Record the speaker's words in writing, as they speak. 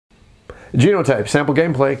Genotype sample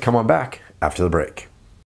gameplay, come on back after the break.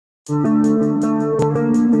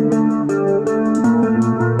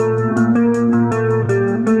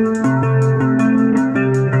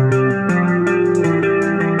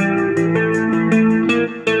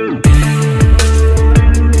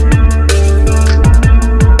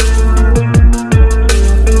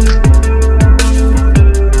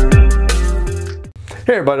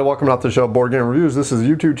 Hey everybody, welcome to the show Board Game Reviews. This is a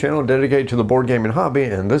YouTube channel dedicated to the board gaming hobby,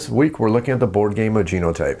 and this week we're looking at the board game of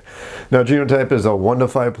Genotype. Now, Genotype is a 1 to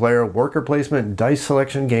 5 player worker placement dice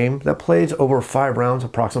selection game that plays over 5 rounds.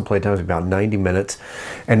 Approximate play time is about 90 minutes.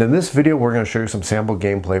 And in this video, we're going to show you some sample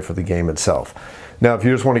gameplay for the game itself. Now, if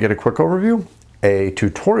you just want to get a quick overview, a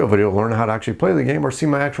tutorial video to learn how to actually play the game, or see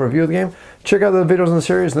my actual review of the game, check out the videos in the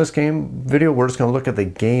series. In this game video, we're just going to look at the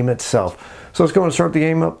game itself. So let's go and start the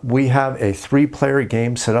game up. We have a 3-player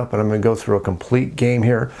game set up, and I'm going to go through a complete game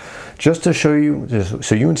here just to show you,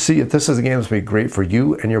 so you can see if this is a game that's going to be great for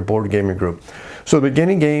you and your board gaming group. So the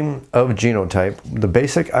beginning game of Genotype, the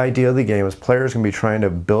basic idea of the game is players can be trying to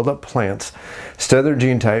build up plants, study their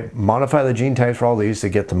gene type, modify the gene types for all these to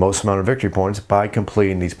get the most amount of victory points by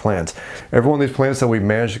completing these plants. Every one of these plants that we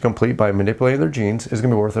manage to complete by manipulating their genes is going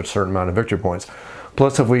to be worth a certain amount of victory points.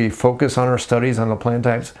 Plus, if we focus on our studies on the plant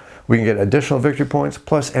types, we can get additional victory points,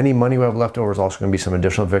 plus any money we have left over is also going to be some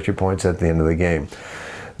additional victory points at the end of the game.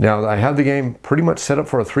 Now, I have the game pretty much set up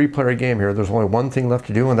for a 3-player game here. There's only one thing left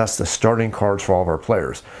to do, and that's the starting cards for all of our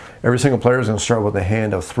players. Every single player is going to start with a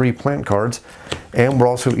hand of 3 plant cards, and we're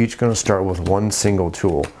also each going to start with 1 single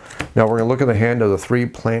tool. Now, we're going to look at the hand of the 3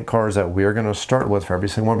 plant cards that we are going to start with for every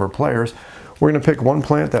single one of our players. We're going to pick 1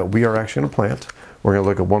 plant that we are actually going to plant. We're going to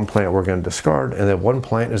look at 1 plant we're going to discard, and then 1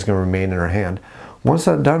 plant is going to remain in our hand. Once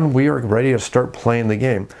that's done, we are ready to start playing the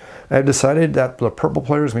game. I've decided that the purple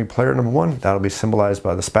player is going to be player number 1. That'll be symbolized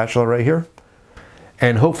by the spatula right here.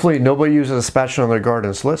 And hopefully nobody uses a spatula in their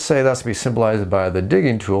garden. So let's say that's to be symbolized by the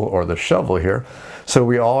digging tool or the shovel here. So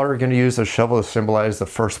we all are going to use the shovel to symbolize the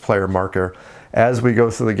first player marker. As we go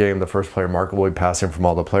through the game, the first player marker will be passing from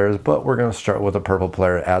all the players, but we're going to start with the purple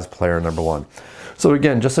player as player number 1. So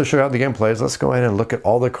again, just to show you how the game plays, let's go ahead and look at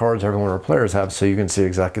all the cards every one of our players have so you can see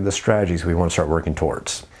exactly the strategies we want to start working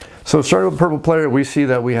towards. So starting with the purple player, we see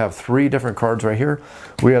that we have 3 different cards right here.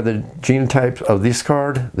 We have the gene types of this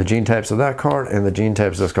card, the gene types of that card, and the gene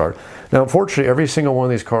types of this card. Now, unfortunately, every single one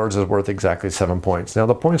of these cards is worth exactly 7 points. Now,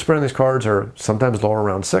 the point spread on these cards are sometimes lower,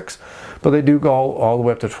 around 6, but they do go all the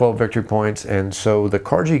way up to 12 victory points. And so the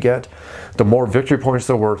cards you get, the more victory points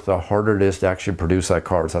they're worth, the harder it is to actually produce that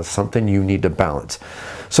card. So that's something you need to balance.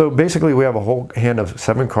 So basically, we have a whole hand of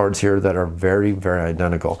 7 cards here that are very, very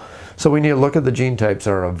identical. So we need to look at the gene types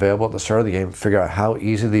that are available at the start of the game, figure out how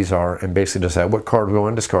easy these are, and basically decide what card we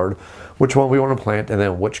want to discard, which one we want to plant, and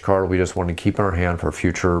then which card we just want to keep in our hand for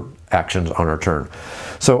future actions on our turn.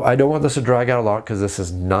 So I don't want this to drag out a lot because this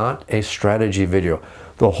is not a strategy video.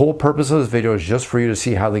 The whole purpose of this video is just for you to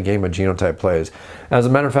see how the game of Genotype plays. As a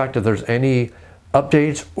matter of fact, if there's any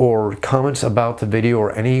updates or comments about the video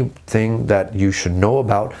or anything that you should know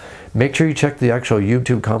about, make sure you check the actual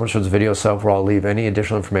YouTube comments for this video itself, where I'll leave any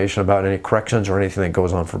additional information about any corrections or anything that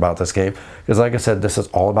goes on about this game. Because like I said, this is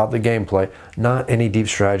all about the gameplay, not any deep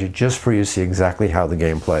strategy, just for you to see exactly how the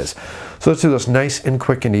game plays. So let's do this nice and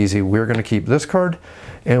quick and easy. We're going to keep this card,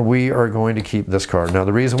 and we are going to keep this card. Now,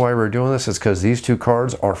 the reason why we're doing this is because these 2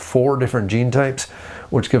 cards are 4 different gene types,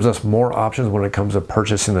 which gives us more options when it comes to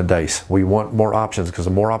purchasing the dice. We want more options because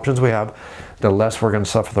the more options we have, the less we're going to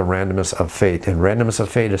suffer the randomness of fate. And randomness of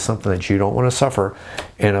fate is something that you don't want to suffer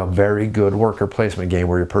in a very good worker placement game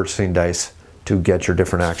where you're purchasing dice to get your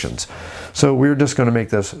different actions. So we're just going to make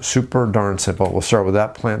this super darn simple. We'll start with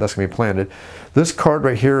that plant that's going to be planted. This card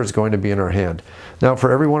right here is going to be in our hand. Now,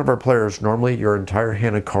 for every one of our players, normally your entire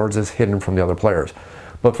hand of cards is hidden from the other players.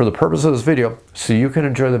 But for the purpose of this video, so you can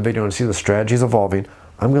enjoy the video and see the strategies evolving,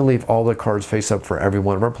 I'm going to leave all the cards face up for every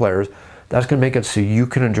one of our players. That's going to make it so you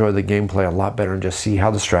can enjoy the gameplay a lot better and just see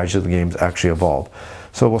how the strategy of the games actually evolve.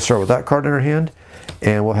 So we'll start with that card in our hand,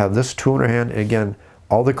 and we'll have this tool in our hand. And again,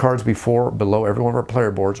 all the cards below every one of our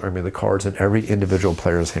player boards are going to be the cards in every individual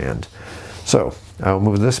player's hand. So I'll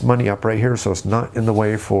move this money up right here so it's not in the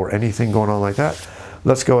way for anything going on like that.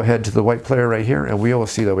 Let's go ahead to the white player right here, and we will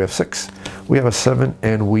see that we have 6, we have a 7,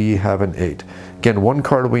 and we have an 8. Again, 1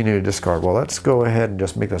 card we need to discard. Well, let's go ahead and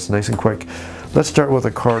just make this nice and quick. Let's start with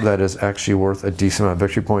a card that is actually worth a decent amount of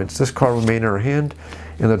victory points. This card will remain in our hand,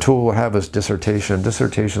 and the tool we'll have is Dissertation.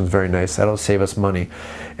 Dissertation is very nice. That'll save us money,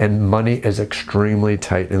 and money is extremely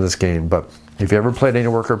tight in this game. But if you ever played any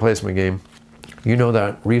worker placement game, you know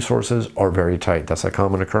that resources are very tight. That's a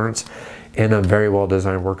common occurrence in a very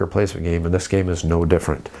well-designed worker placement game, and this game is no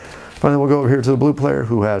different. Finally, we'll go over here to the blue player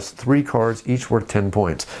who has 3 cards, each worth 10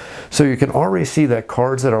 points. So you can already see that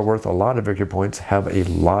cards that are worth a lot of victory points have a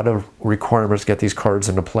lot of requirements to get these cards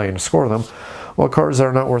into play and to score them, while cards that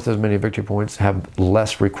are not worth as many victory points have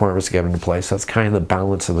less requirements to get into play. So that's kind of the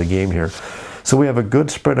balance of the game here. So we have a good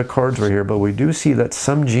spread of cards right here, but we do see that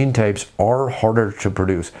some gene types are harder to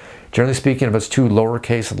produce. Generally speaking, if it's 2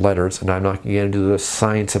 lowercase letters, and I'm not going to get into the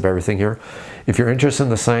science of everything here. If you're interested in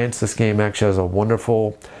the science, this game actually has a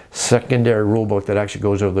wonderful secondary rule book that actually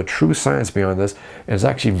goes over the true science behind this. And it's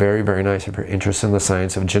actually very, very nice if you're interested in the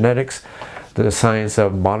science of genetics, the science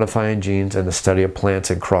of modifying genes, and the study of plants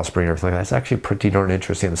and crossbreeding and everything. That's actually pretty darn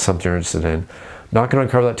interesting and something you're interested in. Not going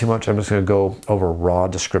to cover that too much. I'm just going to go over raw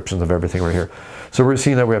descriptions of everything right here. So we're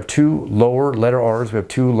seeing that we have 2 lower letter R's, we have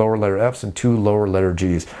 2 lower letter F's, and 2 lower letter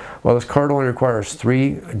G's. Well, this card only requires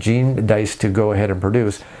 3 gene dice to go ahead and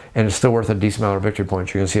produce, and it's still worth a decent amount of victory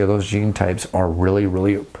points. You can see that those gene types are really,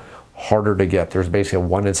 really harder to get. There's basically a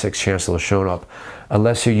 1 in 6 chance they'll show up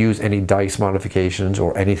unless you use any dice modifications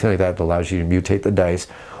or anything like that that allows you to mutate the dice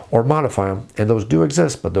or modify them, and those do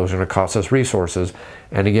exist, but those are going to cost us resources.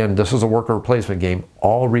 And again, this is a worker replacement game.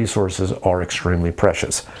 All resources are extremely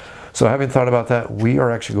precious. So having thought about that, we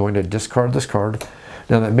are actually going to discard this card.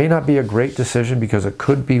 Now that may not be a great decision because it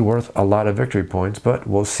could be worth a lot of victory points, but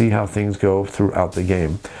we'll see how things go throughout the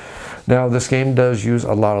game. Now this game does use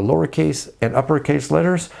a lot of lowercase and uppercase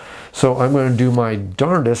letters, so I'm going to do my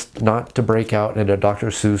darndest not to break out into Dr.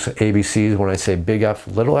 Seuss ABCs when I say big F,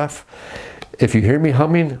 little f. If you hear me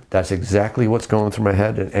humming, that's exactly what's going through my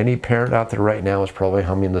head, and any parent out there right now is probably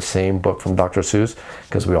humming the same book from Dr. Seuss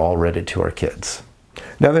because we all read it to our kids.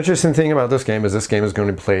 Now the interesting thing about this game is going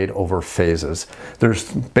to be played over phases.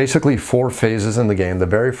 There's basically 4 phases in the game. The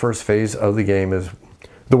very first phase of the game is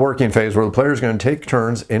the working phase, where the player is going to take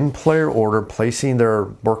turns in player order placing their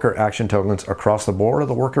worker action tokens across the board of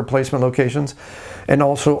the worker placement locations and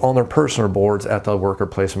also on their personal boards at the worker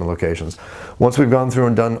placement locations. Once we've gone through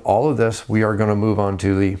and done all of this, we are going to move on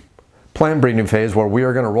to the plan breeding phase, where we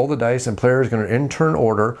are going to roll the dice and players are going to in turn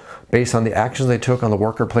order based on the actions they took on the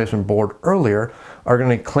worker placement board earlier are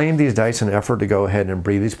going to claim these dice in an effort to go ahead and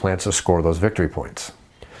breed these plants to score those victory points.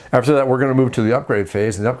 After that, we're going to move to the upgrade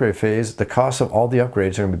phase. In the upgrade phase, the cost of all the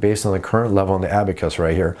upgrades are going to be based on the current level on the abacus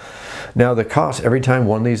right here. Now, the cost, every time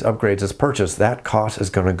one of these upgrades is purchased, that cost is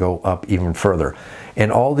going to go up even further.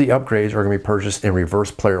 And all the upgrades are going to be purchased in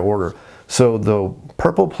reverse player order. So the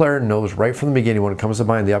purple player knows right from the beginning when it comes to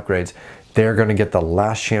buying the upgrades, they're going to get the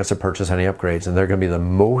last chance to purchase any upgrades, and they're going to be the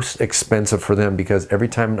most expensive for them because every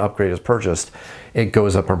time an upgrade is purchased, it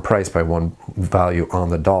goes up in price by 1 value on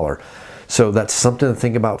the dollar. So that's something to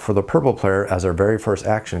think about for the purple player as their very first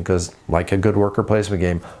action, because like a good worker placement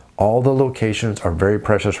game, all the locations are very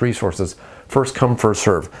precious resources. First come, first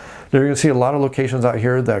serve. Now you're going to see a lot of locations out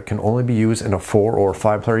here that can only be used in a 4 or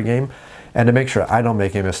 5 player game. And to make sure I don't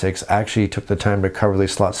make any mistakes, I actually took the time to cover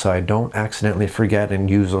these slots so I don't accidentally forget and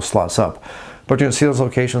use those slots up. But you're going to see those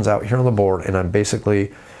locations out here on the board, and I'm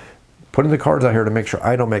basically putting the cards out here to make sure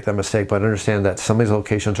I don't make that mistake, but understand that some of these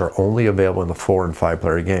locations are only available in the 4 and 5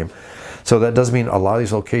 player game. So that does mean a lot of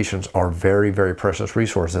these locations are very, very precious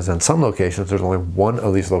resources. And some locations, there's only one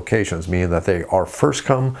of these locations, meaning that they are first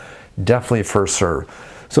come, definitely first serve.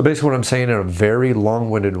 So basically what I'm saying in a very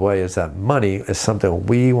long-winded way is that money is something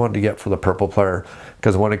we want to get for the purple player,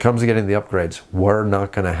 because when it comes to getting the upgrades, we're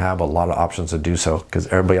not going to have a lot of options to do so because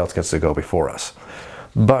everybody else gets to go before us.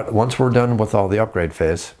 But once we're done with all the upgrade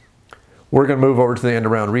phase, we're going to move over to the end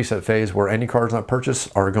of round reset phase, where any cards not purchased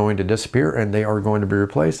are going to disappear and they are going to be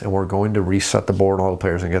replaced, and we're going to reset the board on all the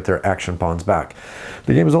players and get their action pawns back.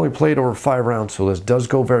 The game is only played over 5 rounds, so this does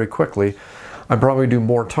go very quickly. I'm probably going to do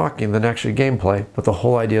more talking than actually gameplay, but the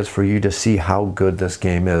whole idea is for you to see how good this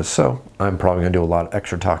game is. So I'm probably going to do a lot of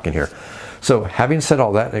extra talking here. So having said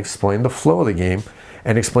all that and explained the flow of the game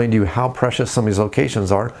and explained to you how precious some of these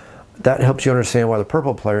locations are, that helps you understand why the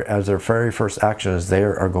purple player, as their very first action, is they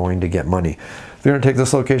are going to get money. They're going to take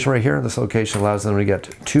this location right here. This location allows them to get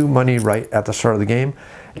 2 money right at the start of the game.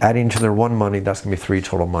 Adding to their 1 money, that's going to be 3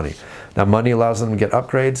 total money. Now, money allows them to get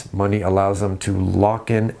upgrades. Money allows them to lock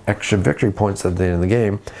in extra victory points at the end of the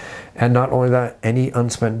game. And not only that, any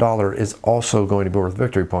unspent dollar is also going to be worth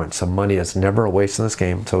victory points. So money is never a waste in this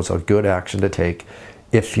game. So it's a good action to take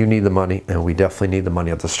if you need the money, and we definitely need the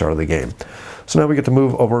money at the start of the game. So now we get to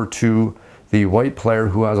move over to the white player,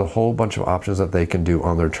 who has a whole bunch of options that they can do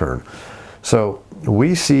on their turn. So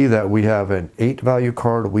we see that we have an 8 value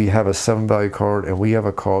card, we have a 7 value card, and we have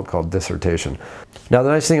a card called Dissertation. Now the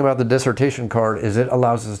nice thing about the Dissertation card is it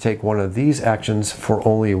allows us to take one of these actions for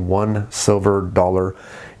only $1 silver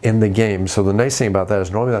in the game. So the nice thing about that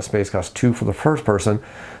is normally that space costs 2 for the first person.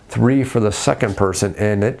 3 for the second person,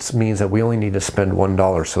 and it means that we only need to spend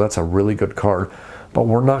 $1. So that's a really good card, but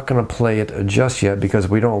we're not going to play it just yet because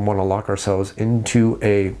we don't want to lock ourselves into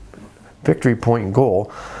a victory point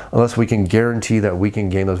goal unless we can guarantee that we can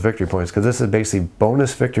gain those victory points, because this is basically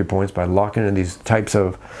bonus victory points by locking in these types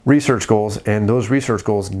of research goals, and those research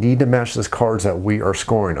goals need to match the cards that we are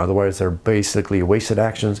scoring. Otherwise they're basically wasted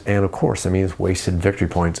actions, and of course that means wasted victory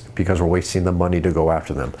points because we're wasting the money to go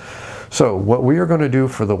after them. So what we are going to do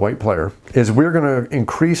for the white player is we're going to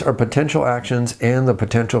increase our potential actions and the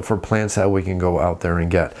potential for plants that we can go out there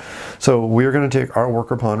and get. So we're going to take our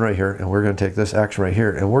worker pawn right here, and we're going to take this action right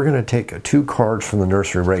here, and we're going to take 2 cards from the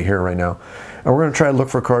nursery right here right now, and we're going to try to look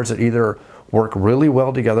for cards that either work really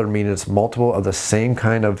well together, meaning it's multiple of the same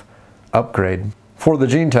kind of upgrade for the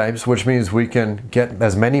gene types, which means we can get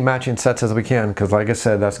as many matching sets as we can, because like I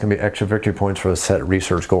said, that's going to be extra victory points for the set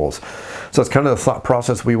research goals. So it's kind of the thought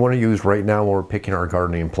process we want to use right now when we're picking our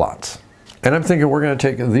gardening plots. And I'm thinking we're going to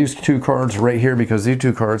take these 2 cards right here, because these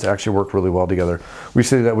 2 cards actually work really well together. We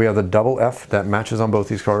see that we have the double F that matches on both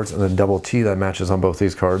these cards and the double T that matches on both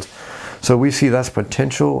these cards. So we see that's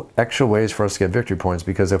potential extra ways for us to get victory points,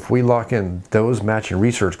 because if we lock in those matching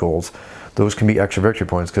research goals, those can be extra victory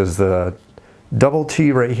points, because the double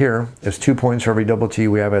T right here is 2 points for every double T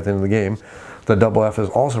we have at the end of the game. The double F is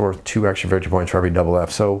also worth 2 extra victory points for every double F.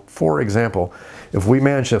 So for example, if we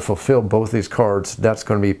manage to fulfill both these cards, that's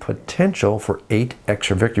going to be potential for 8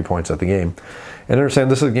 extra victory points at the game. And understand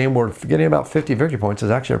this is a game where getting about 50 victory points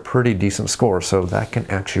is actually a pretty decent score, so that can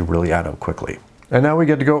actually really add up quickly. And now we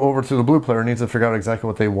get to go over to the blue player, needs to figure out exactly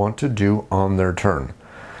what they want to do on their turn.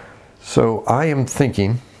 So I am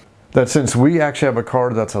thinking that since we actually have a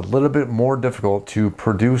card that's a little bit more difficult to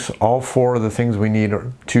produce all 4 of the things we need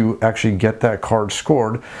to actually get that card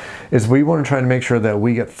scored, is we want to try to make sure that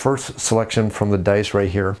we get first selection from the dice right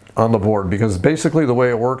here on the board, because basically the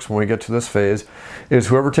way it works when we get to this phase is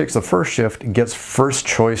whoever takes the first shift gets first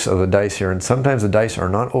choice of the dice here, and sometimes the dice are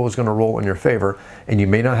not always going to roll in your favor, and you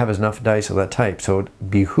may not have enough dice of that type, so it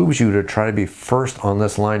behooves you to try to be first on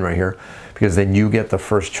this line right here, because then you get the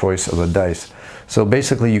first choice of the dice. So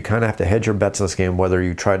basically you kind of have to hedge your bets in this game, whether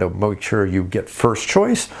you try to make sure you get first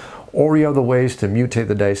choice, or you have the ways to mutate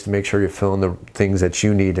the dice to make sure you're filling the things that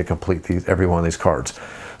you need to complete every one of these cards.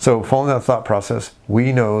 So following that thought process,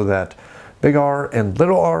 we know that big R and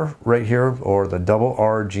little r right here, or the double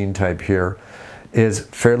R gene type here, is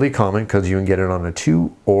fairly common because you can get it on a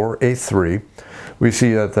 2 or a 3. We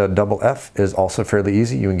see that the double F is also fairly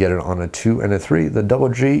easy. You can get it on a 2 and a 3. The double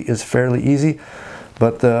G is fairly easy,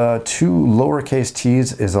 but the 2 lowercase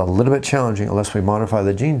t's is a little bit challenging unless we modify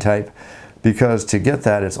the gene type, because to get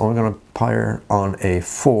that, it's only going to appear on a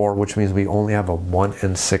 4, which means we only have a 1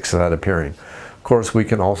 and 6 of that appearing. Of course, we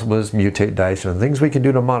can also mutate dice and things we can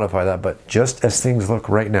do to modify that, but just as things look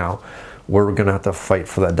right now, we're going to have to fight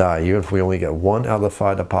for that die. Even if we only get 1 out of the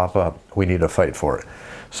 5 to pop up, we need to fight for it.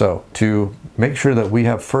 So to make sure that we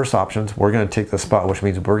have first options, we're going to take the spot, which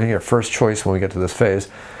means we're going to get first choice when we get to this phase.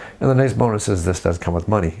 And the nice bonus is this does come with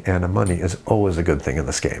money, and money is always a good thing in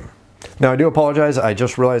this game. Now I do apologize, I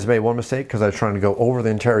just realized I made one mistake because I was trying to go over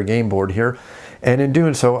the entire game board here, and in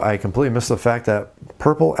doing so I completely missed the fact that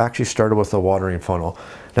purple actually started with the watering funnel.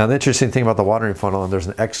 Now the interesting thing about the watering funnel, and there's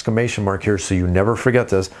an exclamation mark here so you never forget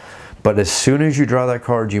this, but as soon as you draw that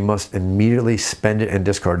card, you must immediately spend it and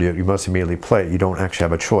discard it. You must immediately play it. You don't actually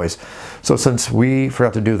have a choice. So since we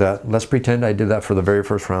forgot to do that, let's pretend I did that for the very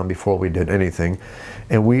first round before we did anything.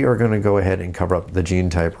 And we are going to go ahead and cover up the gene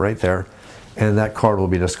type right there. And that card will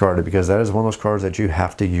be discarded because that is one of those cards that you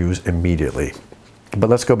have to use immediately. But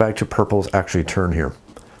let's go back to purple's actually turn here.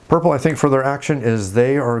 Purple, I think for their action is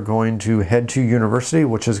they are going to head to university,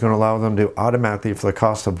 which is going to allow them to automatically, for the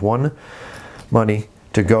cost of 1 money,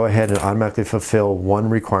 to go ahead and automatically fulfill 1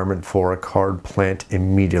 requirement for a card plant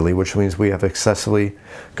immediately, which means we have successfully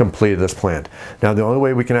completed this plant. Now the only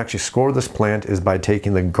way we can actually score this plant is by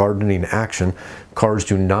taking the gardening action. Cards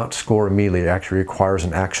do not score immediately, it actually requires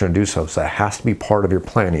an action to do so, so that has to be part of your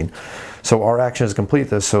planning. So our action is complete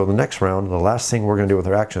this, so the next round, the last thing we're going to do with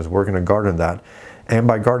our action is we're going to garden that, and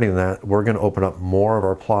by gardening that, we're going to open up more of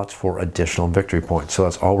our plots for additional victory points. So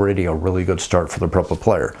that's already a really good start for the purple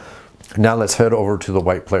player. Now let's head over to the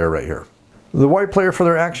white player right here. The white player for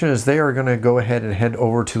their action is they are going to go ahead and head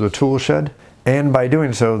over to the tool shed, and by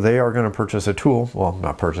doing so they are going to purchase a tool. Well,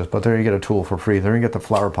 not purchase, but they're going to get a tool for free. They're going to get the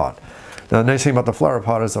flower pot. Now the nice thing about the flower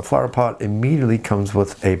pot is the flower pot immediately comes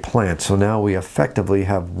with a plant, so now we effectively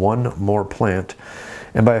have 1 more plant,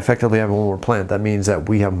 And by effectively having one more plant, that means that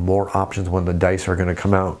we have more options when the dice are going to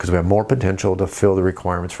come out because we have more potential to fill the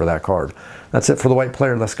requirements for that card. That's it for the white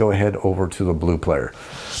player. Let's go ahead over to the blue player.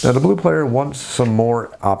 Now the blue player wants some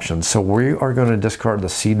more options. So we are going to discard the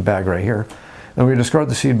seed bag right here. And when you discard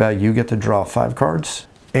the seed bag, you get to draw 5 cards.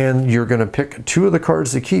 And you're going to pick 2 of the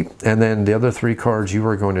cards to keep. And then the other 3 cards you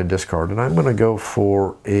are going to discard. And I'm going to go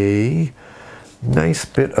for a nice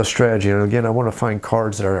bit of strategy. And again, I want to find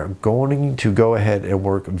cards that are going to go ahead and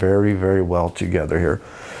work very, very well together here.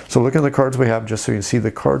 So look at the cards we have, just so you can see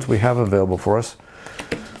the cards we have available for us.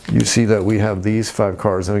 You see that we have these 5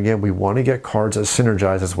 cards. And again, we want to get cards that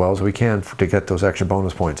synergize as well as we can to get those extra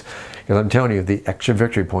bonus points. Because I'm telling you, the extra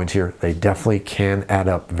victory points here, they definitely can add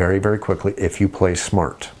up very, very quickly if you play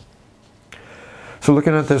smart. So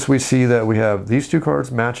looking at this, we see that we have these 2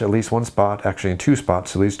 cards match at least 1 spot, actually in 2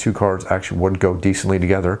 spots. So these 2 cards actually would go decently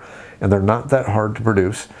together, and they're not that hard to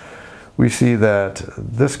produce. We see that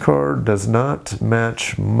this card does not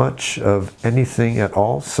match much of anything at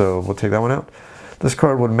all, so we'll take that one out. This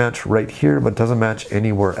card would match right here, but doesn't match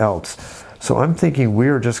anywhere else. So I'm thinking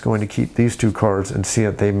we're just going to keep these 2 cards and see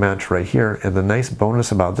that they match right here. And the nice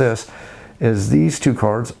bonus about this is these 2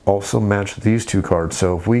 cards also match these 2 cards.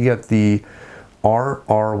 So if we get the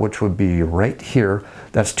RR, which would be right here,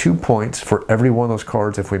 that's 2 points for every one of those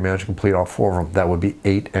cards. If we manage to complete all 4 of them, that would be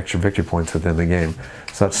 8 extra victory points within the game.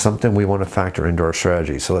 So that's something we want to factor into our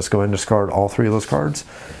strategy. So let's go ahead and discard all 3 of those cards.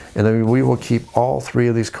 And then we will keep all 3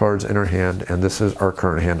 of these cards in our hand, and this is our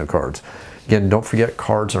current hand of cards. Again, don't forget,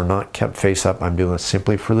 cards are not kept face up. I'm doing this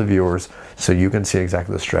simply for the viewers so you can see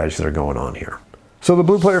exactly the strategies that are going on here. So the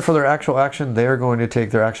blue player, for their actual action, they are going to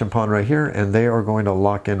take their action pawn right here, and they are going to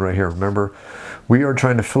lock in right here. Remember, we are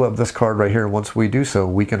trying to fill up this card right here. Once we do so,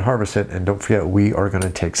 we can harvest it, and don't forget, we are going to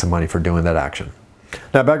take some money for doing that action.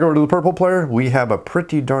 Now back over to the purple player, we have a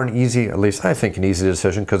pretty darn easy, at least I think an easy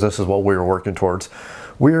decision, because this is what we were working towards.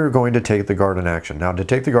 We are going to take the garden action. Now to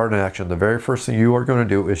take the garden action, the very first thing you are going to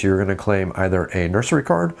do is you're going to claim either a nursery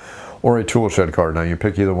card or a tool shed card. Now you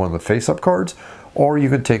pick either one of the face up cards, or you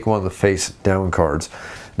can take one of the face down cards.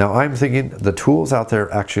 Now I'm thinking the tools out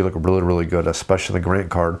there actually look really, really good, especially the grant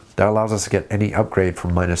card. That allows us to get any upgrade for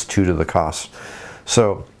 -2 to the cost.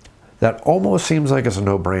 So that almost seems like it's a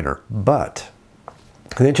no-brainer, but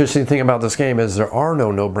the interesting thing about this game is there are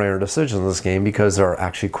no-brainer decisions in this game because there are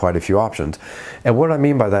actually quite a few options. And what I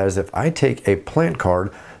mean by that is if I take a plant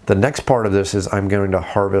card, the next part of this is I'm going to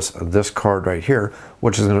harvest this card right here,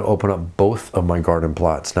 which is going to open up both of my garden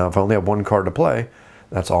plots. Now if I only have 1 card to play,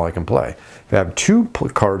 that's all I can play. If I have 2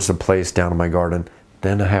 cards to place down in my garden,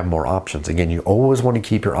 then I have more options. Again, you always want to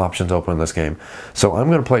keep your options open in this game. So I'm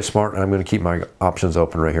going to play smart, and I'm going to keep my options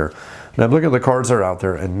open right here. Now look at the cards that are out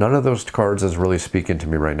there, and none of those cards is really speaking to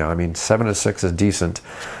me right now. I mean, 7 and 6 is decent.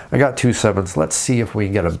 I got 2 7s. Let's see if we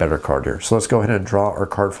can get a better card here. So let's go ahead and draw our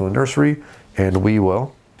card from the nursery, and we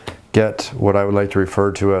will get what I would like to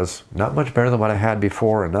refer to as not much better than what I had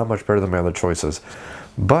before and not much better than my other choices.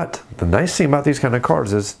 But the nice thing about these kind of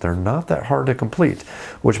cards is they're not that hard to complete,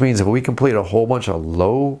 which means if we complete a whole bunch of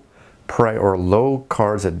low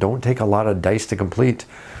cards that don't take a lot of dice to complete,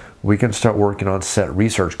 we can start working on set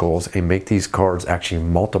research goals and make these cards actually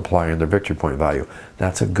multiply in their victory point value.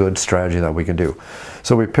 That's a good strategy that we can do.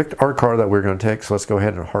 So we picked our card that we're going to take, so let's go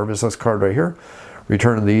ahead and harvest this card right here,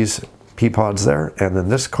 return these pea pods there, and then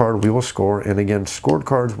this card we will score. And again, scored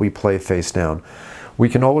cards we play face down. We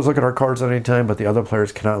can always look at our cards at any time, but the other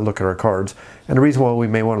players cannot look at our cards. And the reason why we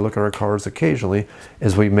may want to look at our cards occasionally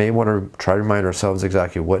is we may want to try to remind ourselves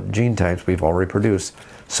exactly what gene types we've already produced,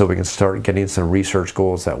 so we can start getting some research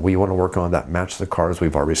goals that we want to work on that match the cards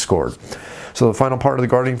we've already scored. So the final part of the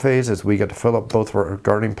gardening phase is we get to fill up both of our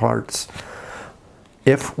gardening parts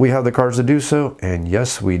if we have the cards to do so, and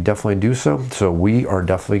yes, we definitely do so. So we are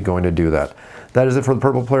definitely going to do that. That is it for the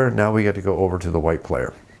purple player. Now we get to go over to the white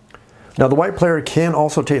player. Now the white player can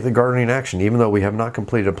also take the gardening action. Even though we have not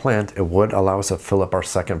completed a plant, it would allow us to fill up our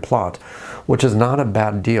second plot, which is not a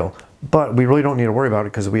bad deal. But we really don't need to worry about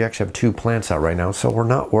it because we actually have 2 plants out right now, so we're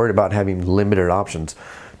not worried about having limited options.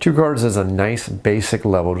 2 cards is a nice basic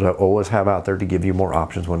level to always have out there to give you more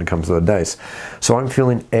options when it comes to the dice. So I'm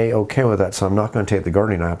feeling A-okay with that, so I'm not going to take the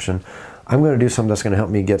gardening option. I'm going to do something that's going to help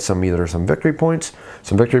me get either some victory points,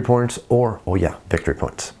 or, oh yeah, victory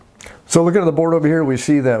points. So looking at the board over here, we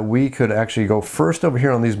see that we could actually go first over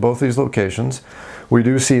here on both these locations. We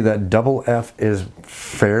do see that double F is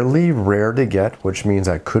fairly rare to get, which means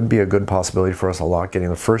that could be a good possibility for us a lot getting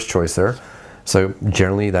the first choice there. So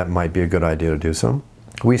generally that might be a good idea to do so.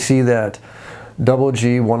 We see that double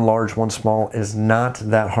G, 1 large, 1 small, is not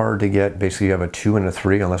that hard to get. Basically you have a 2 and a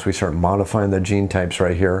 3 unless we start modifying the gene types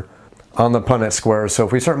right here. on the Punnett Squares. So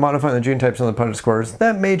if we start modifying the genotypes on the Punnett Squares,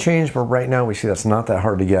 that may change, but right now we see that's not that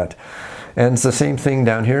hard to get. And it's the same thing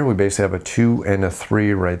down here. We basically have a 2 and a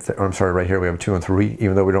 3 right there. I'm sorry, right here we have a 2 and 3,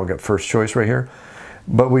 even though we don't get first choice right here.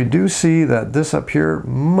 But we do see that this up here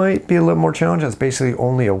might be a little more challenging. It's basically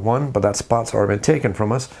only a 1, but that spot's already been taken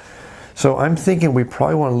from us. So I'm thinking we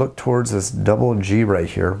probably want to look towards this double G right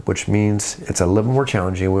here, which means it's a little more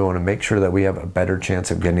challenging. We want to make sure that we have a better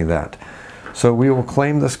chance of getting that. So we will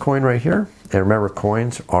claim this coin right here. And remember,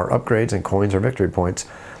 coins are upgrades and coins are victory points.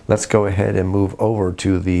 Let's go ahead and move over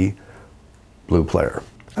to the blue player.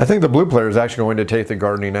 I think the blue player is actually going to take the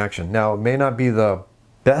gardening action. Now, it may not be the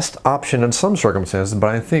best option in some circumstances,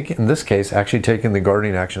 but I think in this case, actually taking the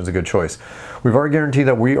gardening action is a good choice. We've already guaranteed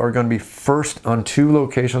that we are going to be first on 2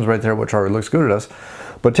 locations right there, which already looks good at us.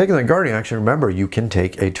 But taking the gardening action, remember, you can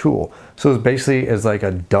take a tool. So it basically is like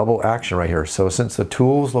a double action right here. So since the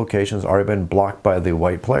tool's location's already been blocked by the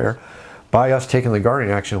white player, by us taking the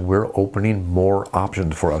gardening action, we're opening more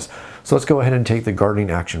options for us. So let's go ahead and take the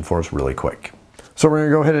gardening action for us really quick. So we're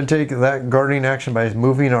going to go ahead and take that gardening action by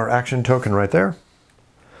moving our action token right there.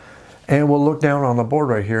 And we'll look down on the board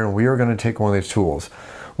right here, and we are going to take one of these tools.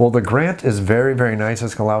 Well, the grant is very, very nice.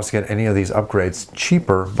 It's going to allow us to get any of these upgrades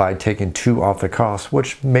cheaper by taking 2 off the cost,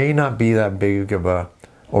 which may not be that big of a,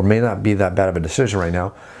 or may not be that bad of a decision right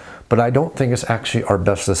now. But I don't think it's actually our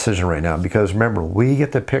best decision right now, because remember, we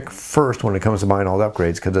get to pick first when it comes to buying all the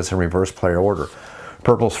upgrades because it's in reverse player order.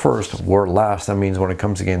 Purple's first, we're last. That means when it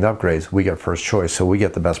comes to getting the upgrades, we get first choice, so we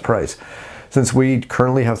get the best price. Since we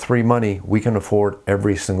currently have 3 money, we can afford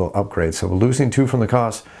every single upgrade. So losing 2 from the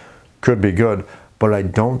cost could be good, but I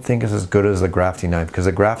don't think it's as good as the grafting knife, because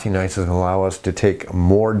the grafting knife is going to allow us to take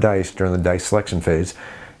more dice during the dice selection phase.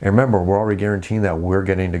 And remember, we're already guaranteeing that we're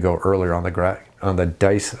getting to go earlier on the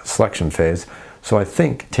dice selection phase. So I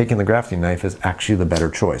think taking the grafting knife is actually the better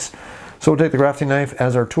choice. So we'll take the grafting knife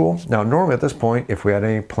as our tool. Now, normally at this point, if we had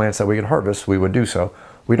any plants that we could harvest, we would do so.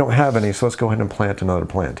 We don't have any, so let's go ahead and plant another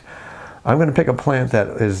plant. I'm going to pick a plant that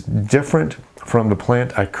is different from the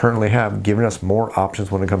plant I currently have, giving us more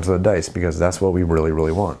options when it comes to the dice, because that's what we really,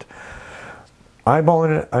 really want.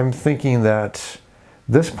 Eyeballing it, I'm thinking that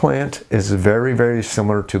this plant is very, very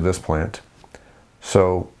similar to this plant.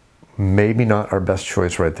 So maybe not our best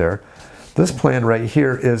choice right there. This plant right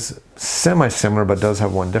here is semi-similar, but does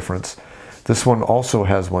have one difference. This one also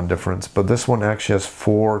has one difference, but this one actually has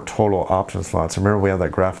 4 total option slots. Remember, we have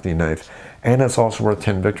that grafting knife, and it's also worth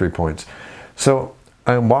 10 victory points. So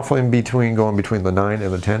I'm waffling between going between the 9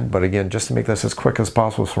 and the 10, but again, just to make this as quick as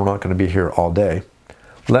possible so we're not going to be here all day,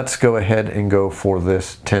 let's go ahead and go for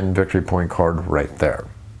this 10 victory point card right there.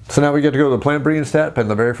 So now we get to go to the plant breeding step, and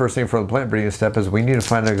the very first thing for the plant breeding step is we need to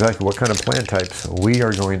find out exactly what kind of plant types we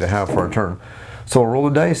are going to have for our turn. So we'll roll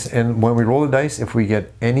the dice, and when we roll the dice, if we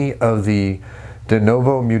get any of the de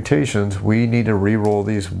novo mutations, we need to re-roll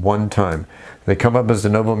these 1 time. If they come up as de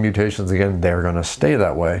novo mutations again, they're going to stay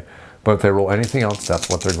that way. But if they roll anything else, that's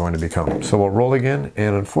what they're going to become. So we'll roll again,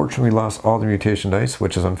 and unfortunately we lost all the mutation dice,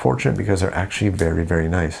 which is unfortunate because they're actually very, very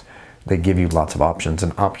nice. They give you lots of options,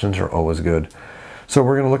 and options are always good. So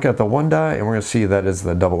we're going to look at the 1 die, and we're going to see that is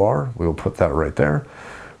the double R. We will put that right there.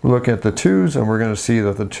 We'll look at the 2s, and we're going to see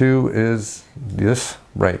that the 2 is this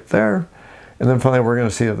right there. And then finally, we're going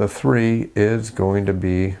to see that the 3 is going to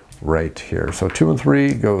be right here. So 2 and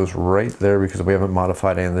 3 goes right there because we haven't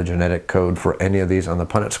modified any of the genetic code for any of these on the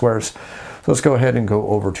Punnett Squares. So let's go ahead and go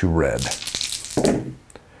over to red.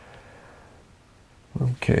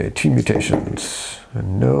 Okay, 2 mutations.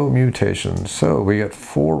 No mutations. So we got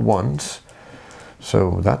 4 1s.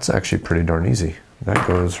 So that's actually pretty darn easy. That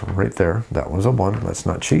goes right there. That was a 1. Let's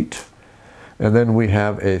not cheat. And then we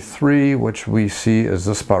have a 3, which we see is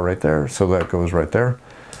this spot right there. So that goes right there.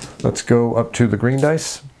 Let's go up to the green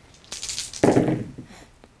dice.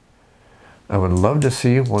 I would love to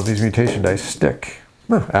see one of these mutation dice stick.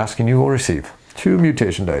 Asking you will receive 2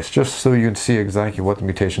 mutation dice, just so you can see exactly what the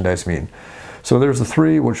mutation dice mean. So there's the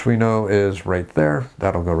 3, which we know is right there.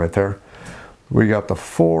 That'll go right there. We got the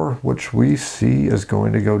 4, which we see is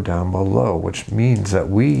going to go down below, which means that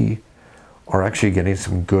we are actually getting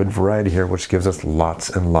some good variety here, which gives us lots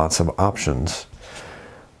and lots of options.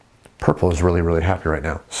 Purple is really, really happy right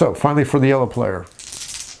now. So finally for the yellow player.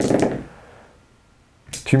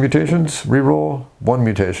 2 mutations, reroll, 1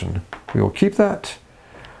 mutation. We will keep that.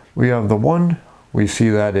 We have the 1, we see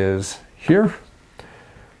that is here.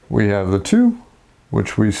 We have the 2,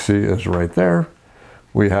 which we see is right there.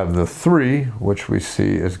 We have the 3, which we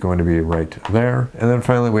see is going to be right there. And then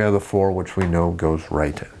finally we have the 4, which we know goes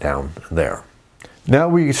right down there. Now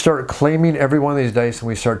we start claiming every one of these dice and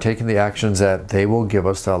we start taking the actions that they will give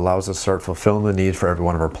us that allows us to start fulfilling the needs for every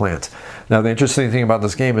one of our plants. Now the interesting thing about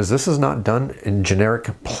this game is this is not done in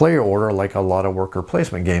generic player order like a lot of worker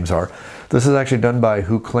placement games are. This is actually done by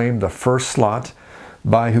who claimed the first slot,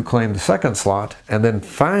 by who claimed the second slot, and then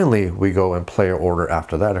finally we go in player order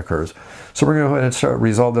after that occurs. So we're going to go ahead and start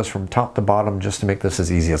resolve this from top to bottom just to make this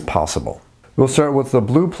as easy as possible. We'll start with the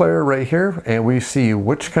blue player right here, and we see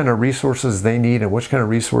which kind of resources they need and which kind of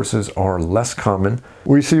resources are less common.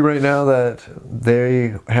 We see right now that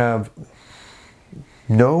they have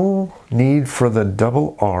no need for the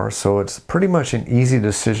double R, so it's pretty much an easy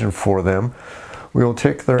decision for them. We will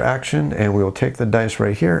take their action and we will take the dice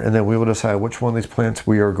right here, and then we will decide which one of these plants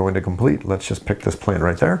we are going to complete. Let's just pick this plant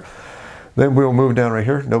right there. Then we'll move down right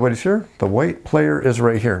here. Nobody's here. The white player is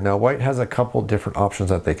right here. Now white has a couple different options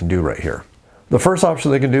that they can do right here. The first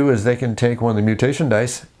option they can do is they can take one of the mutation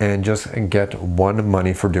dice and just get 1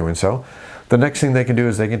 money for doing so. The next thing they can do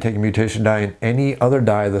is they can take a mutation die and any other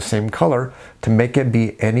die of the same color to make it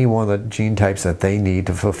be any one of the gene types that they need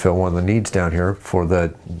to fulfill one of the needs down here for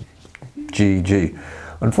the GG.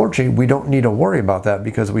 Unfortunately, we don't need to worry about that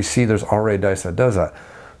because we see there's already a dice that does that.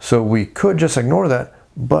 So we could just ignore that,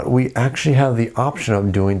 but we actually have the option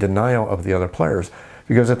of doing denial of the other players.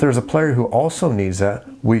 Because if there's a player who also needs that,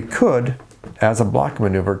 we could, as a block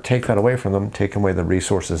maneuver, take that away from them, take away the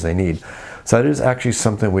resources they need. So that is actually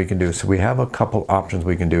something we can do. So we have a couple options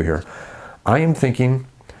we can do here. I am thinking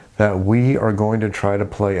that we are going to try to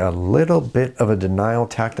play a little bit of a denial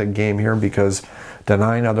tactic game here because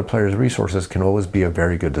denying other players' resources can always be a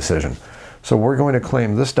very good decision. So we're going to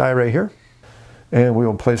claim this die right here, and we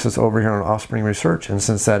will place this over here on offspring research. And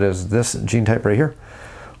since that is this gene type right here,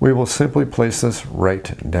 we will simply place this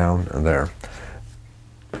right down there.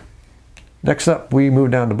 Next up, we move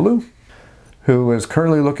down to blue, who is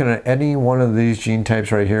currently looking at any one of these gene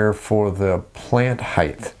types right here for the plant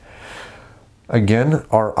height. Again,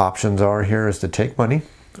 our options are here is to take money,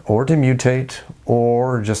 or to mutate,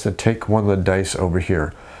 or just to take one of the dice over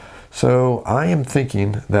here. So I am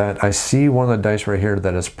thinking that I see one of the dice right here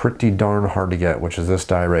that is pretty darn hard to get, which is this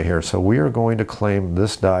die right here. So we are going to claim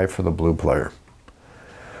this die for the blue player.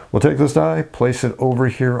 We'll take this die, place it over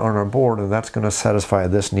here on our board, and that's going to satisfy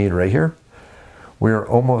this need right here. We're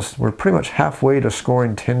pretty much halfway to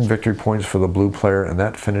scoring 10 victory points for the blue player, and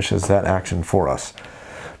that finishes that action for us.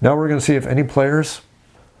 Now we're going to see if any players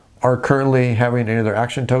are currently having any of their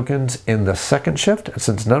action tokens in the second shift. And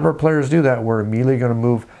since none of our players do that, we're immediately going to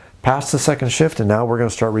move past the second shift, and now we're going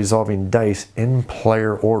to start resolving dice in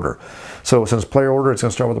player order. So since player order, it's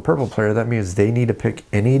going to start with the purple player. That means they need to pick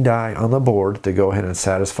any die on the board to go ahead and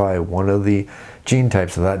satisfy one of the gene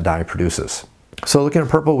types that die produces. So looking at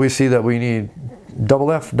purple, we see that we need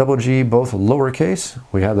double F, double G, both lowercase.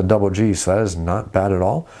 We have the double G, so that is not bad at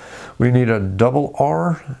all. We need a double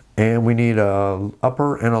R, and we need a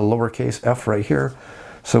upper and a lowercase f right here.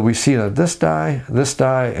 So we see that this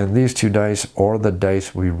die, and these two dice are the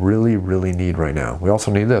dice we really, really need right now. We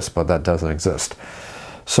also need this, but that doesn't exist.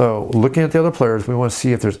 So looking at the other players, we want to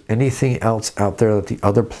see if there's anything else out there that the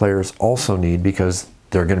other players also need because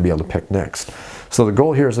they're going to be able to pick next. So the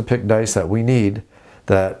goal here is to pick dice that we need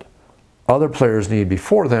that other players need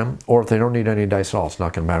before them, or if they don't need any dice at all, it's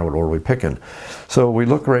not going to matter what order we pick in. So we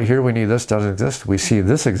look right here, we need this, doesn't exist. We see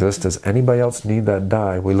this exists. Does anybody else need that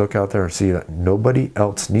die? We look out there and see that nobody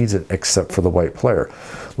else needs it except for the white player.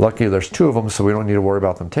 Lucky there's two of them, so we don't need to worry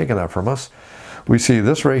about them taking that from us. We see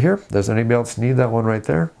this right here. Does anybody else need that one right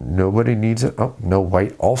there? Nobody needs it. Oh, no,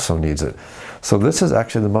 white also needs it. So this is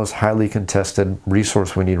actually the most highly contested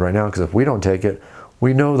resource we need right now, because if we don't take it,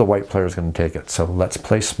 we know the white player is going to take it. So let's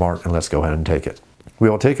play smart and let's go ahead and take it. We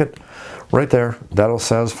will take it right there. That'll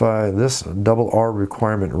satisfy this double R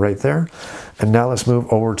requirement right there. And now let's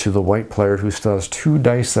move over to the white player who still has two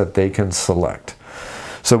dice that they can select.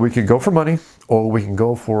 So we could go for money, or we can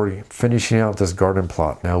go for finishing out this garden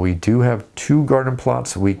plot. Now we do have two garden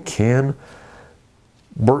plots we can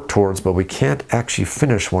work towards, but we can't actually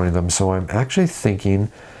finish one of them. So I'm actually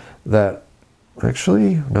thinking that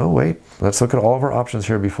no, wait. Let's look at all of our options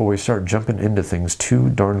here before we start jumping into things too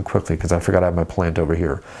darn quickly, because I forgot I have my plant over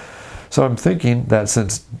here. So I'm thinking that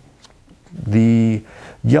since the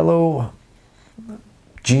yellow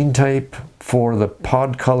gene type for the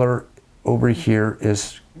pod color over here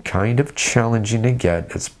is kind of challenging to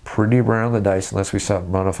get, it's pretty rare on the dice unless we start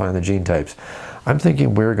modifying the gene types, I'm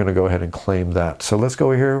thinking we're going to go ahead and claim that. So let's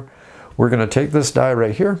go here. We're going to take this die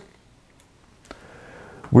right here.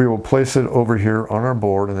 We will place it over here on our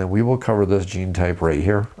board, and then we will cover this gene type right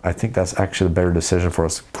here. I think that's actually the better decision for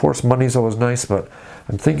us. Of course, money's always nice, but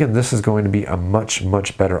I'm thinking this is going to be a much,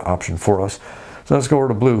 much better option for us. So So let's go over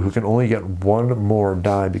to blue, who can only get one more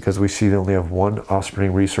die because we see they only have one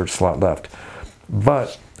offspring research slot left.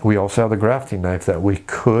 But we also have the grafting knife that we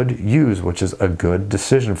could use, which is a good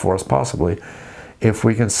decision for us possibly, if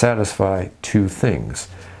we can satisfy two things.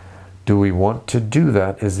 Do we want to do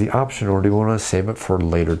that is the option, or do we want to save it for a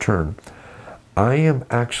later turn? I am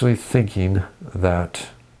actually thinking that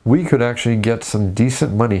we could actually get some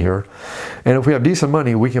decent money here. And if we have decent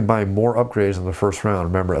money, we can buy more upgrades in the first round.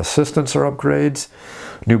 Remember, assistants are upgrades,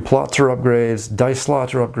 new plots are upgrades, dice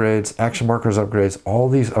slots are upgrades, action markers upgrades. All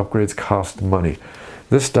these upgrades cost money.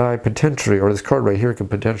 This die potentially, or this card right here, could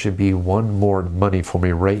potentially be one more money for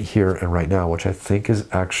me right here and right now, which I think is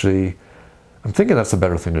actually, I'm thinking that's the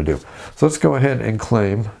better thing to do. So let's go ahead and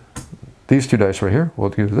claim these two dice right here. We'll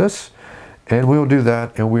do this, and we'll do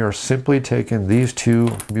that, and we are simply taking these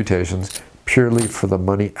two mutations purely for the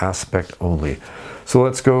money aspect only. So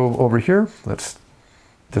let's go over here. Let's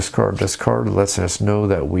discard this card. Lets us know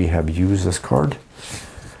that we have used this card.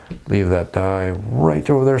 Leave that die right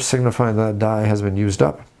over there, signifying that die has been used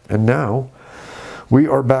up. And now we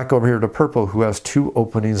are back over here to purple, who has two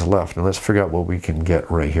openings left. And let's figure out what we can get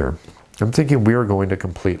right here. I'm thinking we are going to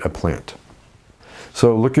complete a plant.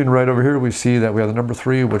 So looking right over here, we see that we have the number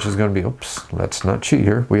 3, which is going to be, oops, let's not cheat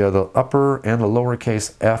here. We have the upper and the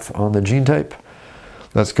lowercase f on the gene type.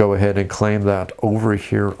 Let's go ahead and claim that over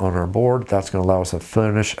here on our board. That's going to allow us to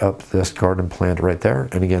finish up this garden plant right there.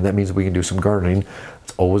 And again, that means we can do some gardening.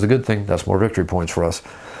 It's always a good thing. That's more victory points for us.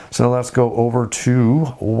 So now let's go over to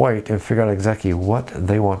white and figure out exactly what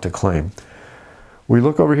they want to claim. We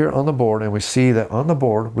look over here on the board and we see that on the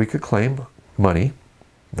board we could claim money.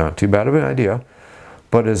 Not too bad of an idea.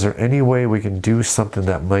 But is there any way we can do something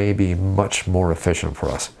that may be much more efficient for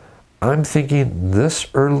us? I'm thinking this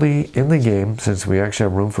early in the game, since we actually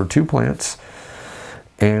have room for 2 plants,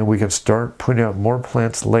 and we can start putting out more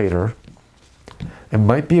plants later, it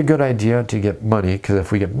might be a good idea to get money, because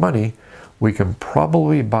if we get money, we can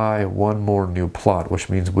probably buy one more new plot, which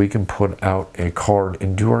means we can put out a card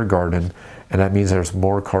into our garden, and that means there's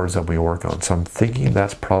more cards that we work on. So I'm thinking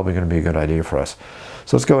that's probably going to be a good idea for us.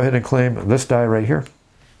 So let's go ahead and claim this die right here.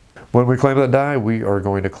 When we claim that die, we are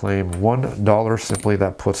going to claim $1. Simply,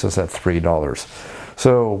 that puts us at $3.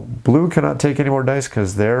 So blue cannot take any more dice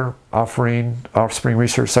because their offspring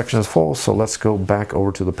research section is full. So let's go back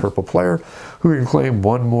over to the purple player, who can claim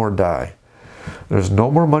one more die. There's no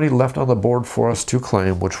more money left on the board for us to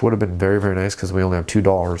claim, which would have been very, very nice because we only have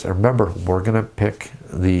 $2. And remember, we're going to pick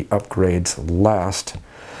the upgrades last.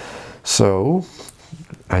 So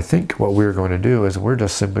I think what we're going to do is we're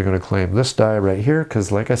just simply going to claim this die right here,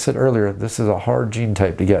 because like I said earlier, this is a hard gene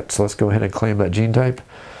type to get. So let's go ahead and claim that gene type.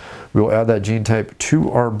 We will add that gene type to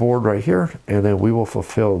our board right here, and then we will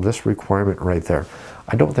fulfill this requirement right there.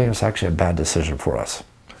 I don't think it's actually a bad decision for us.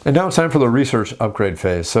 And now it's time for the research upgrade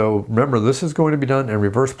phase. So remember, this is going to be done in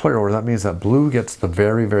reverse player order. That means that blue gets the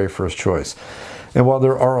very, very first choice. And while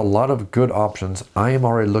there are a lot of good options, I am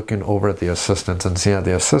already looking over at the assistants and seeing that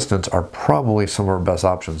the assistants are probably some of our best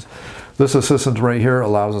options. This assistant right here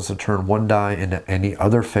allows us to turn one die into any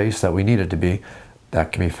other face that we need it to be.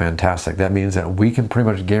 That can be fantastic. That means that we can pretty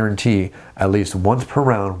much guarantee at least once per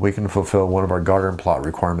round we can fulfill one of our garden plot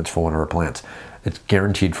requirements for one of our plants. It's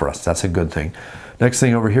guaranteed for us. That's a good thing. Next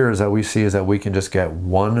thing over here is that we see is that we can just get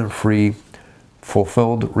one free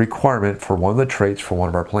fulfilled requirement for one of the traits for one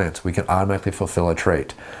of our plants. We can automatically fulfill a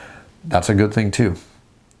trait. That's a good thing too.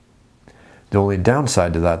 The only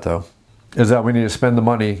downside to that though is that we need to spend the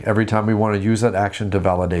money every time we want to use that action to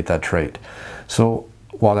validate that trait. So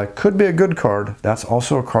while that could be a good card, that's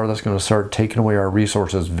also a card that's going to start taking away our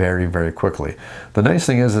resources very, very quickly. The nice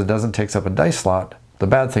thing is it doesn't take up a dice slot. The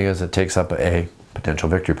bad thing is it takes up a potential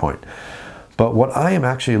victory point. But what I am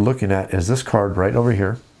actually looking at is this card right over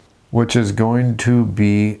here, which is going to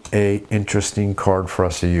be an interesting card for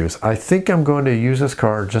us to use. I think I'm going to use this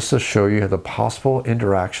card just to show you the possible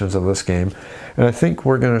interactions of this game. And I think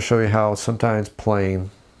we're going to show you how sometimes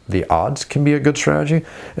playing the odds can be a good strategy,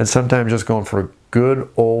 and sometimes just going for good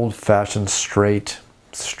old-fashioned straight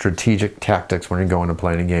strategic tactics when you're going to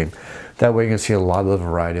play a game. That way you can see a lot of the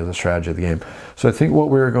variety of the strategy of the game. So I think what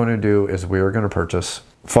we're going to do is we are going to purchase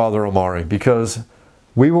Father Omari, because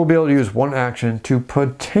we will be able to use one action to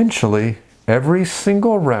potentially, every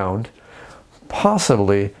single round,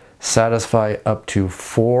 possibly satisfy up to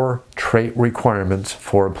 4 trait requirements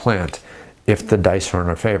for a plant if the dice are in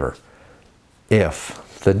our favor.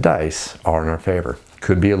 If the dice are in our favor.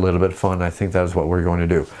 Could be a little bit fun. I think that is what we're going to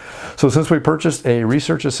do. So since we purchased a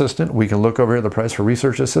research assistant, we can look over here the price for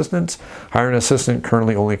research assistants. Hiring an assistant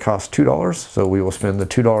currently only costs $2, so we will spend the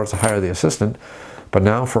 $2 to hire the assistant. But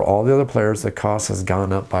now for all the other players, the cost has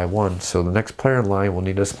gone up by 1. So the next player in line will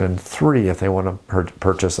need to spend 3 if they want to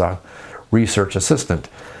purchase a research assistant.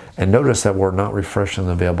 And notice that we're not refreshing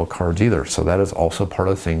the available cards either. So that is also part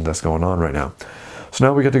of the thing that's going on right now. So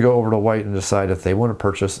now we get to go over to white and decide if they want to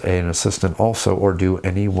purchase an assistant also or do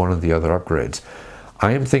any one of the other upgrades.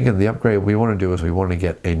 I am thinking the upgrade we want to do is we want to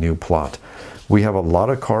get a new plot. We have a lot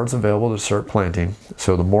of cards available to start planting.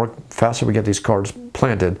 So the faster we get these cards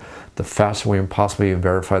planted, the faster we can possibly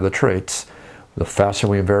verify the traits. The faster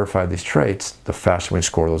we verify these traits, the faster we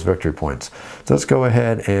score those victory points. So let's go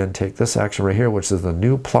ahead and take this action right here, which is the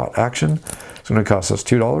new plot action. It's going to cost us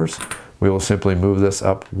 $2. We will simply move this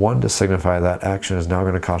up 1 to signify that action is now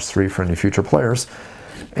going to cost 3 for any future players.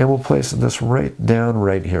 And we'll place this right down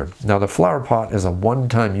right here. Now the flower pot is a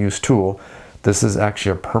one-time use tool. This is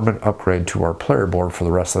actually a permanent upgrade to our player board for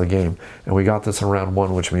the rest of the game. And we got this in round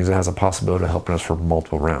 1, which means it has a possibility of helping us for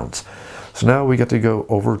multiple rounds. So now we get to go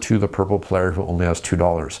over to the purple player who only has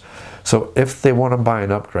 $2. So if they want to buy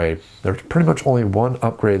an upgrade, there's pretty much only one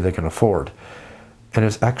upgrade they can afford. And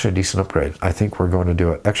it's actually a decent upgrade. I think we're going to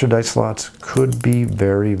do it. Extra dice slots could be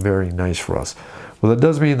very, very nice for us. Well, that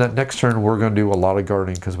does mean that next turn we're going to do a lot of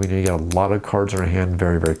guarding because we need to get a lot of cards in our hand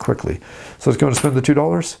very, very quickly. So let's go and spend the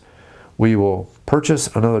 $2. We will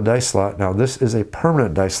purchase another dice slot. Now this is a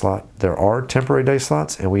permanent dice slot. There are temporary dice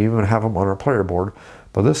slots and we even have them on our player board.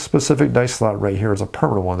 But this specific dice slot right here is a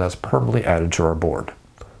permanent one that's permanently added to our board.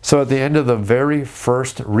 So at the end of the very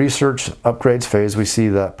first research upgrades phase, we see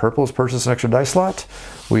that purple has purchased an extra dice slot.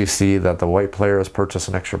 We see that the white player has purchased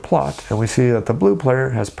an extra plot. And we see that the blue player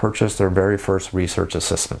has purchased their very first research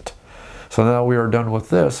assistant. So now we are done with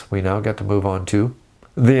this. We now get to move on to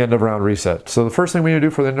the end of round reset. So the first thing we need to do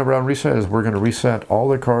for the end of round reset is we're going to reset all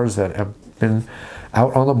the cards that have been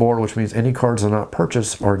out on the board, which means any cards that are not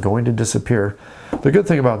purchased are going to disappear. The good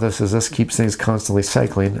thing about this is this keeps things constantly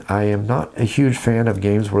cycling. I am not a huge fan of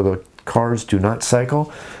games where the cards do not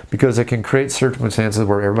cycle because it can create circumstances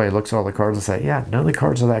where everybody looks at all the cards and say, yeah, none of the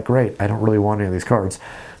cards are that great. I don't really want any of these cards.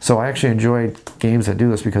 So I actually enjoy games that do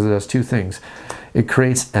this because it does two things. It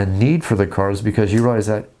creates a need for the cards because you realize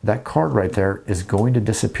that that card right there is going to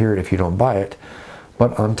disappear if you don't buy it.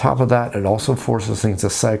 But on top of that, it also forces things to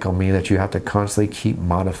cycle, meaning that you have to constantly keep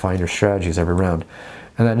modifying your strategies every round.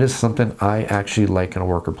 And that is something I actually like in a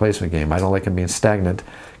worker placement game. I don't like it being stagnant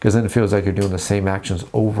because then it feels like you're doing the same actions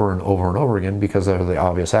over and over and over again because they're the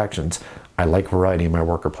obvious actions. I like variety in my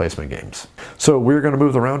worker placement games. So we're going to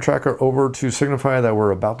move the round tracker over to signify that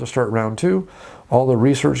we're about to start round 2. All the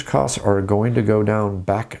research costs are going to go down,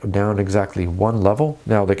 back down exactly 1 level.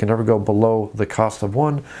 Now they can never go below the cost of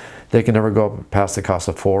 1. They can never go past the cost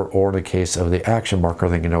of 4, or in the case of the action marker,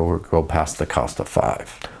 they can never go past the cost of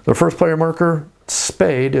 5. The first player marker,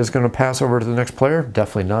 Spade, is going to pass over to the next player.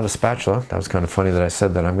 Definitely not a spatula. That was kind of funny that I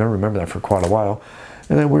said that. I'm going to remember that for quite a while.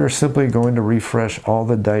 And then we're simply going to refresh all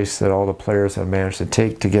the dice that all the players have managed to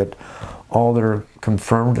take to get all their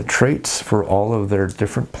confirmed traits for all of their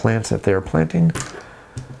different plants that they are planting.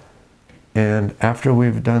 And after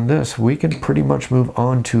we've done this, we can pretty much move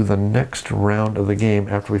on to the next round of the game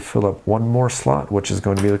after we fill up one more slot, which is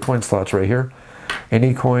going to be the coin slots right here.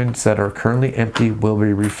 Any coins that are currently empty will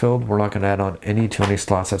be refilled. We're not going to add on any to any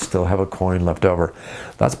slots that still have a coin left over.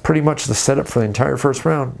 That's pretty much the setup for the entire first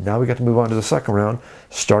round. Now we get to move on to the second round,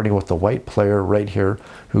 starting with the white player right here,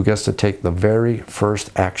 who gets to take the very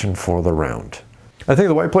first action for the round. I think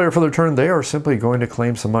the white player for their turn, they are simply going to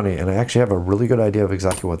claim some money, and I actually have a really good idea of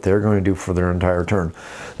exactly what they're going to do for their entire turn.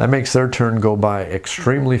 That makes their turn go by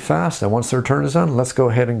extremely fast, and once their turn is done, let's go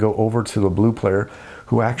ahead and go over to the blue player,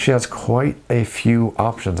 who actually has quite a few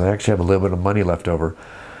options. I actually have a little bit of money left over,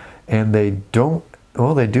 and they don't,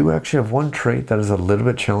 well, they do actually have one trait that is a little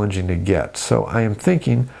bit challenging to get. So I am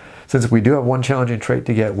thinking, since we do have one challenging trait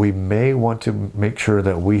to get, we may want to make sure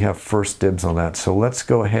that we have first dibs on that. So let's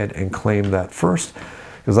go ahead and claim that first.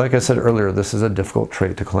 Because like I said earlier, this is a difficult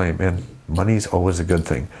trait to claim, and money is always a good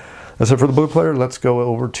thing. That's it for the blue player. Let's go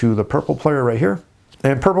over to the purple player right here.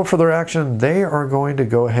 And purple, for their action, they are going to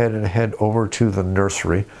go ahead and head over to the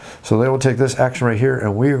nursery. So they will take this action right here,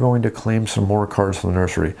 and we are going to claim some more cards from the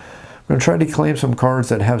nursery. I'm going to try to claim some cards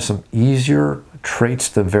that have some easier traits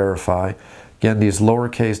to verify. Again, these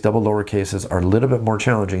lowercase, double lowercases are a little bit more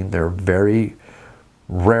challenging. They're very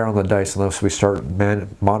rare on the dice unless we start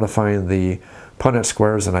modifying the Punnett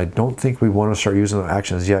Squares, and I don't think we want to start using the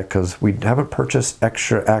actions yet because we haven't purchased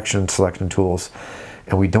extra action selection tools,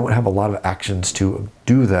 and we don't have a lot of actions to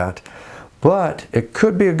do that. But it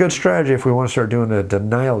could be a good strategy if we want to start doing a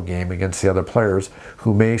denial game against the other players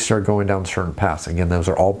who may start going down certain paths. Again, those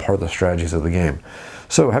are all part of the strategies of the game.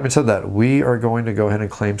 So having said that, we are going to go ahead and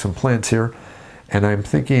claim some plants here. And I'm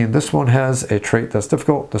thinking this one has a trait that's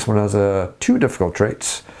difficult. This one has two difficult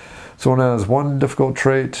traits. This one has one difficult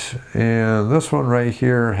trait, and this one right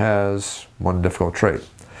here has one difficult trait.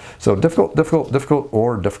 So difficult, difficult, difficult,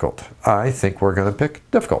 or difficult. I think we're going to pick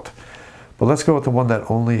difficult. But let's go with the one that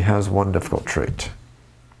only has one difficult trait.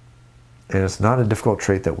 And it's not a difficult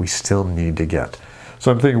trait that we still need to get.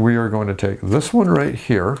 So I'm thinking we are going to take this one right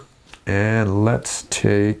here, and let's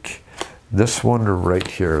take this one right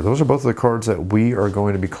here. Those are both of the cards that we are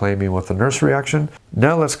going to be claiming with the nursery action.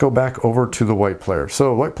 Now let's go back over to the white player.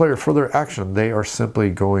 So white player, for their action, they are simply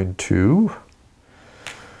going to,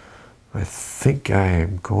 I think I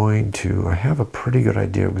have a pretty good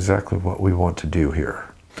idea exactly what we want to do here.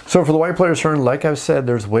 So for the white player's turn, like I've said,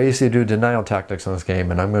 there's ways to do denial tactics in this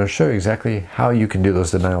game, and I'm going to show you exactly how you can do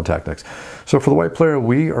those denial tactics. So for the white player,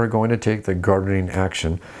 we are going to take the gardening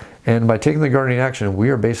action. And by taking the gardening action,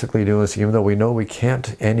 we are basically doing this even though we know we can't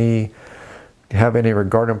have any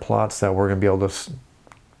garden plots that we're going to be able to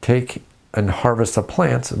take and harvest the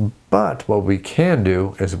plants, but what we can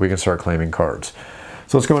do is we can start claiming cards.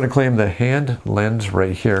 So let's go ahead and claim the hand lens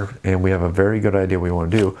right here, and we have a very good idea what we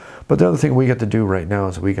want to do. But the other thing we get to do right now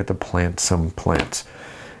is we get to plant some plants.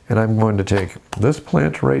 And I'm going to take this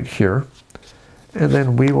plant right here, and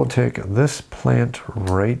then we will take this plant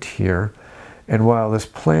right here. And while this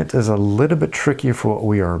plant is a little bit tricky for what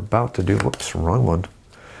we are about to do, whoops, wrong one.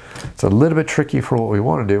 It's a little bit tricky for what we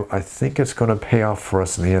want to do. I think it's going to pay off for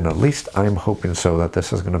us in the end. At least I'm hoping so, that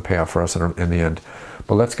this is going to pay off for us in the end.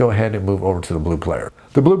 But let's go ahead and move over to the blue player.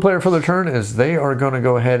 The blue player for their turn is they are going to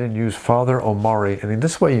go ahead and use Father Omari. And in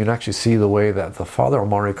this way, you can actually see the way that the Father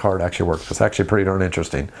Omari card actually works. It's actually pretty darn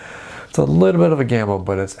interesting. It's a little bit of a gamble,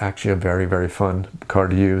 but it's actually a very, very fun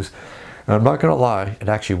card to use. And I'm not going to lie, it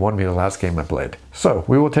actually won me the last game I played. So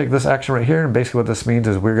we will take this action right here, and basically what this means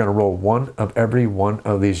is we're going to roll one of every one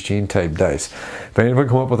of these gene type dice. If any of them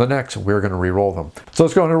come up with an X, we're going to re-roll them. So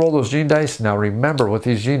let's go ahead and roll those gene dice. Now remember, with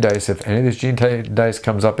these gene dice, if any of these gene type dice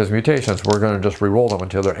comes up as mutations, we're going to just re-roll them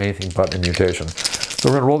until they're anything but a mutation. So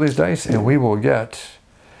we're going to roll these dice, and we will get,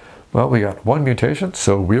 well, we got one mutation,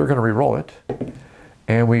 so we are going to re-roll it.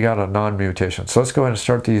 And we got a non-mutation. So let's go ahead and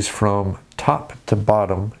start these from top to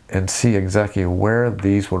bottom and see exactly where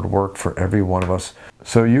these would work for every one of us.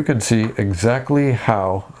 So you can see exactly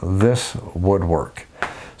how this would work.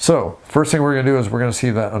 So first thing we're going to do is we're going to see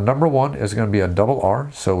that a number 1 is going to be a double R.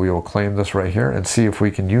 So we will claim this right here and see if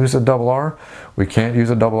we can use a double R. We can't use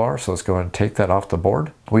a double R, so let's go ahead and take that off the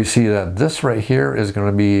board. We see that this right here is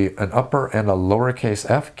going to be an upper and a lowercase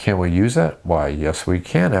f. Can we use that? Why, yes, we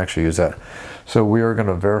can actually use that. So we are going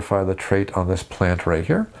to verify the trait on this plant right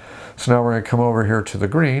here. So now we're going to come over here to the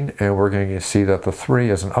green, and we're going to see that the 3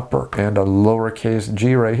 is an upper and a lowercase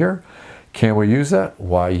g right here. Can we use that?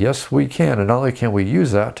 Why, yes, we can. And not only can we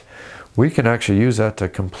use that, we can actually use that to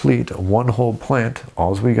complete one whole plant.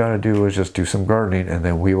 All we got to do is just do some gardening, and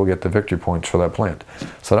then we will get the victory points for that plant.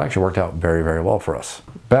 So it actually worked out very, very well for us.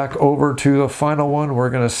 Back over to the final one,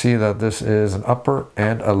 we're going to see that this is an upper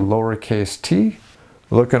and a lowercase t.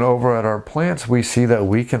 Looking over at our plants, we see that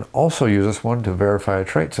we can also use this one to verify a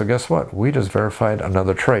trait. So guess what? We just verified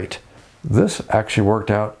another trait. This actually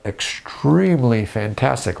worked out extremely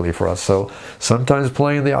fantastically for us. So sometimes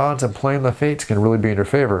playing the odds and playing the fates can really be in your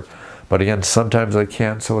favor. But again, sometimes they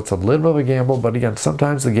can't, so it's a little bit of a gamble. But again,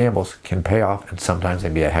 sometimes the gambles can pay off, and sometimes they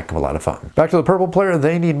can be a heck of a lot of fun. Back to the purple player,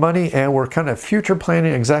 they need money, and we're kind of future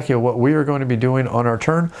planning exactly what we are going to be doing on our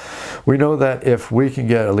turn. We know that if we can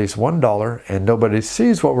get at least $1 and nobody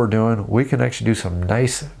sees what we're doing, we can actually do some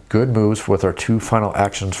nice, good moves with our 2 final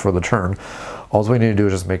actions for the turn. All we need to do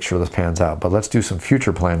is just make sure this pans out. But let's do some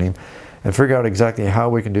future planning and figure out exactly how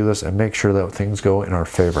we can do this and make sure that things go in our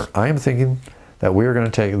favor. I am thinking that we are going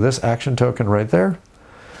to take this action token right there,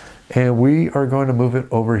 and we are going to move it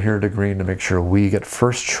over here to green to make sure we get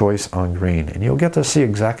first choice on green. And you'll get to see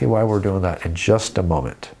exactly why we're doing that in just a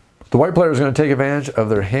moment. The white player is going to take advantage of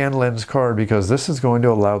their hand lens card because this is going to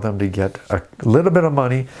allow them to get a little bit of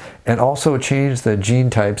money and also change the gene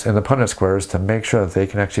types and the Punnett Squares to make sure that they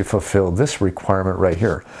can actually fulfill this requirement right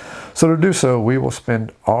here. So to do so, we will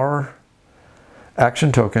spend our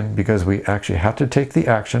action token because we actually have to take the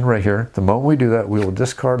action right here. The moment we do that, we will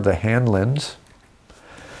discard the hand lens.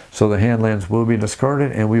 So the hand lens will be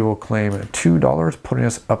discarded, and we will claim $2, putting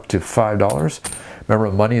us up to $5.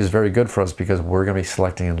 Remember, money is very good for us because we're going to be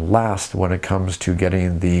selecting last when it comes to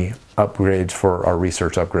getting the upgrades for our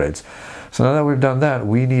research upgrades. So now that we've done that,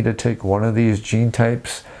 we need to take one of these gene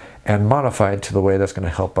types and modify it to the way that's going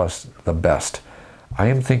to help us the best. I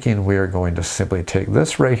am thinking we are going to simply take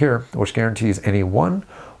this right here, which guarantees any 1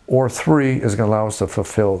 or 3 is going to allow us to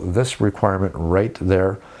fulfill this requirement right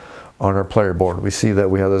there on our player board. We see that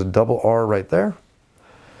we have this double R right there.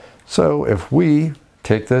 So if we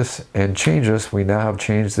take this and change this, we now have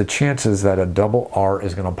changed the chances that a double R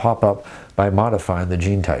is going to pop up by modifying the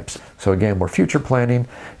gene types. So again, we're future planning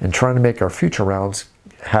and trying to make our future rounds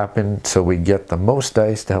happen so we get the most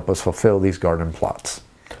dice to help us fulfill these garden plots.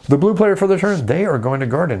 The blue player for the turn, they are going to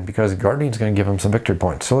garden because gardening is going to give them some victory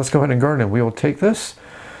points. So let's go ahead and garden. We will take this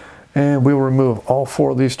and we will remove all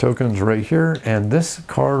 4 of these tokens right here. And this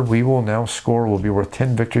card we will now score will be worth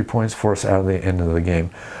 10 victory points for us out of the end of the game.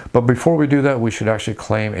 But before we do that, we should actually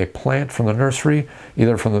claim a plant from the nursery,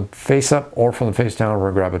 either from the face up or from the face down,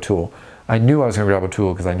 or grab a tool. I knew I was going to grab a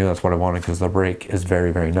tool because I knew that's what I wanted, because the break is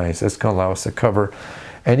very, very nice. It's going to allow us to cover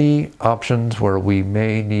any options where we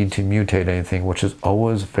may need to mutate anything, which is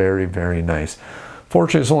always very, very nice.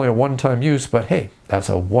 Fortunately, it's only a one-time use, but hey, that's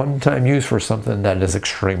a one-time use for something that is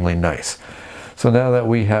extremely nice. So now that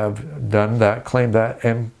we have done that, claimed that,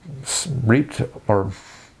 and reaped or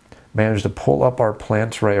managed to pull up our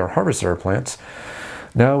plants, right, or harvest our plants,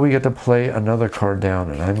 now we get to play another card down,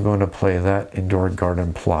 and I'm going to play that indoor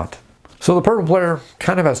garden plot. So the purple player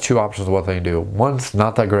kind of has 2 options of what they can do. One's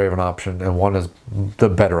not that great of an option, and one is the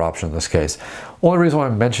better option in this case. Only reason why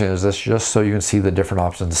I'm mentioning is this just so you can see the different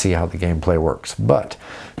options and see how the gameplay works. But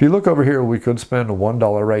if you look over here, we could spend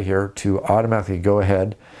 $1 right here to automatically go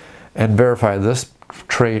ahead and verify this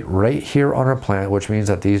trait right here on our plant, which means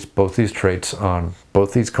that both these traits on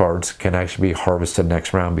both these cards can actually be harvested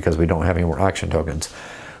next round because we don't have any more action tokens.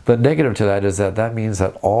 The negative to that is that means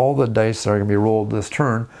that all the dice that are going to be rolled this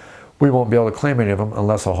turn, we won't be able to claim any of them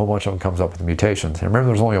unless a whole bunch of them comes up with mutations. And remember,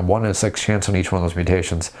 there's only a 1 in 6 chance on each one of those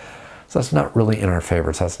mutations. So that's not really in our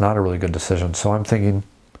favor. So that's not a really good decision. So I'm thinking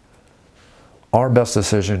our best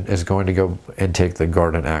decision is going to go and take the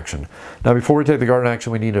garden action. Now, before we take the garden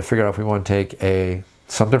action, we need to figure out if we want to take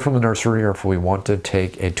something from the nursery or if we want to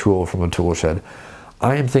take a tool from the tool shed.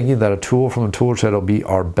 I am thinking that a tool from the tool shed will be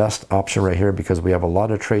our best option right here, because we have a lot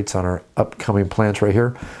of traits on our upcoming plants right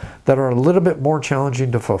here that are a little bit more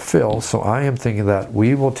challenging to fulfill. So I am thinking that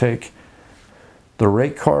we will take the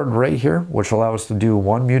rate card right here, which allows us to do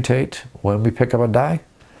 1 mutate when we pick up a die.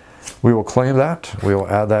 We will claim that. We will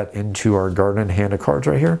add that into our garden hand of cards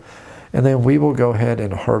right here. And then we will go ahead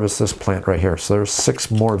and harvest this plant right here. So there's 6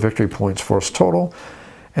 more victory points for us total.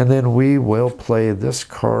 And then we will play this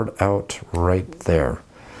card out right there.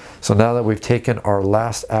 So now that we've taken our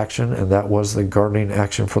last action, and that was the gardening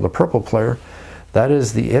action for the purple player, that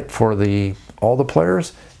is it for all the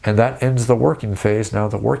players, and that ends the working phase. Now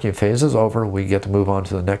the working phase is over, we get to move on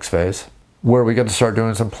to the next phase, where we get to start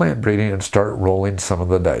doing some plant breeding and start rolling some of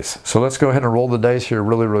the dice. So let's go ahead and roll the dice here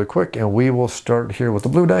really, really quick, and we will start here with the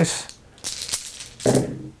blue dice.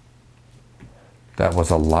 That was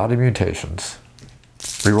a lot of mutations.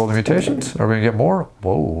 Reroll the mutations. Are we going to get more?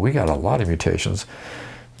 Whoa, we got a lot of mutations.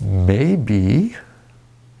 Maybe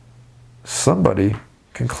somebody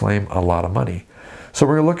can claim a lot of money. So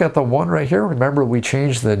we're going to look at the 1 right here. Remember, we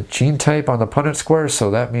changed the gene type on the Punnett Squares,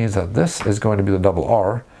 so that means that this is going to be the double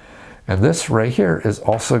R. And this right here is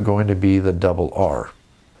also going to be the double R.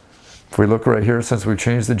 If we look right here, since we've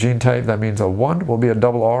changed the gene type, that means a 1 will be a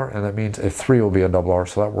double R, and that means a 3 will be a double R.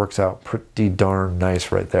 So that works out pretty darn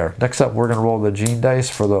nice right there. Next up, we're going to roll the gene dice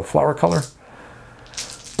for the flower color.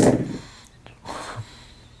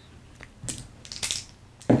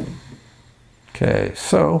 Okay,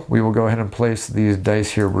 so we will go ahead and place these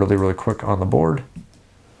dice here really, really quick on the board.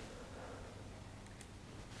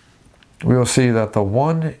 We will see that the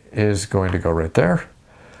 1 is going to go right there.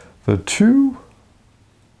 The 2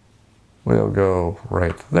 will go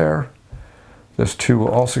right there. This 2 will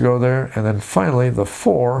also go there. And then finally, the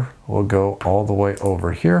 4 will go all the way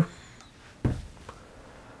over here.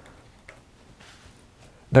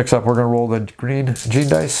 Next up, we're going to roll the green gene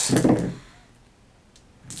dice.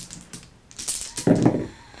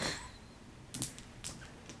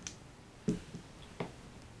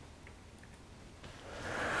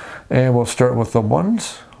 And we'll start with the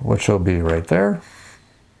 1s, which will be right there.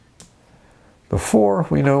 The 4,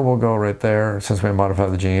 we know will go right there since we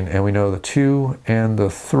modified the gene, and we know the 2 and the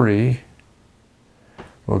 3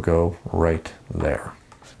 will go right there.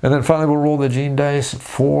 And then finally, we'll roll the gene dice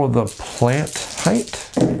for the plant height.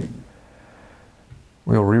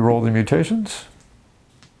 We'll re-roll the mutations.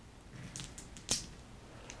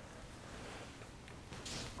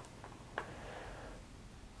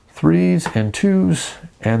 Threes and 2s,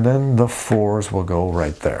 and then the 4s will go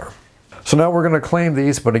right there. So now we're going to claim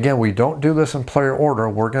these, but again, we don't do this in player order.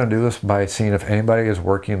 We're going to do this by seeing if anybody is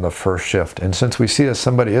working the first shift. And since we see that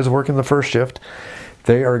somebody is working the first shift,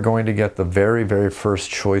 they are going to get the very, very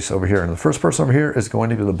first choice over here. And the first person over here is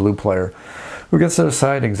going to be the blue player, who gets to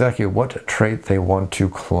decide exactly what trait they want to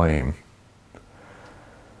claim.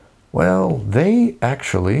 Well, they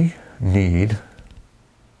actually need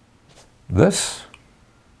this.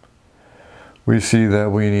 We see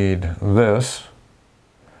that we need this.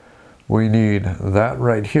 We need that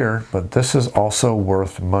right here, but this is also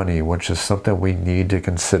worth money, which is something we need to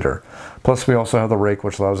consider. Plus, we also have the rake,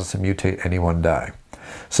 which allows us to mutate any one die.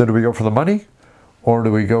 So do we go for the money, or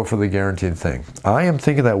do we go for the guaranteed thing? I am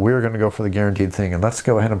thinking that we're going to go for the guaranteed thing, and let's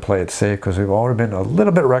go ahead and play it safe, because we've already been a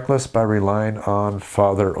little bit reckless by relying on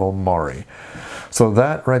Father Omari. So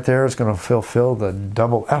that right there is going to fulfill the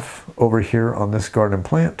double F over here on this garden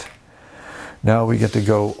plant. Now we get to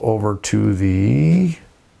go over to the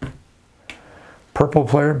purple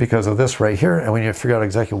player because of this right here, and we need to figure out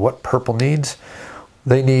exactly what purple needs.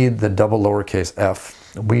 They need the double lowercase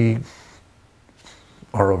f. We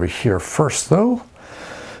are over here first though,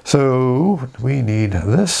 so we need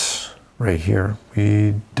this right here.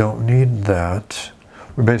 We don't need that.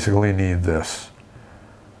 We basically need this.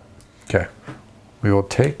 Okay, we will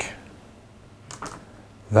take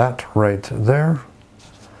that right there,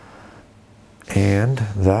 and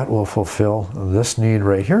that will fulfill this need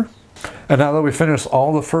right here. And now that we finished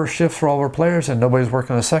all the first shift for all of our players and nobody's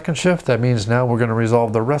working the second shift, that means now we're going to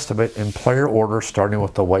resolve the rest of it in player order, starting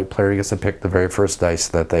with the white player. He gets to pick the very first dice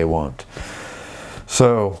that they want.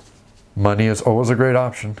 So money is always a great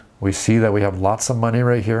option. We see that we have lots of money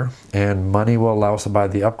right here, and money will allow us to buy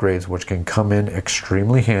the upgrades, which can come in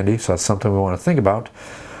extremely handy. So that's something we want to think about.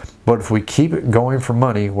 But if we keep going for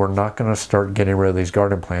money, we're not going to start getting rid of these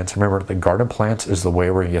garden plants. Remember, the garden plants is the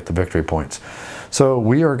way we're going to get the victory points. So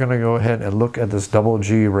we are going to go ahead and look at this double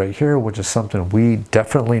G right here, which is something we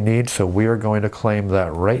definitely need. So we are going to claim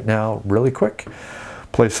that right now really quick.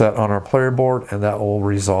 Place that on our player board, and that will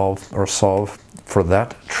resolve or solve for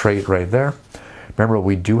that trait right there. Remember,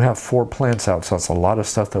 we do have 4 plants out, so that's a lot of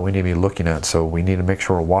stuff that we need to be looking at. So we need to make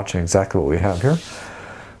sure we're watching exactly what we have here.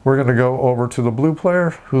 We're going to go over to the blue player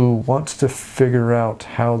who wants to figure out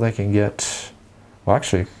how they can get, well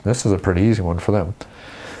actually, this is a pretty easy one for them.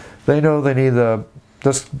 They know they need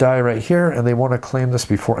this die right here, and they want to claim this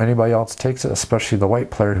before anybody else takes it, especially the white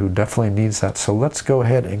player who definitely needs that. So let's go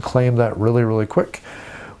ahead and claim that really, really quick.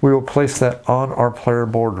 We will place that on our player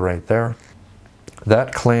board right there.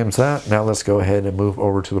 That claims that. Now let's go ahead and move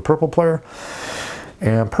over to the purple player.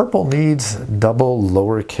 And purple needs double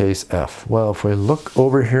lowercase f. Well, if we look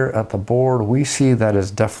over here at the board, we see that is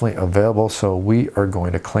definitely available, so we are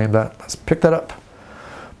going to claim that. Let's pick that up,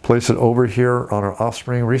 place it over here on our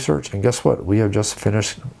offspring research, and guess what? We have just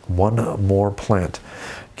finished one more plant.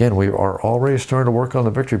 Again, we are already starting to work on the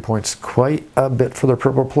victory points quite a bit for the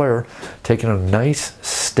purple player, taking a nice,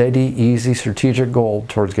 steady, easy, strategic goal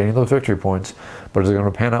towards getting those victory points. But is it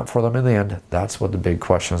going to pan out for them in the end? That's what the big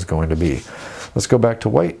question is going to be. Let's go back to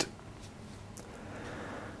white.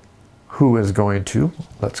 Who is going to?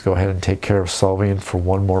 Let's go ahead and take care of solving for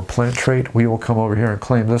one more plant trait. We will come over here and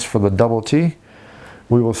claim this for the double T.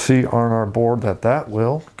 We will see on our board that that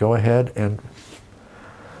will go ahead and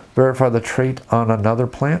verify the trait on another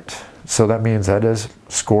plant. So that means that is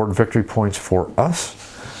scored victory points for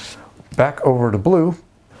us. Back over to blue.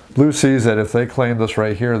 Blue sees that if they claim this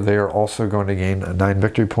right here, they are also going to gain 9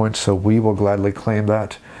 victory points. So we will gladly claim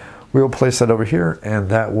that. We will place that over here, and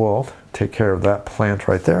that will take care of that plant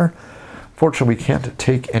right there. Fortunately, we can't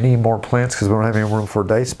take any more plants because we don't have any room for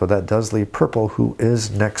dice, but that does leave purple, who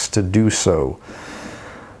is next to do so.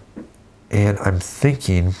 And I'm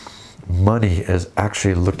thinking money is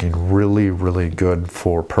actually looking really, really good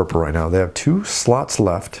for purple right now. They have 2 slots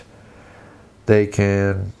left. They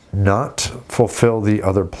can not fulfill the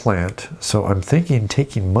other plant. So I'm thinking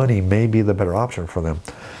taking money may be the better option for them.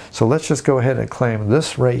 So let's just go ahead and claim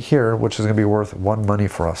this right here, which is going to be worth 1 money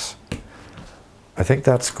for us. I think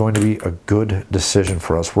that's going to be a good decision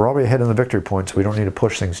for us. We're already ahead in the victory points. So we don't need to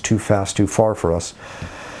push things too fast, too far for us,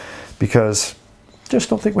 because just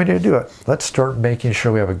don't think we need to do it. Let's start making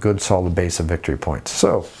sure we have a good solid base of victory points.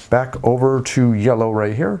 So back over to yellow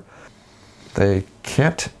right here. They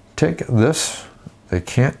can't take this. They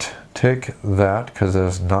can't take that because it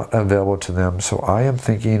is not available to them. So I am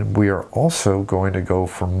thinking we are also going to go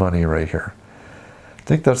for money right here. I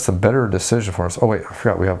think that's the better decision for us. Oh wait, I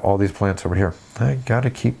forgot we have all these plants over here. I gotta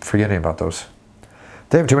keep forgetting about those.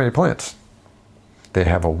 They have too many plants. They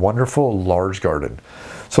have a wonderful large garden.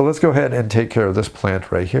 So let's go ahead and take care of this plant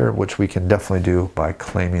right here, which we can definitely do by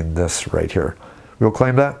claiming this right here. We'll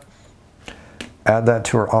claim that, add that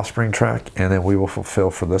to our offspring track, and then we will fulfill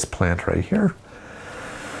for this plant right here.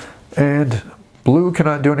 And blue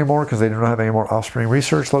cannot do any more because they do not have any more offspring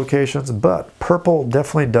research locations, but purple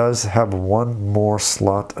definitely does have 1 more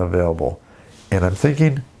slot available. And I'm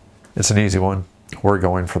thinking it's an easy one. We're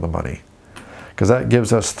going for the money. Because that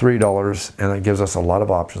gives us $3, and that gives us a lot of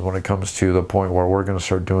options when it comes to the point where we're going to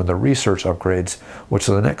start doing the research upgrades, which is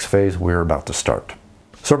the next phase we're about to start.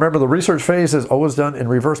 So remember, the research phase is always done in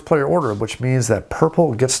reverse player order, which means that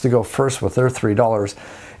purple gets to go first with their $3,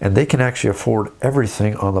 and they can actually afford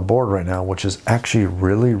everything on the board right now, which is actually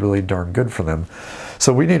really, really darn good for them.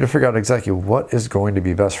 So we need to figure out exactly what is going to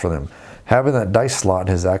be best for them. Having that dice slot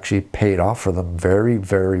has actually paid off for them very,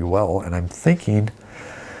 very well, and I'm thinking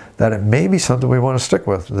that it may be something we want to stick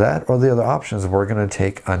with. That or the other options, we're going to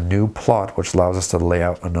take a new plot, which allows us to lay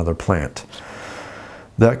out another plant.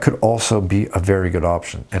 That could also be a very good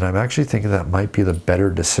option. And I'm actually thinking that might be the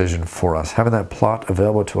better decision for us. Having that plot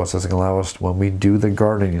available to us is going to allow us, when we do the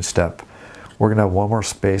gardening step, we're going to have one more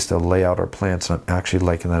space to lay out our plants. And I'm actually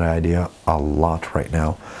liking that idea a lot right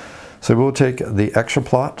now. So we'll take the extra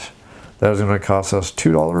plot. That is going to cost us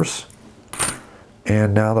 $2.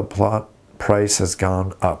 And now the plot price has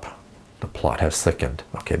gone up. The plot has thickened.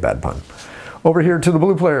 Okay, bad pun. Over here to the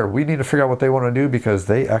blue player, we need to figure out what they want to do because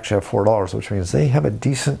they actually have $4, which means they have a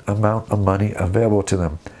decent amount of money available to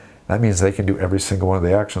them. That means they can do every single one of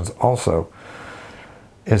the actions. Also,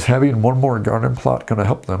 is having one more garden plot going to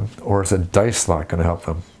help them, or is a dice slot going to help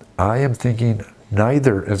them? I am thinking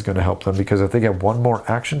neither is going to help them, because if they get one more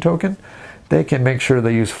action token, they can make sure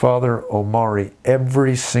they use Father Omari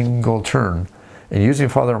every single turn. And using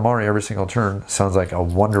Father Omari every single turn sounds like a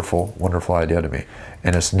wonderful, wonderful idea to me.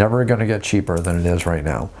 And it's never going to get cheaper than it is right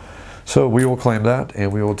now. So we will claim that,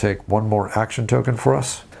 and we will take one more action token for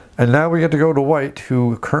us. And now we get to go to white,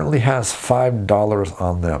 who currently has $5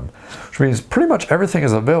 on them. Which means pretty much everything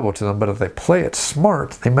is available to them, but if they play it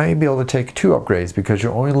smart, they may be able to take 2 upgrades, because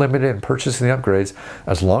you're only limited in purchasing the upgrades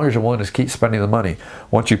as long as you're willing to keep spending the money.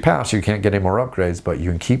 Once you pass, you can't get any more upgrades, but you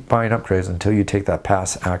can keep buying upgrades until you take that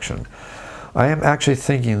pass action. I am actually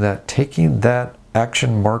thinking that taking that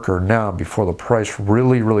action marker now before the price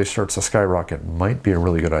really starts to skyrocket might be a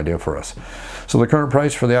really good idea for us. So the current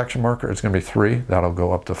price for the action marker is going to be 3. That'll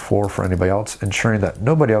go up to 4 for anybody else, ensuring that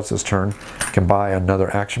nobody else's turn can buy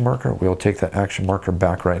another action marker. We'll take that action marker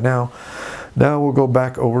back right now. Now we'll go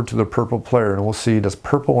back over to the purple player, and we'll see, does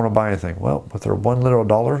purple want to buy anything? Well, with their $1 little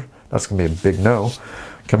dollar, that's going to be a big no.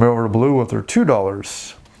 Coming over to blue with their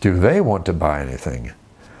 $2, do they want to buy anything?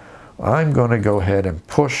 I'm going to go ahead and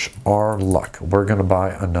push our luck. We're going to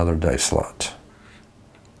buy another dice slot.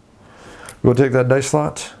 We'll take that dice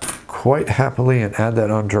slot quite happily and add that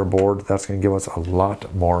onto our board. That's going to give us a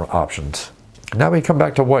lot more options. Now we come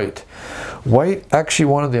back to white. White actually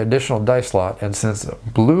wanted the additional dice slot, and since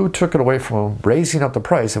blue took it away from him, raising up the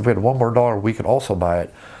price, if we had $1 more, we could also buy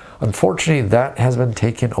it. Unfortunately, that has been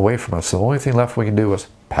taken away from us. So the only thing left we can do is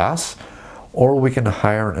pass, or we can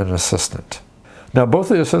hire an assistant. Now,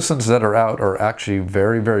 both of the assistants that are out are actually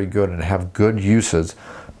very good and have good uses,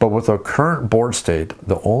 but with our current board state,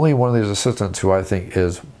 the only one of these assistants who I think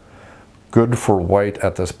is good for white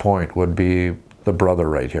at this point would be the brother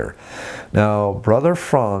right here. Now, Brother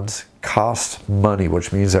Franz costs money,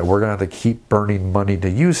 which means that we're going to have to keep burning money to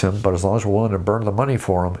use him, but as long as we're willing to burn the money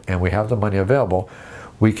for him and we have the money available,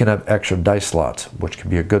 we can have extra dice slots, which can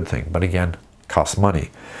be a good thing, but again, costs money.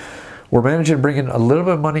 We're managing to bring in a little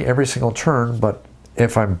bit of money every single turn, but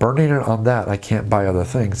if I'm burning it on that, I can't buy other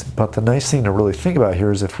things. But the nice thing to really think about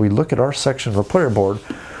here is if we look at our section of the player board,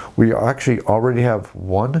 we actually already have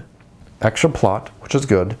 1 extra plot, which is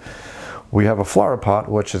good. We have a flower pot,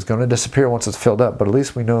 which is going to disappear once it's filled up, but at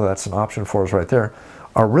least we know that's an option for us right there.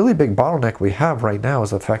 Our really big bottleneck we have right now is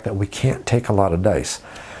the fact that we can't take a lot of dice.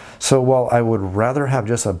 So while I would rather have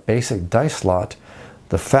just a basic dice slot,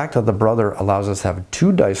 the fact that the brother allows us to have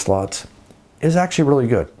 2 dice slots is actually really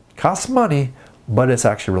good. Costs money, but it's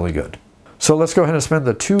actually really good. So let's go ahead and spend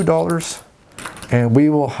the $2, and we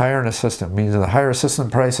will hire an assistant. Means the hire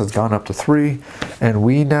assistant price has gone up to 3, and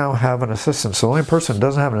we now have an assistant. So the only person who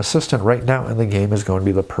doesn't have an assistant right now in the game is going to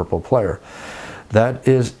be the purple player. That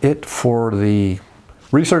is it for the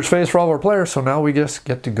research phase for all of our players. So now we just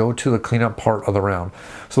get to go to the cleanup part of the round.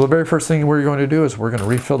 So the very first thing we're going to do is we're going to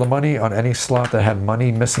refill the money on any slot that had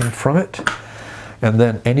money missing from it. And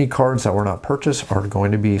then any cards that were not purchased are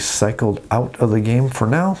going to be cycled out of the game for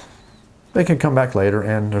now. They can come back later,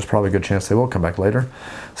 and there's probably a good chance they will come back later,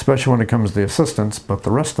 especially when it comes to the assistants, but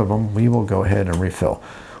the rest of them we will go ahead and refill.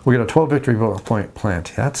 We get a 12 victory point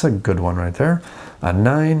plant. That's a good one right there. A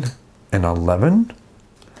 9, an 11,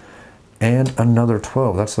 and another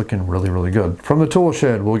 12. That's looking really good. From the tool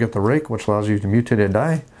shed, we'll get the rake, which allows you to mutate a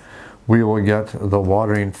die. We will get the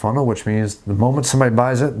watering funnel, which means the moment somebody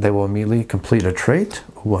buys it, they will immediately complete a trait.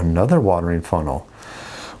 Ooh, another watering funnel.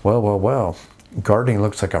 Well. gardening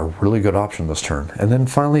looks like a really good option this turn. And then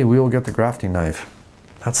finally, we will get the grafting knife.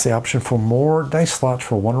 That's the option for more dice slots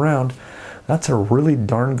for 1 round. That's a really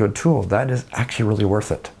darn good tool. That is actually really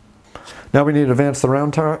worth it. Now we need to advance the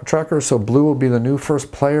round tracker, so blue will be the new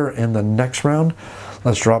first player in the next round.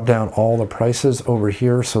 Let's drop down all the prices over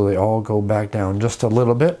here so they all go back down just a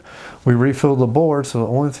little bit. We refill the board, so the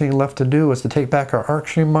only thing left to do is to take back our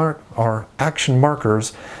action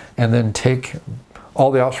markers and then take all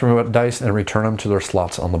the option dice and return them to their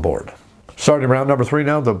slots on the board. Starting round number 3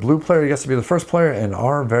 now, the blue player gets to be the first player, and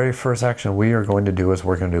our very first action we are going to do is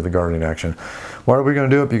we're going to do the guarding action. Why are we going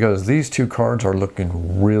to do it? Because these 2 cards are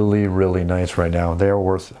looking really, really nice right now. They are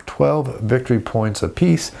worth 12 victory points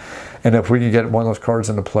apiece, and if we can get one of those cards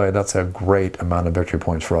into play, that's a great amount of victory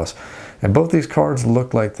points for us. And both these cards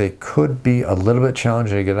look like they could be a little bit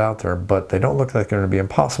challenging to get out there, but they don't look like they're going to be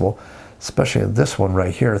impossible. Especially this one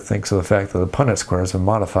right here, thanks to the fact that the Punnett Squares are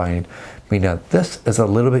modifying, meaning that this is a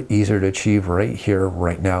little bit easier to achieve right here,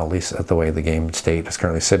 right now, at least at the way the game state is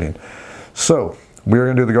currently sitting. So we're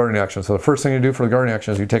going to do the guarding action. So the first thing you do for the guarding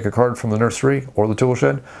action is you take a card from the nursery or the tool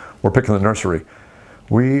shed. We're picking the nursery.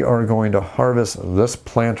 We are going to harvest this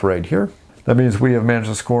plant right here. That means we have managed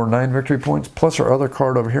to score 9 victory points, plus our other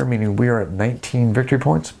card over here, meaning we are at 19 victory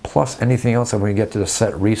points, plus anything else that we get to the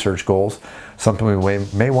set research goals, something we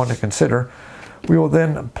may want to consider. We will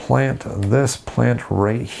then plant this plant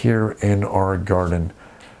right here in our garden.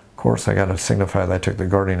 Of course, I got to signify that I took the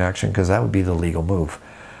gardening action because that would be the legal move.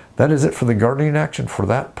 That is it for the gardening action for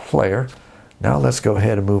that player. Now let's go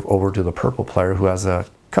ahead and move over to the purple player who has a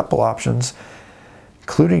couple options,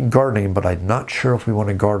 including gardening, but I'm not sure if we want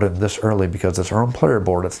to garden this early because it's our own player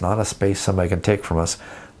board. It's not a space somebody can take from us.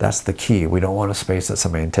 That's the key. We don't want a space that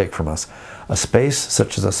somebody can take from us. A space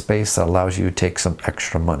such as a space that allows you to take some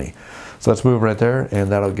extra money. So let's move right there,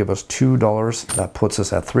 and that'll give us $2. That puts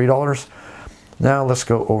us at $3. Now let's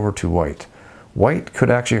go over to white. White could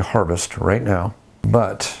actually harvest right now,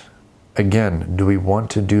 but again, do we want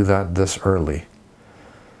to do that this early?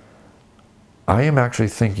 I am actually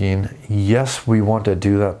thinking, yes, we want to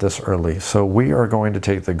do that this early. So we are going to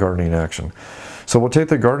take the gardening action. So we'll take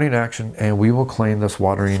the gardening action and we will claim this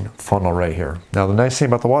watering funnel right here. Now the nice thing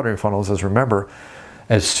about the watering funnels is, remember,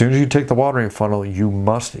 as soon as you take the watering funnel, you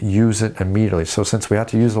must use it immediately. So since we have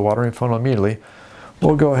to use the watering funnel immediately,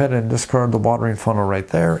 we'll go ahead and discard the watering funnel right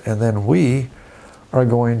there. And then we are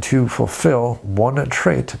going to fulfill 1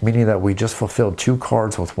 trait, meaning that we just fulfilled 2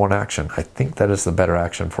 cards with 1 action. I think that is the better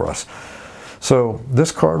action for us. So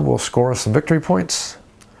this card will score us some victory points.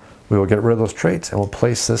 We will get rid of those traits and we'll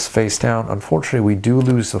place this face down. Unfortunately, we do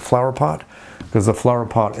lose the flower pot because the flower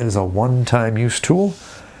pot is a one-time use tool.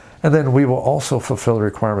 And then we will also fulfill the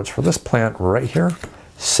requirements for this plant right here.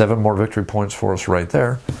 7 more victory points for us right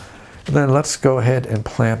there. And then let's go ahead and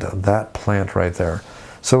plant that plant right there.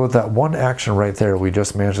 So with that 1 action right there, we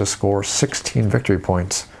just managed to score 16 victory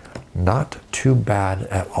points. Not too bad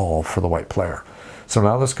at all for the white player. So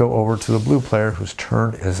now let's go over to the blue player whose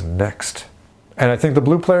turn is next. And I think the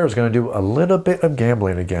blue player is going to do a little bit of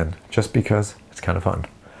gambling again, just because it's kind of fun.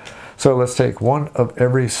 So let's take 1 of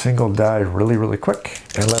every single die really, really quick.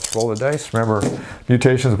 And let's roll the dice. Remember,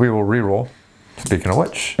 mutations we will re-roll. Speaking of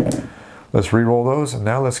which, let's re-roll those. And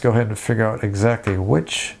now let's go ahead and figure out exactly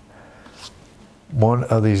which one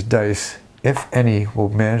of these dice, if any, will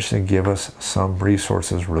manage to give us some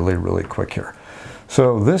resources really, really quick here.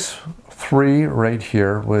 So this 3 right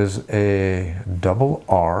here was a double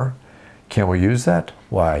R. Can we use that?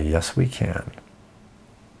 Why, yes we can.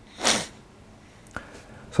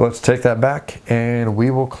 So let's take that back and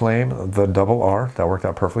we will claim the double R. That worked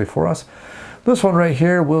out perfectly for us. This one right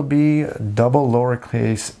here will be double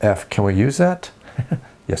lowercase f. Can we use that?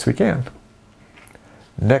 Yes we can.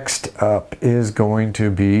 Next up is going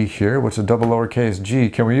to be here, which is double lowercase g.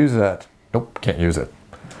 Can we use that? Nope, can't use it.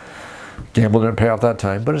 Gamble didn't pay off that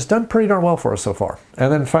time, but it's done pretty darn well for us so far.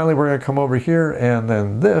 And then finally we're going to come over here, and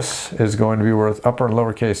then this is going to be worth upper and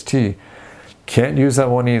lowercase t. Can't use that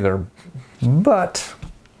one either, but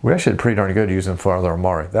we actually did pretty darn good using Father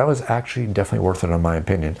Amari. That was actually definitely worth it in my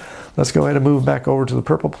opinion. Let's go ahead and move back over to the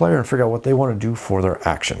purple player and figure out what they want to do for their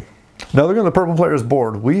action. Now looking at the purple player's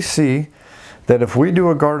board, we see that if we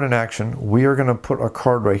do a garden action, we are going to put a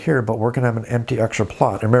card right here, but we're going to have an empty extra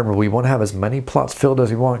plot. And remember, we want to have as many plots filled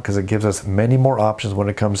as we want because it gives us many more options when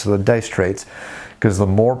it comes to the dice traits. Because the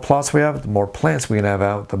more plots we have, the more plants we can have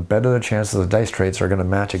out, the better the chances the dice traits are going to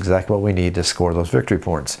match exactly what we need to score those victory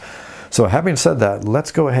points. So having said that,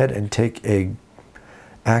 let's go ahead and take a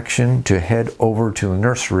action to head over to the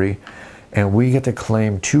nursery, and we get to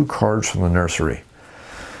claim 2 cards from the nursery.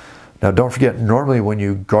 Now don't forget, normally when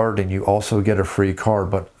you garden, you also get a free card,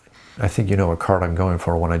 but I think you know what card I'm going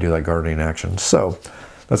for when I do that guardian action. So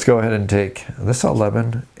let's go ahead and take this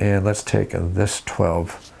 11 and let's take this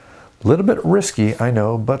 12. A little bit risky, I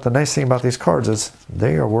know, but the nice thing about these cards is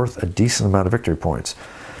they are worth a decent amount of victory points.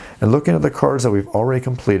 And looking at the cards that we've already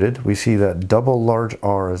completed, we see that double large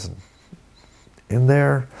R is in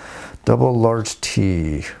there, double large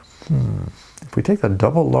T. If we take the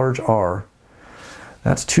double large R,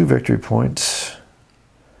 that's 2 victory points.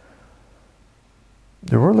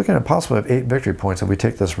 We're looking at possibly have 8 victory points if we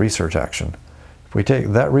take this research action. If we take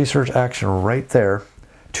that research action right there,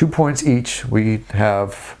 2 points each, we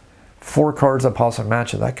have 4 cards that possibly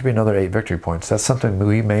match it. That could be another 8 victory points. That's something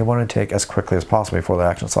we may want to take as quickly as possible before the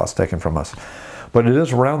action slot's taken from us. But it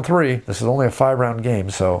is round 3. This is only a 5-round game,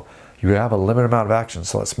 so you have a limited amount of action.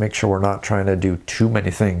 So let's make sure we're not trying to do too many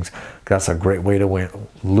things. That's a great way to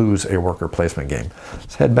lose a worker placement game.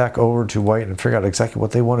 Let's head back over to white and figure out exactly what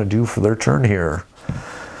they want to do for their turn here.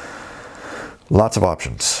 Lots of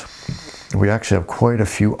options. We actually have quite a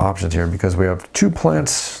few options here because we have 2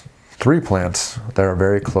 plants, 3 plants that are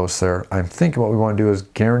very close there. I'm thinking what we want to do is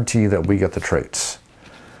guarantee that we get the traits.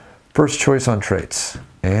 First choice on traits,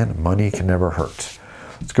 and money can never hurt.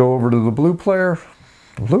 Let's go over to the blue player.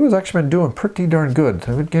 Blue has actually been doing pretty darn good.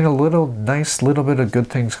 They would get a nice little bit of good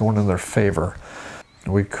things going in their favor.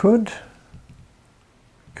 We could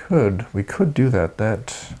do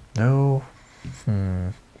that. No.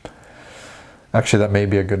 Actually, that may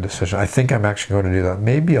be a good decision. I think I'm actually going to do that.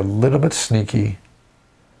 Maybe a little bit sneaky,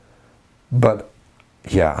 but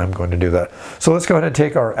yeah, I'm going to do that. So let's go ahead and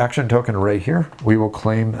take our action token right here. We will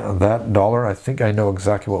claim that dollar. I think I know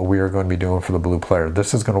exactly what we are going to be doing for the blue player.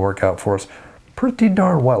 This is going to work out for us pretty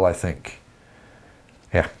darn well, I think.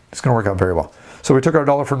 Yeah, it's going to work out very well. So we took our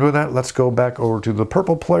dollar from doing that. Let's go back over to the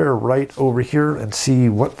purple player right over here and see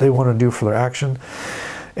what they want to do for their action.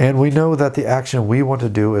 And we know that the action we want to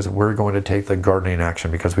do is we're going to take the gardening action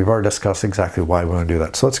because we've already discussed exactly why we want to do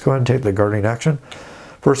that. So let's go ahead and take the gardening action.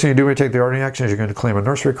 First thing you do when you take the gardening action is you're going to claim a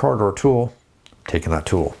nursery card or a tool. Taking that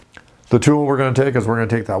tool. The tool we're going to take is we're going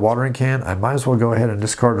to take that watering can. I might as well go ahead and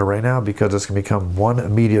discard it right now because it's going to become 1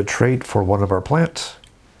 immediate trait for one of our plants.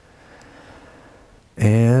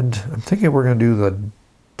 And I'm thinking we're going to do the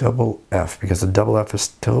double F because the double F is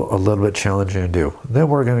still a little bit challenging to do. Then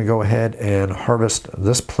we're going to go ahead and harvest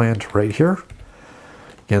this plant right here.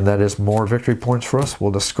 Again, that is more victory points for us.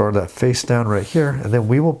 We'll discard that face down right here, and then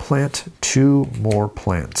we will plant 2 more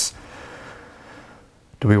plants.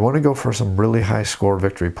 Do we want to go for some really high score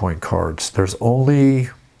victory point cards? There's only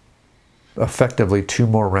effectively 2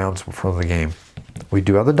 more rounds for the game. We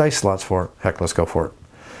do have the dice slots for it. Heck, let's go for it.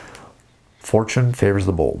 Fortune favors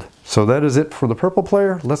the bold. So that is it for the purple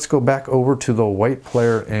player. Let's go back over to the white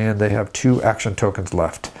player, and they have 2 action tokens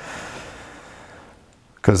left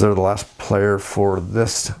because they're the last player for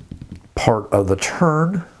this part of the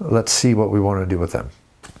turn. Let's see what we want to do with them.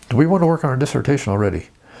 Do we want to work on our dissertation already?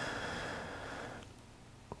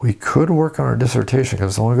 We could work on our dissertation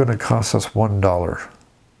because it's only going to cost us $1.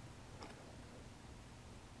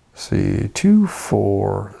 See, 2,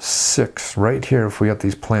 4, 6 right here if we got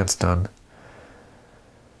these plants done.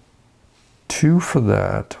 2 for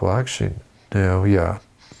that. Well, actually, no, yeah,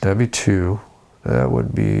 that'd be 2. That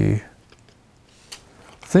would be.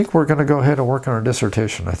 I think we're going to go ahead and work on our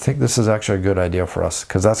dissertation. I think this is actually a good idea for us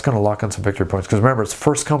because that's going to lock in some victory points. Because remember, it's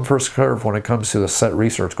first come, first serve when it comes to the set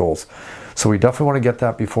research goals. So we definitely want to get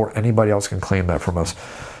that before anybody else can claim that from us.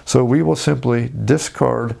 So we will simply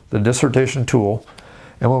discard the dissertation tool.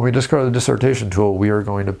 And when we discard the dissertation tool, we are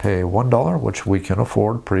going to pay $1, which we can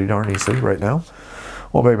afford pretty darn easily right now.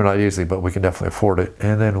 Well, maybe not easily, but we can definitely afford it.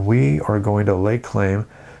 And then we are going to lay claim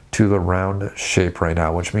to the round shape right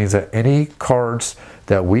now, which means that any cards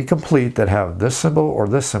that we complete that have this symbol or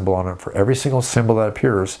this symbol on it, for every single symbol that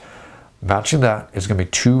appears, matching that is going to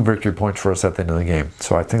be 2 victory points for us at the end of the game.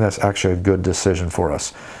 So I think that's actually a good decision for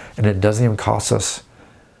us. And it doesn't even cost us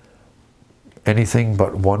anything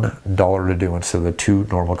but $1 to do instead of the 2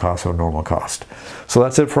 normal cost or normal cost. So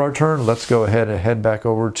that's it for our turn. Let's go ahead and head back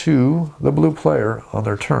over to the blue player on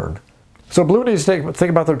their turn. So blue needs to think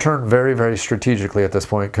about their turn very, very strategically at this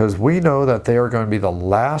point because we know that they are going to be the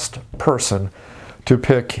last person to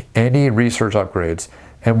pick any research upgrades,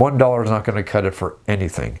 and $1 is not going to cut it for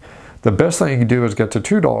anything. The best thing you can do is get to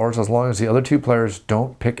 $2 as long as the other 2 players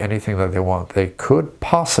don't pick anything that they want. They could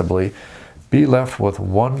possibly be left with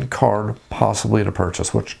 1 card possibly to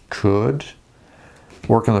purchase, which could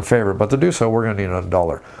work in their favor. But to do so, we're going to need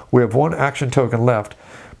 $1. We have 1 action token left.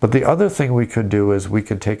 But the other thing we could do is we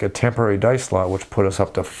could take a temporary dice slot, which put us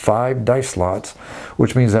up to 5 dice slots,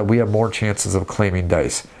 which means that we have more chances of claiming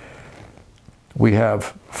dice. we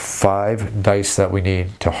have 5 dice that we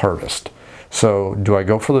need to harvest. So do I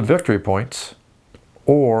go for the victory points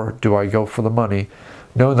or do I go for the money,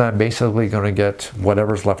 knowing that I'm basically going to get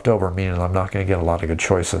whatever's left over, meaning I'm not going to get a lot of good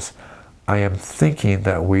choices? I am thinking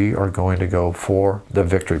that we are going to go for the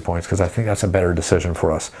victory points because I think that's a better decision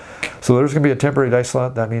for us. So there's going to be a temporary dice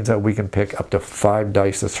slot. That means that we can pick up to 5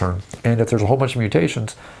 dice this turn. And if there's a whole bunch of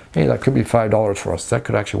mutations, hey, that could be $5 for us. That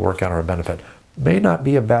could actually work out our benefit. May not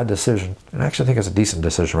be a bad decision. And I actually think it's a decent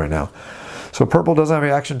decision right now. So purple doesn't have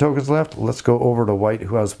any action tokens left. Let's go over to white,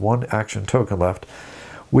 who has 1 action token left.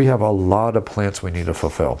 We have a lot of plants we need to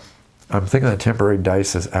fulfill. I'm thinking that temporary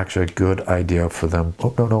dice is actually a good idea for them.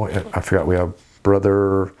 Oh, no, I forgot. We have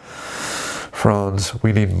Brother Franz.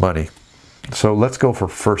 We need money. So let's go for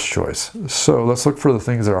first choice. So let's look for the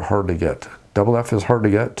things that are hard to get. Double F is hard to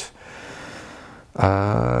get.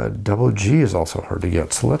 Double G is also hard to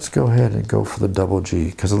get. So let's go ahead and go for the double G,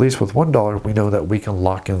 because at least with $1, we know that we can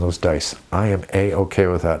lock in those dice. I am A-okay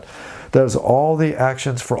with that. That is all the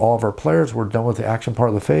actions for all of our players. We're done with the action part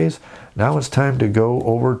of the phase. Now it's time to go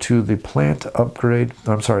over to the plant upgrade.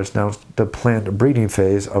 I'm sorry, it's now the plant breeding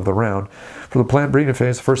phase of the round. For the plant breeding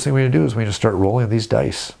phase, the first thing we need to do is we need to start rolling these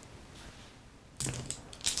dice.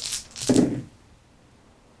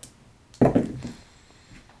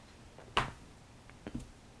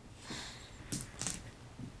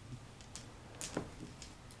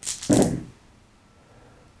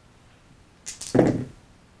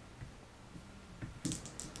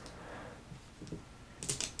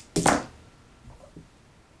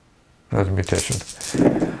 That's a mutation.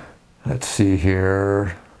 Let's see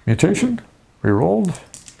here. Mutation. Rerolled.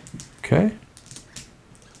 Okay.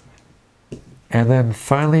 And then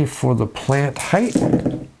finally for the plant height.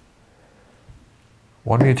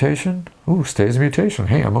 1 mutation. Ooh, stays a mutation.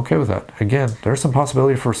 Hey, I'm okay with that. Again, there's some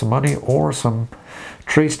possibility for some money or some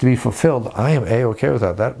traits to be fulfilled. I am A-okay with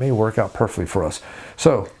that. That may work out perfectly for us.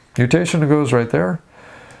 So, mutation goes right there.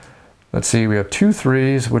 Let's see, we have 2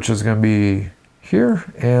 3s, which is going to be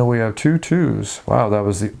here, and we have 2 2s. Wow, that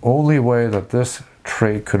was the only way that this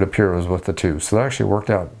trait could appear was with the 2. So that actually worked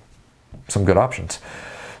out some good options.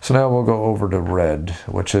 So now we'll go over to red,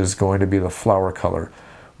 which is going to be the flower color.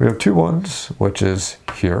 We have 2 1s, which is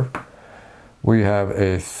here. We have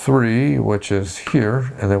a 3, which is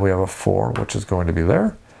here, and then we have a 4, which is going to be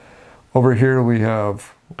there. Over here we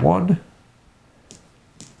have 1,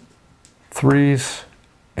 3s,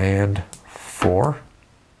 and 4.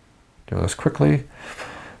 Do this quickly.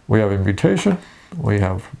 We have a mutation, we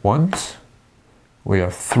have 1s, we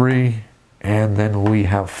have 3, and then we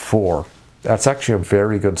have 4. That's actually a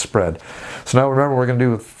very good spread. So now remember, we're going to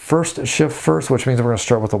do first shift first, which means we're going to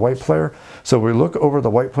start with the white player. So we look over the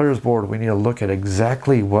white player's board, we need to look at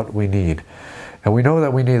exactly what we need. And we know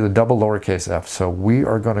that we need the double lowercase f, so we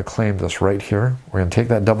are going to claim this right here. We're going to take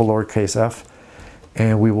that double lowercase f,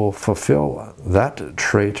 and we will fulfill that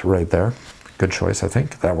trait right there. Good choice, I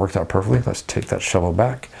think. That worked out perfectly. Let's take that shovel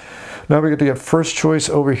back. Now we get to get first choice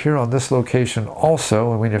over here on this location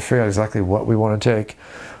also, and we need to figure out exactly what we want to take.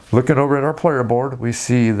 Looking over at our player board, we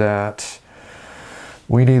see that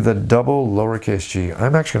we need the double lowercase g.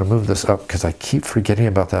 I'm actually going to move this up because I keep forgetting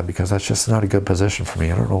about that because that's just not a good position for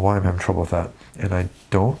me. I don't know why I'm having trouble with that, and I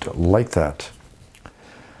don't like that.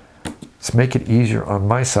 Let's make it easier on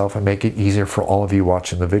myself and make it easier for all of you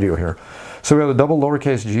watching the video here. So we have the double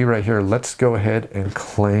lowercase g right here. Let's go ahead and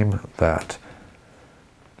claim that.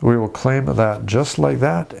 We will claim that just like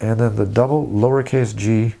that, and then the double lowercase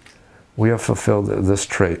g, we have fulfilled this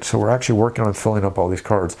trait. So we're actually working on filling up all these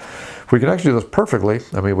cards. If we can actually do this perfectly,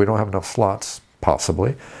 I mean, we don't have enough slots,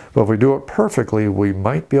 possibly, but if we do it perfectly, we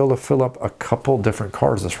might be able to fill up a couple different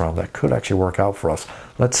cards this round. That could actually work out for us.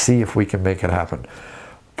 Let's see if we can make it happen.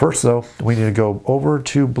 First though, we need to go over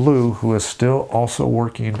to blue, who is still also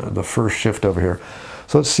working the first shift over here.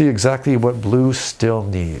 So let's see exactly what blue still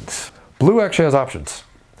needs. Blue actually has options.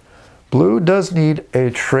 Blue does need a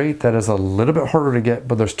trait that is a little bit harder to get,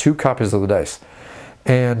 but there's 2 copies of the dice.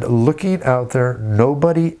 And looking out there,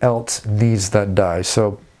 nobody else needs that die.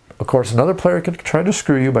 So, of course, another player could try to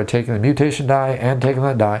screw you by taking the mutation die and taking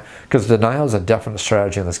that die, because denial is a definite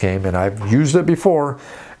strategy in this game, and I've used it before,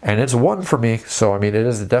 and it's won for me. So, I mean, it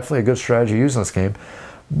is definitely a good strategy to use in this game.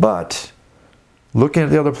 But looking at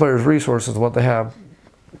the other player's resources, what they have,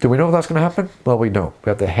 do we know if that's going to happen? Well, we don't. We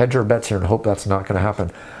have to hedge our bets here and hope that's not going to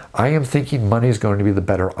happen. I am thinking money is going to be the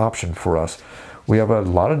better option for us. We have a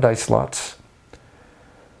lot of dice slots.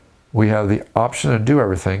 We have the option to do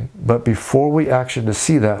everything, but before we actually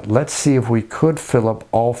see that, let's see if we could fill up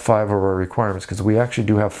all 5 of our requirements, because we actually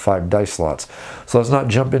do have 5 dice slots. So let's not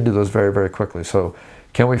jump into those very, very quickly. So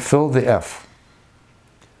can we fill the F?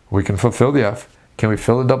 We can fulfill the F. Can we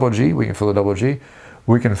fill the double G? We can fill the double G.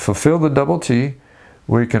 We can fulfill the double T.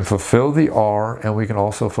 We can fulfill the R, and we can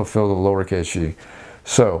also fulfill the lowercase g.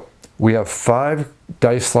 So we have 5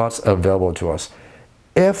 dice slots available to us.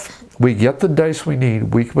 If we get the dice we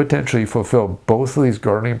need, we can potentially fulfill both of these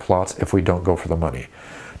gardening plots if we don't go for the money.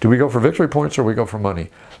 Do we go for victory points or we go for money?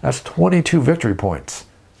 That's 22 victory points.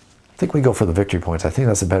 I think we go for the victory points. I think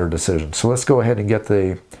that's a better decision. So let's go ahead and get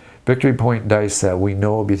the victory point dice that we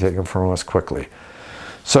know will be taken from us quickly.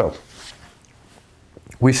 So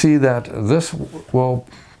we see that this will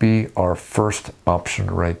be our first option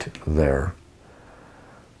right there.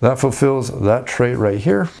 That fulfills that trait right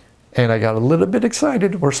here. And I got a little bit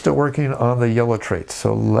excited. We're still working on the yellow traits,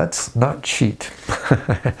 so let's not cheat.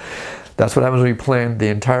 That's what happens when you plan the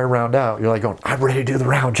entire round out. You're like going, I'm ready to do the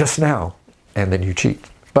round just now. And then you cheat.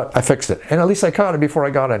 But I fixed it. And at least I caught it before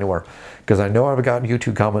I got anywhere. Because I know I've gotten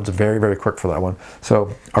YouTube comments very, very quick for that one.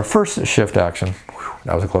 So our first shift action, whew,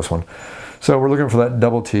 that was a close one. So we're looking for that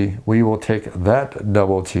double T. We will take that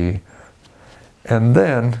double T. And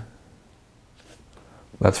then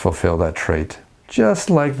let's fulfill that trait. Just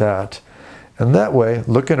like that. And that way,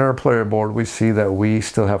 looking at our player board, we see that we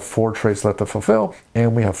still have 4 traits left to fulfill,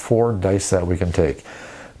 and we have 4 dice that we can take.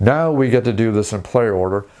 Now we get to do this in player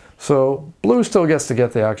order, so blue still gets to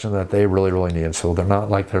get the action that they really, really need, so they're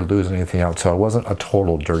not like they're losing anything out, so I wasn't a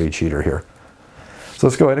total dirty cheater here. So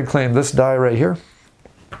let's go ahead and claim this die right here.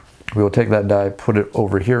 We will take that die, put it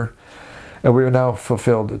over here, and we have now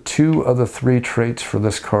fulfilled 2 of the 3 traits for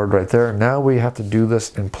this card right there. Now we have to do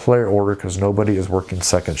this in player order because nobody is working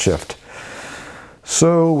second shift.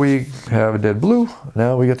 So we have did blue.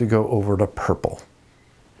 Now we get to go over to purple.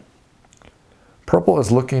 Purple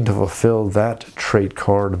is looking to fulfill that trait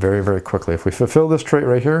card very, very quickly. If we fulfill this trait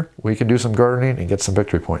right here, we can do some gardening and get some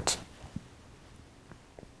victory points.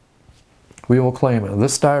 We will claim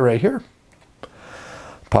this die right here.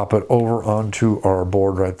 Pop it over onto our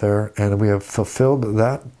board right there, and we have fulfilled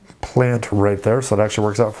that plant right there, so it actually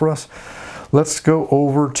works out for us. Let's go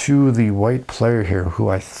over to the white player here, who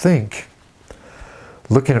I think,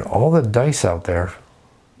 looking at all the dice out there,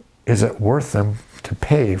 is it worth them to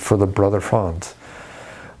pay for the Brother Franz?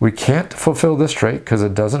 We can't fulfill this trait because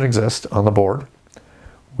it doesn't exist on the board.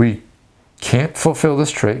 We can't fulfill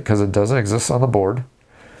this trait because it doesn't exist on the board.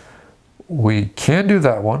 We can do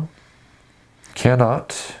that one.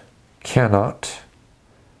 Cannot, cannot,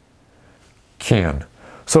 can.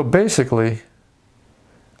 So basically,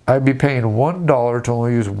 I'd be paying $1 to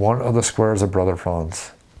only use one of the squares of Brother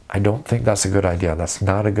Franz. I don't think that's a good idea. That's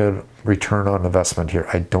not a good return on investment here.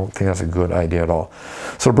 I don't think that's a good idea at all.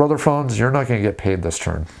 So Brother Franz, you're not going to get paid this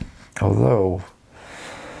turn. Although,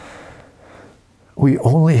 we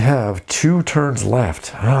only have 2 turns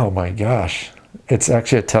left. Oh my gosh. It's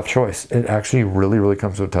actually a tough choice. It actually really, really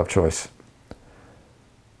comes to a tough choice.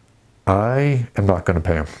 I am not going to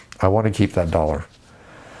pay him. I want to keep that $1.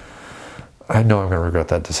 I know I'm going to regret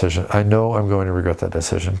that decision. I know I'm going to regret that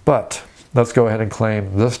decision. But let's go ahead and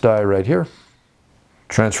claim this die right here.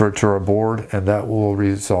 Transfer it to our board, and that will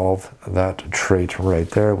resolve that trait right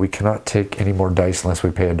there. We cannot take any more dice unless we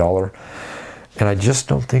pay $1. And I just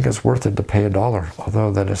don't think it's worth it to pay $1.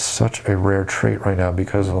 Although that is such a rare trait right now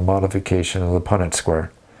because of the modification of the Punnett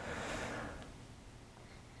Square.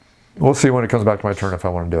 We'll see when it comes back to my turn if I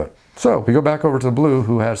want to do it. So we go back over to the blue,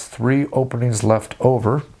 who has 3 openings left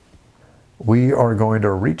over. We are going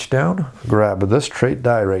to reach down, grab this trait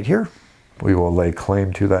die right here. We will lay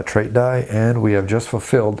claim to that trait die, and we have just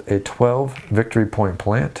fulfilled a 12 victory point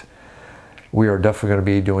plant. We are definitely going to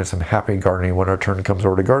be doing some happy gardening when our turn comes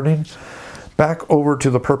over to gardening. Back over to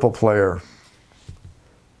the purple player.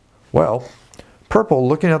 Well, purple,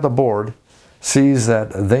 looking at the board, sees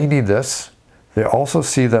that they need this. They also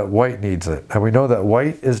see that white needs it. And we know that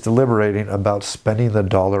white is deliberating about spending the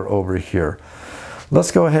 $1 over here. Let's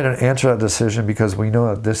go ahead and answer that decision because we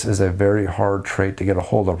know that this is a very hard trait to get a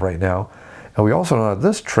hold of right now. And we also know that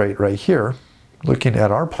this trait right here, looking at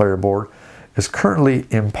our player board, is currently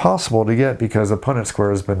impossible to get because the Punnett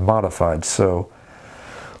Square has been modified. So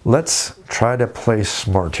let's try to play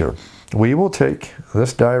smart here. We will take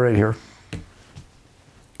this die right here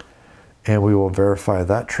and we will verify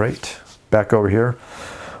that trait. Back over here.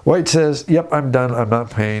 White says, yep, I'm done. I'm not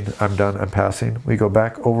paying. I'm done. I'm passing. We go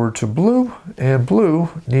back over to blue, and blue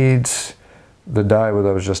needs the die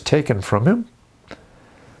that was just taken from him.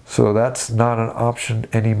 So that's not an option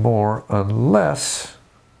anymore unless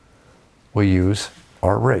we use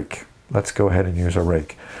our rake. Let's go ahead and use our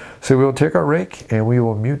rake. So we will take our rake and we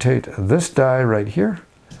will mutate this die right here,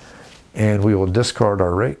 and we will discard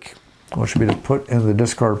our rake, which should be to put in the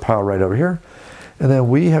discard pile right over here. And then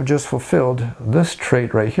we have just fulfilled this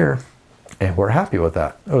trait right here, and we're happy with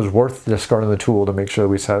that. It was worth discarding the tool to make sure that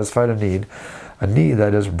we satisfied a need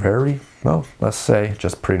that is very, well, let's say,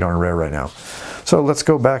 just pretty darn rare right now. So let's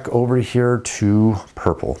go back over here to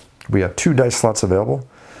purple. We have 2 dice slots available.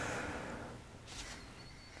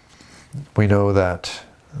 We know that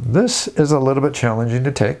this is a little bit challenging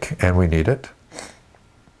to take, and we need it.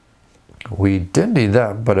 We did need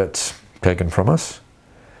that, but it's taken from us.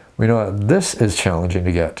 We know that this is challenging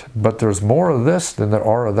to get, but there's more of this than there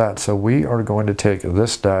are of that, so we are going to take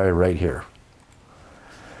this die right here.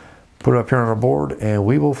 Put it up here on our board, and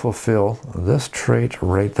we will fulfill this trait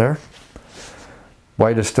right there.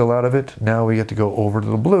 White is still out of it. Now we get to go over to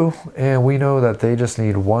the blue, and we know that they just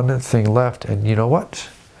need one thing left, and you know what?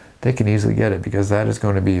 They can easily get it, because that is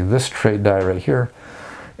going to be this trait die right here.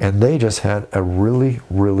 And they just had a really,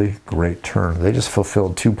 really great turn. They just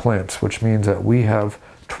fulfilled 2 plants, which means that we have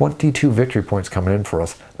 22 victory points coming in for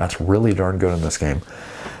us. That's really darn good in this game.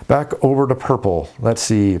 Back over to purple. Let's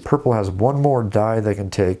see, purple has 1 more die they can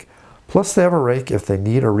take, plus they have a rake if they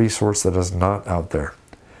need a resource that is not out there.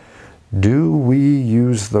 Do we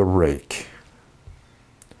use the rake?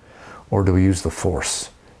 Or do we use the force?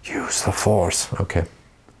 Use the force, okay.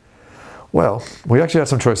 Well, we actually have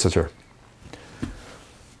some choices here.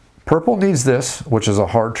 Purple needs this, which is a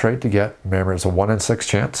hard trait to get. Remember, it's a 1 in 6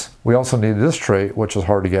 chance. We also need this trait, which is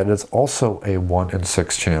hard to get. It's also a 1 in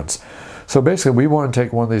 6 chance. So basically, we want to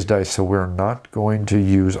take one of these dice, so we're not going to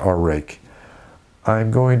use our rake.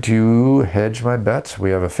 I'm going to hedge my bets.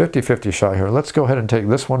 We have a 50-50 shot here. Let's go ahead and take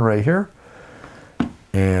this one right here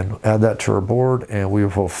and add that to our board, and we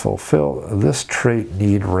will fulfill this trait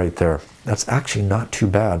need right there. That's actually not too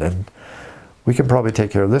bad, and we can probably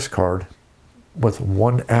take care of this card with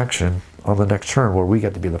 1 action on the next turn where we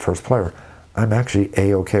get to be the first player. I'm actually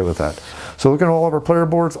a-okay with that. So looking at all of our player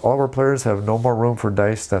boards, all of our players have no more room for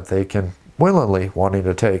dice that they can willingly wanting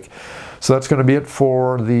to take. So that's going to be it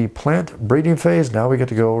for the plant breeding phase. Now we get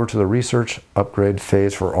to go over to the research upgrade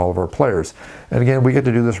phase for all of our players. And again, we get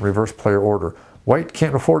to do this in reverse player order. White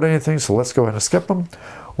can't afford anything, so let's go ahead and skip them.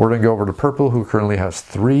 We're going to go over to purple, who currently has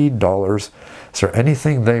 $3. Is there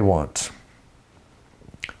anything they want?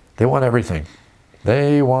 They want everything.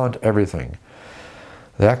 They want everything.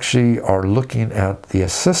 They actually are looking at the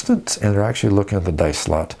assistants, and they're actually looking at the dice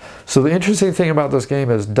slot. So the interesting thing about this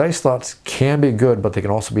game is dice slots can be good, but they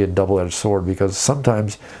can also be a double-edged sword, because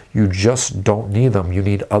sometimes you just don't need them. You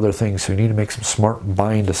need other things, so you need to make some smart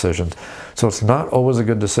buying decisions. So it's not always a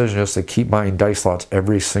good decision just to keep buying dice slots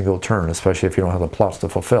every single turn, especially if you don't have the plots to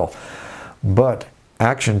fulfill. But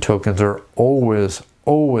action tokens are always,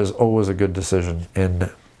 always, always a good decision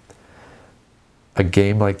in a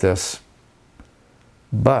game like this,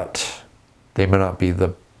 but they may not be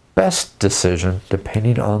the best decision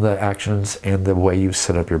depending on the actions and the way you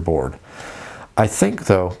set up your board. I think,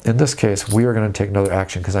 though, in this case, we are going to take another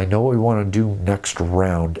action because I know what we want to do next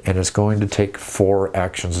round, and it's going to take 4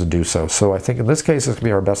 actions to do so. So I think in this case, it's going to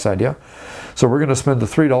be our best idea. So we're going to spend the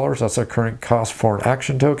 $3. That's our current cost for an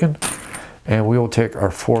action token, and we will take our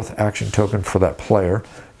 4th action token for that player.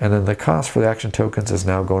 And then the cost for the action tokens is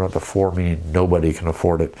now going up to 4, meaning nobody can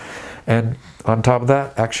afford it. And on top of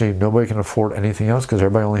that, actually nobody can afford anything else because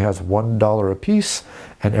everybody only has $1 a piece,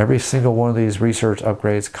 and every single one of these research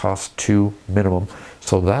upgrades costs 2 minimum.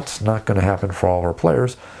 So that's not going to happen for all of our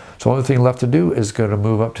players. So the only thing left to do is going to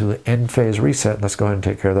move up to the end phase reset, and let's go ahead and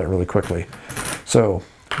take care of that really quickly. So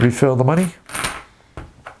refill the money.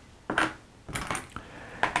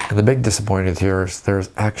 And the big disappointment here is there's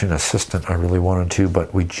action assistant I really wanted to,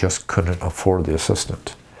 but we just couldn't afford the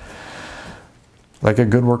assistant. Like a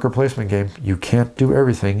good worker placement game, you can't do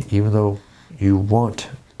everything even though you want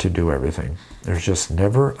to do everything. There's just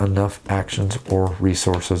never enough actions or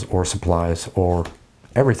resources or supplies or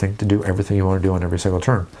everything to do everything you want to do on every single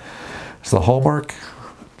turn. It's the hallmark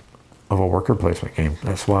of a worker placement game.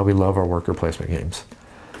 That's why we love our worker placement games.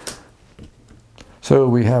 So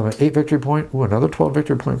we have an 8 victory point, another 12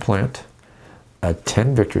 victory point plant, a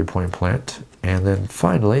 10 victory point plant, and then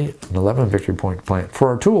finally an 11 victory point plant. For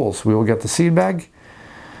our tools, we will get the seed bag.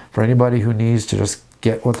 For anybody who needs to just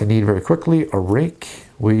get what they need very quickly, a rake,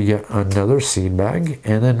 we get another seed bag,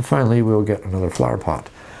 and then finally we'll get another flower pot.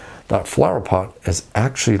 That flower pot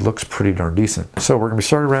actually looks pretty darn decent. So we're going to be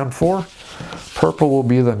starting round 4. Purple will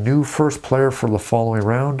be the new first player for the following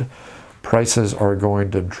round. Prices are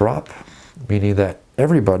going to drop, meaning that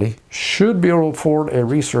everybody should be able to afford a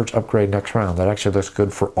research upgrade next round. That actually looks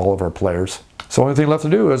good for all of our players. So the only thing left to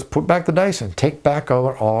do is put back the dice and take back all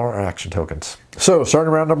our action tokens. So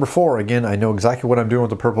starting round number 4, again, I know exactly what I'm doing with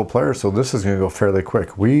the purple player, so this is going to go fairly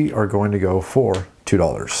quick. We are going to go for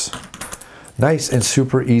 $2. Nice and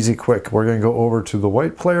super easy, quick. We're going to go over to the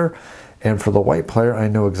white player, and for the white player, I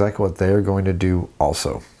know exactly what they're going to do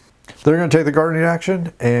also. They're going to take the gardening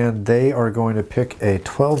action, and they are going to pick a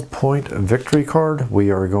 12-point victory card.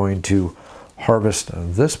 We are going to harvest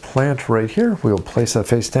this plant right here. We will place that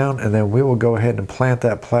face down, and then we will go ahead and plant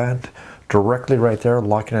that plant directly right there,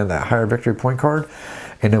 locking in that higher victory point card.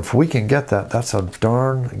 And if we can get that, that's a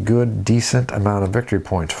darn good, decent amount of victory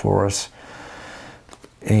points for us.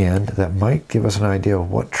 And that might give us an idea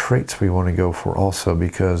of what traits we want to go for also,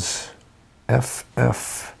 because F,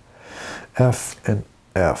 F, F, and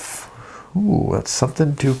F. Ooh, that's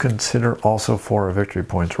something to consider also for our victory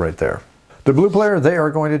points right there. The blue player, they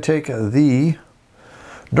are going to take the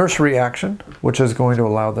nursery action, which is going to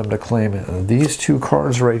allow them to claim these two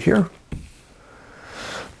cards right here.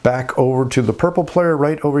 Back over to the purple player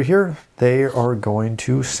right over here, they are going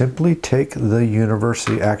to simply take the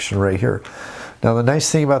university action right here. Now the nice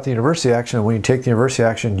thing about the university action, when you take the university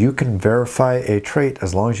action, you can verify a trait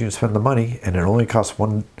as long as you spend the money, and it only costs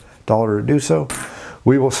 $1 to do so.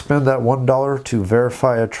 We will spend that $1 to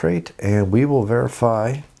verify a trait, and we will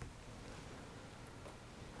verify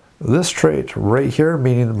this trait right here,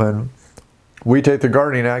 meaning when we take the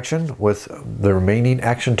gardening action with the remaining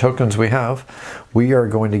action tokens we have, we are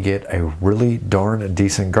going to get a really darn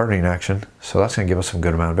decent gardening action. So that's going to give us some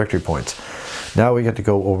good amount of victory points. Now we get to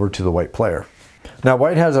go over to the white player. Now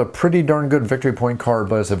white has a pretty darn good victory point card,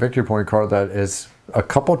 but it's a victory point card that is a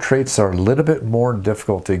couple traits that are a little bit more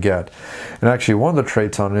difficult to get. And actually one of the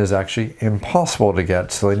traits on it is actually impossible to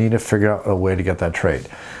get, so they need to figure out a way to get that trait.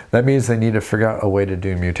 That means they need to figure out a way to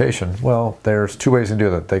do mutation. Well, there's two ways to do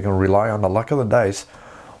that. They can rely on the luck of the dice,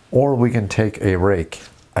 or we can take a rake.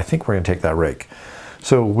 I think we're going to take that rake.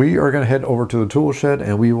 So we are going to head over to the tool shed,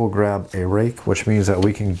 and we will grab a rake, which means that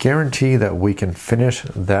we can guarantee that we can finish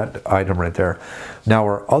that item right there. Now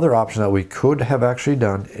our other option that we could have actually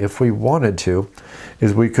done, if we wanted to,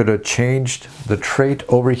 is we could have changed the trait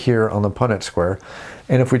over here on the Punnett square.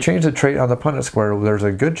 And if we change the trait on the Punnett square, there's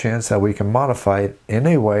a good chance that we can modify it in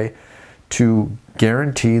a way to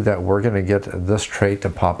guarantee that we're going to get this trait to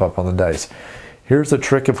pop up on the dice. Here's the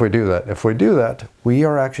trick if we do that. If we do that, we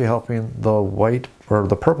are actually helping the white or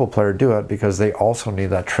the purple player do it, because they also need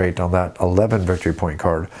that trait on that 11 victory point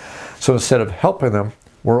card. So instead of helping them,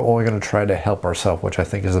 we're only going to try to help ourselves, which I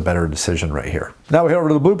think is a better decision right here. Now we head over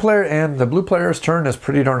to the blue player, and the blue player's turn is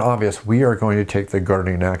pretty darn obvious. We are going to take the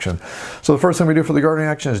gardening action. So the first thing we do for the gardening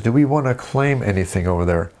action is, do we want to claim anything over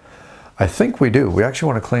there? I think we do. We actually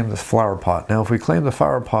want to claim this flower pot. Now if we claim the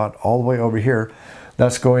flower pot all the way over here,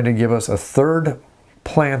 that's going to give us a third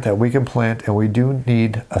plant that we can plant, and we do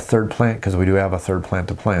need a third plant because we do have a third plant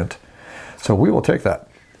to plant. So we will take that,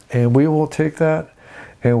 and we will take that,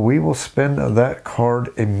 and we will spend that card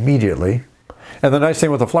immediately. And the nice thing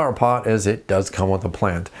with the flower pot is it does come with a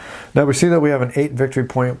plant. Now we see that we have an 8 victory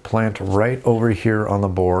point plant right over here on the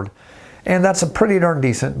board, and that's a pretty darn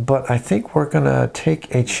decent, but I think we're gonna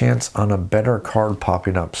take a chance on a better card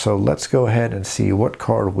popping up. So let's go ahead and see what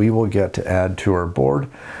card we will get to add to our board.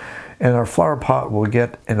 And our flower pot will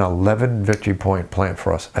get an 11 victory point plant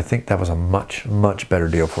for us. I think that was a much, much better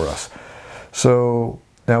deal for us. So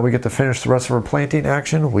now we get to finish the rest of our planting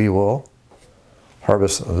action. We will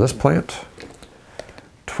harvest this plant,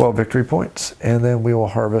 12 victory points, and then we will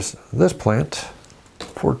harvest this plant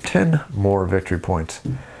for 10 more victory points.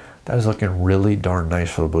 That is looking really darn nice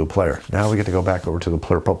for the blue player. Now we get to go back over to the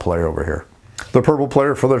purple player over here. The purple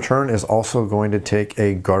player for their turn is also going to take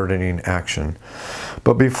a gardening action.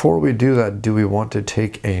 But before we do that, do we want to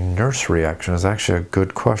take a nursery action? Is actually a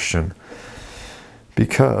good question.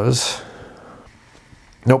 Because,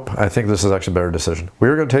 nope, I think this is actually a better decision.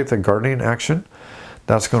 We're going to take the gardening action.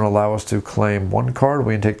 That's going to allow us to claim one card.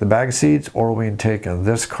 We can take the bag of seeds, or we can take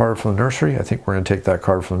this card from the nursery. I think we're going to take that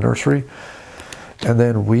card from the nursery. And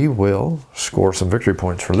then we will score some victory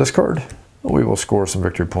points for this card. We will score some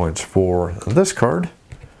victory points for this card.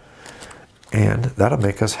 And that'll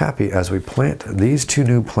make us happy as we plant these two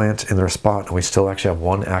new plants in their spot. And we still actually have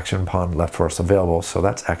one action pond left for us available. So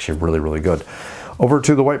that's actually really, really good. Over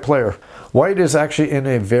to the white player. White is actually in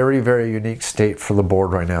a very, very unique state for the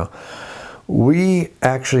board right now. We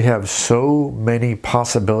actually have so many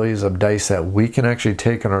possibilities of dice that we can actually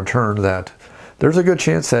take on our turn that there's a good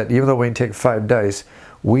chance that even though we can take 5 dice,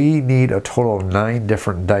 we need a total of 9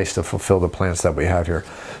 different dice to fulfill the plans that we have here.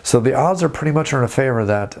 So the odds are pretty much in our favor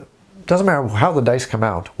that it doesn't matter how the dice come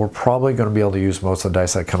out, we're probably going to be able to use most of the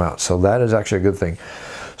dice that come out. So that is actually a good thing.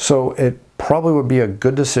 So it probably would be a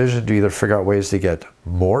good decision to either figure out ways to get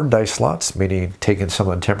more dice slots, meaning taking some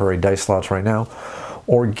of the temporary dice slots right now,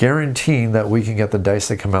 or guaranteeing that we can get the dice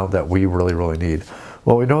that come out that we really, really need.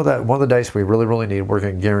 Well, we know that one of the dice we really need, we're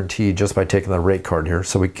going to guarantee just by taking the rate card here.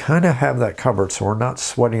 So we kind of have that covered, so we're not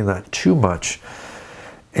sweating that too much.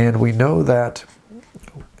 And we know that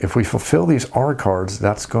if we fulfill these R cards,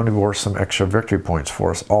 that's going to be worth some extra victory points for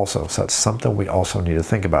us also. So that's something we also need to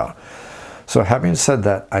think about. So having said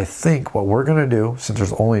that, I think what we're going to do, since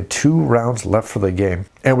there's only 2 rounds left for the game,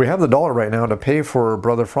 and we have the dollar right now to pay for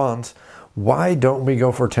Brother Franz, why don't we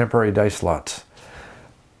go for temporary dice slots?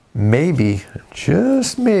 Maybe,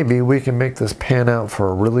 just maybe, we can make this pan out for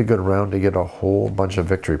a really good round to get a whole bunch of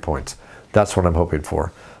victory points. That's what I'm hoping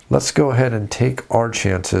for. Let's go ahead and take our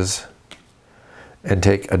chances and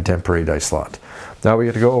take a temporary dice slot. Now we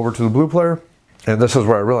get to go over to the blue player, and this is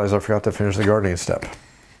where I realized I forgot to finish the gardening step.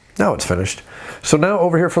 Now it's finished. So now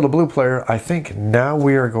over here for the blue player, I think now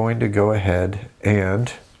we are going to go ahead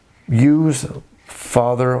and use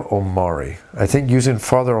Father Omari. I think using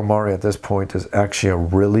Father Omari at this point is actually a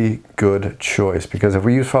really good choice, because if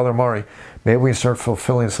we use Father Omari, maybe we start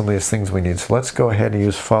fulfilling some of these things we need. So let's go ahead and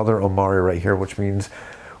use Father Omari right here, which means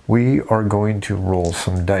we are going to roll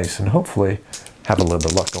some dice and hopefully have a little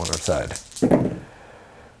bit of luck on our side.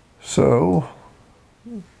 So,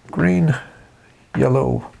 green,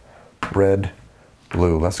 yellow, red,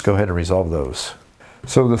 blue. Let's go ahead and resolve those.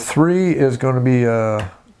 So the 3 is going to be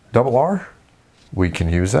double R. We can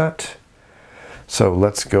use that. So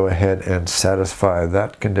let's go ahead and satisfy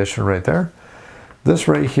that condition right there. This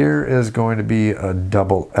right here is going to be a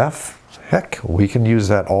double F. Heck, we can use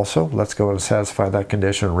that also. Let's go and satisfy that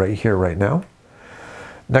condition right here, right now.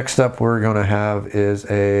 Next up we're going to have is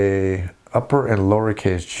a upper and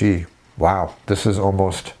lowercase g. Wow, this is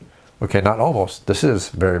almost, okay, not almost, this is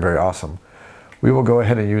very awesome. We will go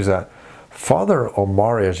ahead and use that. Father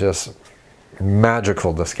Omari is just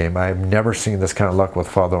magical this game. I've never seen this kind of luck with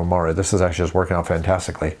Father Omari. This is actually just working out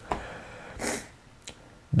fantastically.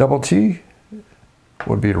 Double T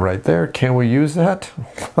would be right there. Can we use that?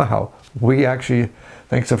 Wow. We actually,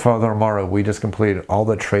 thanks to Father Omari, we just completed all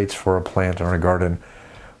the traits for a plant in our garden.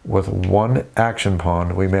 With 1 action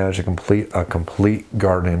pawn, we managed to complete a complete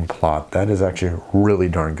gardening plot. That is actually really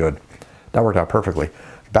darn good. That worked out perfectly.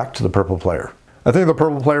 Back to the purple player. I think the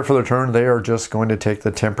purple player for their turn, they are just going to take the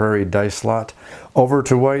temporary dice slot. Over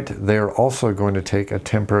to white, they are also going to take a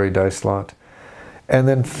temporary dice slot. And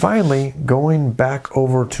then finally, going back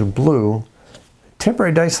over to blue,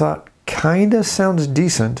 temporary dice slot kind of sounds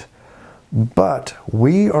decent, but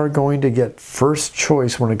we are going to get first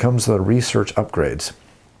choice when it comes to the research upgrades.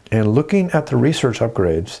 And looking at the research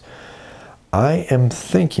upgrades, I am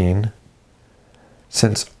thinking,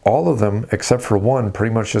 since all of them, except for one,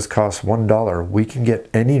 pretty much just cost $1, we can get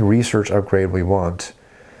any research upgrade we want.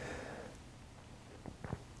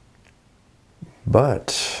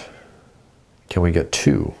 But can we get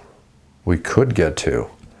 2? We could get 2.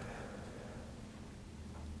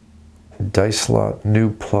 Dice slot,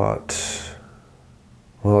 new plot.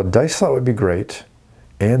 Well, a dice slot would be great.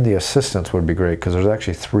 And the assistants would be great, because there's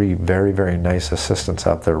actually 3 very nice assistants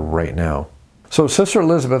out there right now. So Sister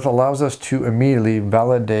Elizabeth allows us to immediately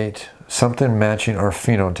validate something matching our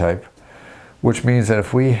phenotype, which means that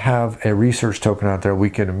if we have a research token out there,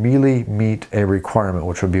 we can immediately meet a requirement,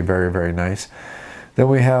 which would be very nice. Then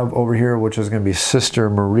we have over here, which is going to be Sister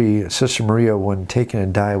Marie. Sister Maria, when taking a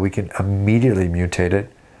die, we can immediately mutate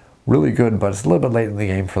it. Really good, but it's a little bit late in the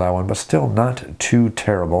game for that one, but still not too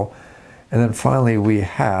terrible. And then finally we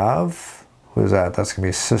have, who is that? That's going to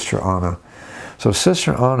be Sister Anna. So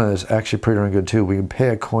Sister Anna is actually pretty darn good too. We can pay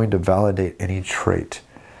a coin to validate any trait.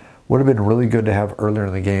 Would have been really good to have earlier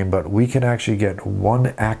in the game, but we can actually get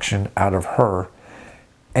 1 action out of her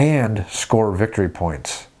and score victory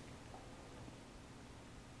points.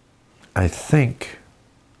 I think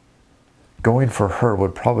going for her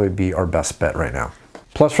would probably be our best bet right now.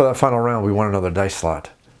 Plus for that final round, we want another dice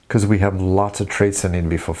slot, because we have lots of traits that need to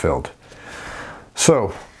be fulfilled.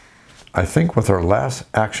 So, I think with our last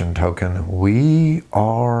action token, we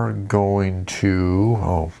are going to,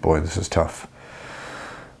 oh boy, this is tough.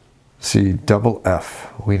 See, double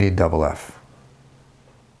F. We need double F.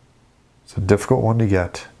 It's a difficult one to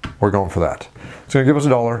get. We're going for that. It's going to give us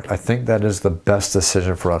 $1. I think that is the best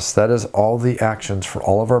decision for us. That is all the actions for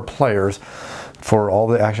all of our players, for all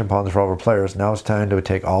the action pawns for all of our players. Now it's time to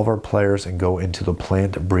take all of our players and go into the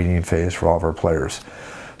plant breeding phase for all of our players.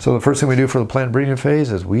 So the first thing we do for the plant breeding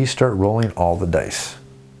phase is we start rolling all the dice.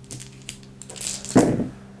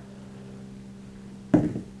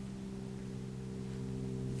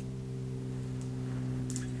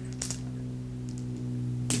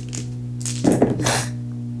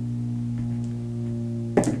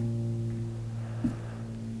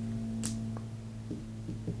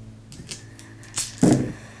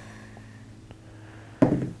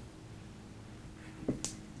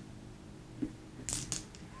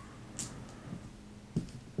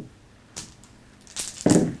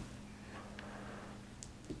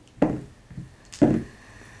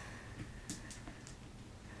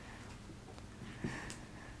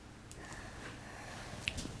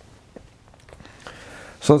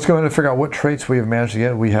 So let's go ahead and figure out what traits we have managed to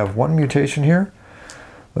get. We have one mutation here.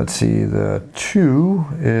 Let's see, the 2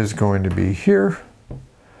 is going to be here.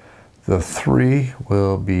 The 3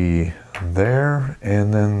 will be there,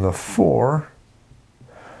 and then the 4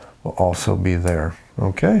 will also be there.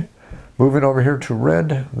 Okay, moving over here to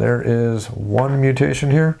red, there is one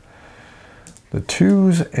mutation here. The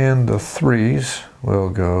 2s and the 3s will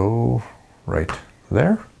go right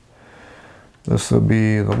there. This will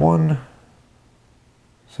be the 1.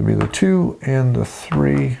 This will be the 2 and the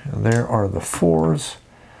 3. And there are the 4s.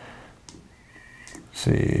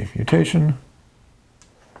 See, mutation,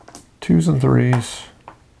 2s and 3s,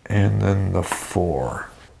 and then the 4.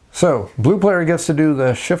 So, blue player gets to do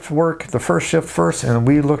the shift work, the first shift first, and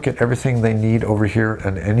we look at everything they need over here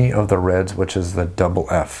in any of the reds, which is the double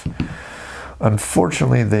F.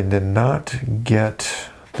 Unfortunately, they did not get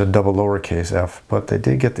the double lowercase f, but they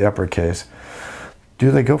did get the uppercase.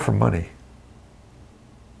 Do they go for money?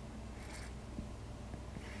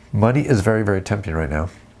 Money is very, very tempting right now.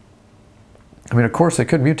 I mean, of course, they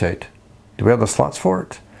could mutate. Do we have the slots for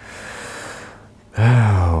it?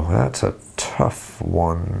 Oh, that's a tough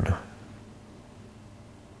one.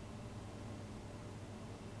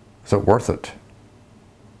 Is it worth it?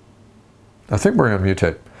 I think we're going to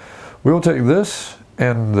mutate. We will take this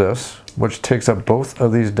and this, which takes up both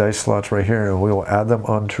of these dice slots right here, and we will add them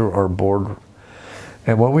onto our board.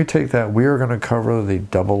 And when we take that, we are going to cover the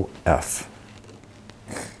double F.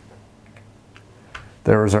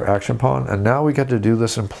 There is our action pawn, and now we get to do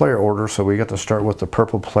this in player order, so we get to start with the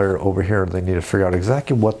purple player over here. They need to figure out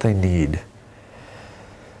exactly what they need.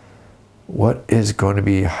 What is going to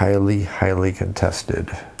be highly, highly contested?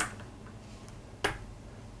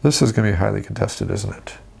 This is going to be highly contested, isn't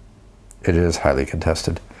it? It is highly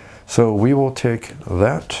contested. So we will take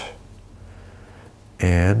that,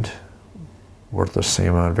 and worth the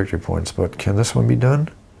same amount of victory points, but can this one be done?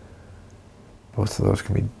 Both of those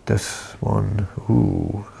can be this one.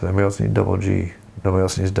 Ooh, does anybody else need double G? Nobody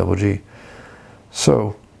else needs double G.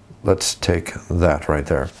 So let's take that right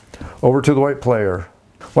there. Over to the white player.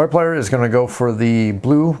 White player is going to go for the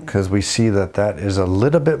blue because we see that that is a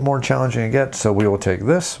little bit more challenging to get. So we will take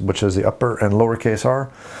this, which is the upper and lowercase r.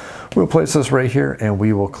 We'll place this right here and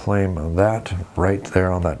we will claim that right there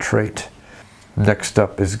on that trait. Next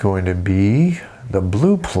up is going to be the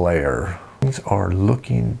blue player. Things are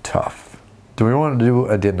looking tough. Do we want to do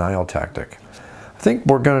a denial tactic? I think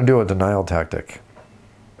we're going to do a denial tactic.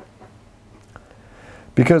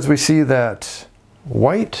 Because we see that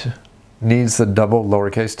white needs the double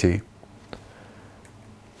lowercase t.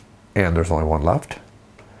 And there's only one left.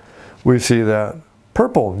 We see that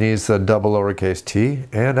purple needs the double lowercase t.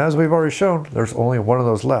 And as we've already shown, there's only one of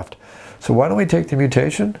those left. So why don't we take the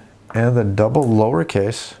mutation and the double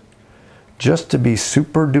lowercase, just to be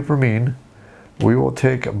super duper mean. We will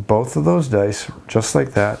take both of those dice, just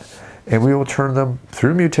like that, and we will turn them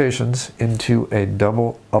through mutations into a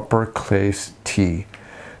double uppercase T.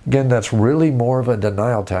 Again, that's really more of a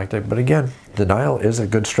denial tactic, but again, denial is a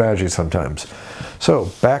good strategy sometimes. So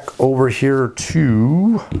back over here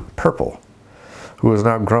to purple, who is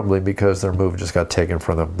now grumbling because their move just got taken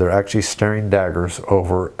from them. They're actually staring daggers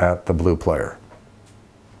over at the blue player.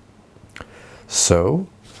 So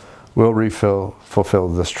we'll fulfill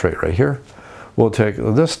this trait right here. We'll take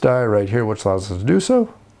this die right here, which allows us to do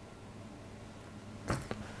so.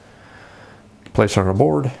 Place on our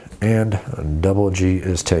board, and double G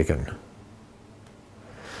is taken.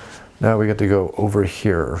 Now we get to go over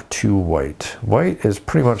here to white. White is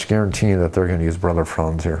pretty much guaranteeing that they're going to use Brother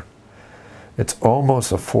Franz here. It's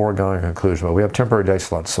almost a foregone conclusion, but we have temporary dice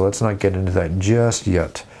slots, so let's not get into that just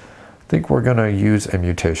yet. I think we're going to use a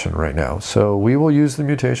mutation right now. So we will use the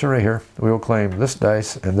mutation right here. We will claim this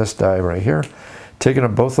dice and this die right here, taking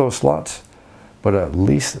up both those slots, but at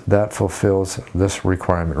least that fulfills this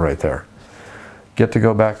requirement right there. Get to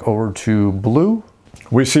go back over to blue.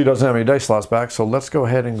 We see it doesn't have any dice slots back, so let's go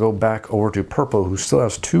ahead and go back over to purple, who still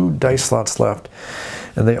has 2 dice slots left.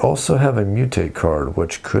 And they also have a mutate card,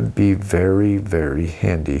 which could be very, very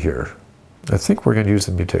handy here. I think we're going to use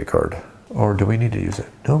the mutate card. Or do we need to use it?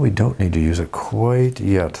 No, we don't need to use it quite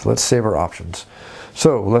yet. Let's save our options.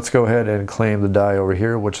 So let's go ahead and claim the die over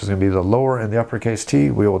here, which is going to be the lower and the uppercase T.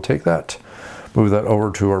 We will take that, move that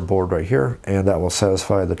over to our board right here, and that will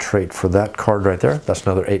satisfy the trait for that card right there. That's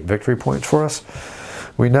another 8 victory points for us.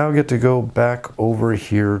 We now get to go back over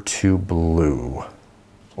here to blue,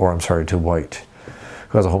 or I'm sorry, to white,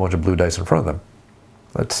 who has a whole bunch of blue dice in front of them.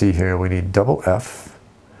 Let's see here, we need double F,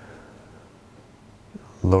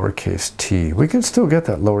 lowercase t. We can still get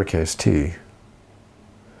that lowercase t,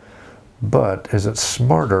 But is it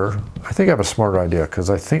smarter? I think I have a smarter idea, because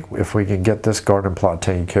I think if we can get this garden plot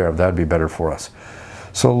taken care of, that'd be better for us.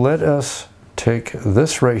 So let us take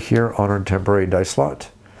this right here on our temporary dice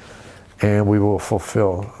slot, and we will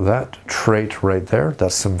fulfill that trait right there.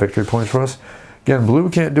 That's some victory points for us. Again, blue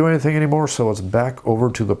can't do anything anymore, so it's back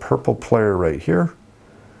over to the purple player right here.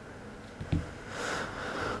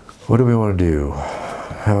 What do we want to do?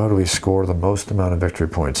 How do we score the most amount of victory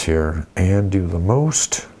points here and do the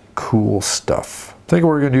most cool stuff? I think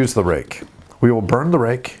we're going to use the rake. We will burn the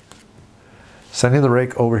rake, sending the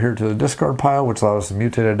rake over here to the discard pile, which allows us to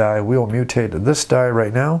mutate a die. We will mutate this die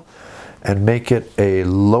right now and make it a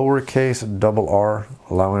lowercase double r,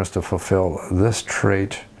 allowing us to fulfill this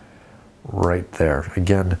trait right there.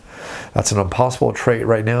 Again, that's an impossible trait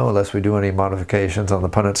right now unless we do any modifications on the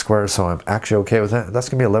Punnett Squares, so I'm actually okay with that. That's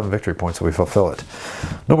going to be 11 victory points if we fulfill it.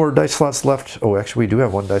 No more dice slots left. Oh, actually we do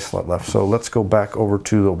have one dice slot left, so let's go back over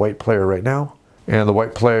to the white player right now. And the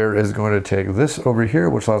white player is going to take this over here,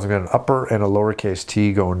 which allows me to get an upper and a lowercase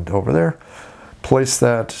t going over there. Place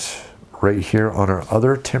that right here on our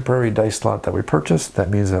other temporary dice slot that we purchased.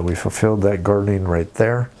 That means that we fulfilled that gardening right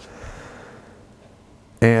there.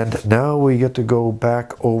 And now we get to go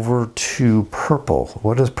back over to purple.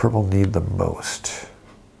 What does purple need the most?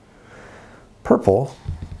 Purple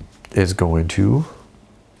is going to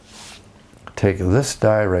take this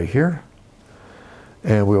die right here,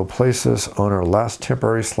 and we'll place this on our last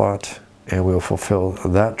temporary slot, and we'll fulfill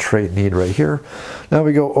that trait need right here. Now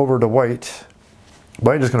we go over to white.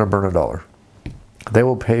 White is going to burn $1. They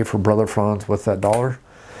will pay for Brother Franz with that $1.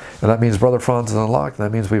 And that means Brother Franz is unlocked.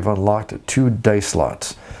 That means we've unlocked 2 dice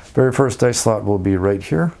slots. Very first dice slot will be right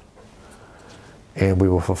here. And we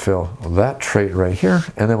will fulfill that trait right here.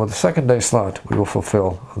 And then with the second dice slot, we will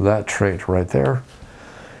fulfill that trait right there.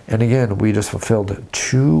 And again, we just fulfilled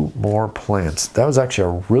 2 more plants. That was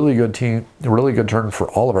actually a really good team, a really good turn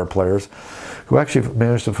for all of our players, who actually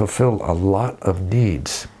managed to fulfill a lot of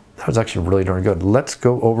needs. That was actually really darn good. Let's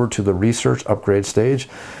go over to the research upgrade stage,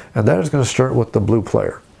 and that is going to start with the blue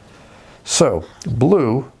player. So,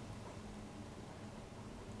 blue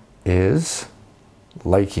is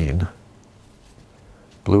liking.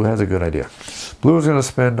 Blue has a good idea. Blue is going to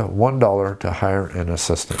spend $1 to hire an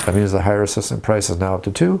assistant. That means the hire assistant price is now up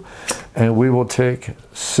to 2, and we will take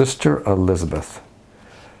Sister Elizabeth.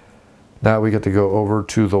 Now we get to go over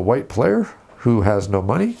to the white player, who has no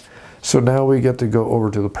money. So now we get to go over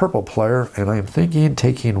to the purple player, and I am thinking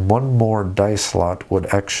taking 1 more dice slot would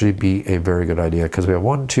actually be a very good idea, because we have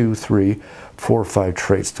 1, 2, 3, 4, 5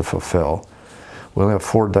 traits to fulfill. We only have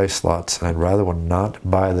 4 dice slots, and I'd rather would not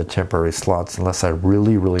buy the temporary slots unless I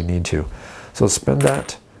really, really need to. So spend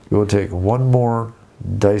that. We will take 1 more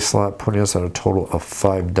dice slot, putting us at a total of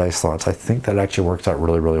 5 dice slots. I think that actually works out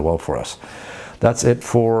really, really well for us. That's it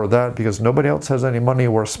for that, because nobody else has any money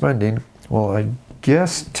worth spending. Well, I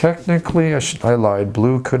guess technically I lied.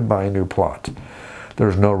 Blue could buy a new plot.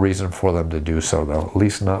 There's no reason for them to do so, though. At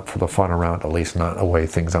least not for the final round. At least not away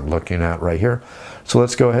things I'm looking at right here. So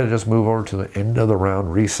let's go ahead and just move over to the end of the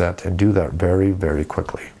round reset and do that very, very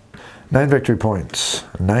quickly. 9 victory points.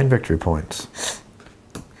 9 victory points.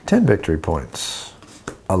 10 victory points.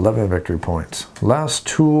 11 victory points. Last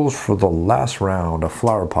tools for the last round, a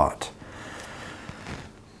flower pot.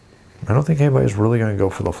 I don't think anybody's really going to go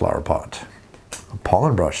for the flower pot. A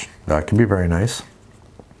pollen brush, that could be very nice.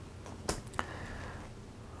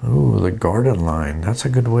 Ooh, the garden line, that's a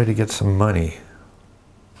good way to get some money.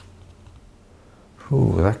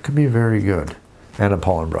 Ooh, that could be very good. And a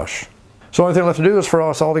pollen brush. So the only thing left to do is for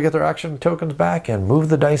us all to get their action tokens back and move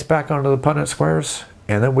the dice back onto the Punnett Squares,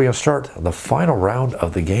 and then we'll start the final round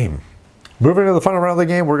of the game. Moving to the final round of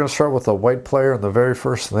the game, we're going to start with the white player, and the very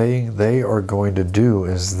first thing they are going to do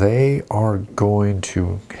is they are going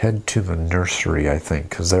to head to the nursery, I think,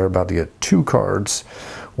 because they're about to get 2 cards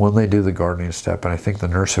when they do the gardening step, and I think the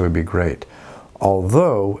nursery would be great.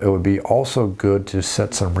 Although, it would be also good to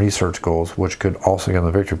set some research goals, which could also get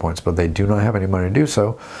them the victory points, but they do not have any money to do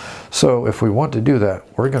so. So if we want to do that,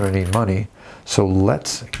 we're going to need money, so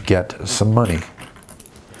let's get some money.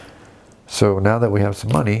 So now that we have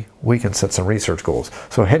some money, we can set some research goals.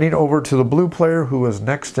 So heading over to the blue player, who is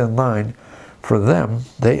next in line, for them,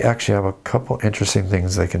 they actually have a couple interesting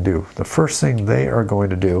things they can do. The first thing they are going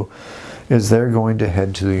to do is they're going to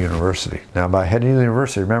head to the university. Now by heading to the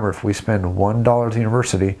university, remember, if we spend $1 at the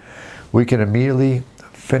university, we can immediately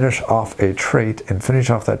finish off a trait, and finish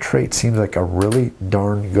off that trait seems like a really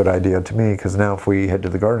darn good idea to me, because now if we head to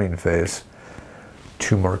the gardening phase,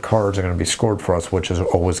 2 more cards are going to be scored for us, which is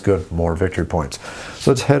always good, more victory points. So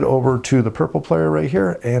let's head over to the purple player right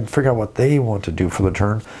here and figure out what they want to do for the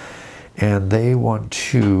turn. And they want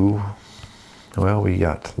to Well, we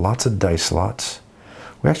got lots of dice slots.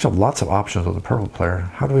 We actually have lots of options with the purple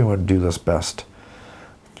player. How do we want to do this best?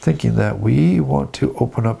 Thinking that we want to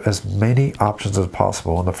open up as many options as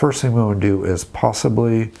possible. And the first thing we want to do is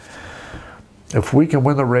possibly, if we can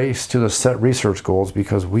win the race to the set research goals,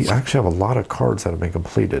 because we actually have a lot of cards that have been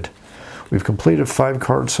completed. We've completed 5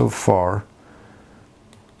 cards so far.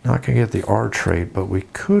 Not going to get the R trait, but we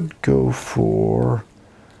could go for,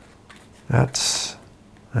 that's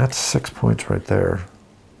 6 points right there.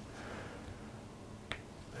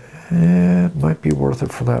 It might be worth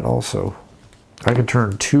it for that also. I can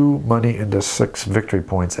turn 2 money into 6 victory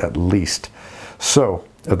points at least. So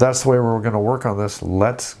if that's the way we're going to work on this,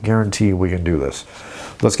 let's guarantee we can do this.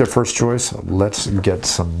 Let's get first choice. Let's get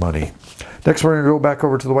some money. Next, we're going to go back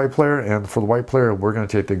over to the white player, and for the white player, we're going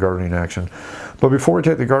to take the gardening action. But before we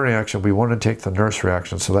take the gardening action, we want to take the nursery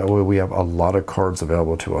action, so that way we have a lot of cards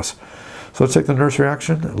available to us. So let's take the nursery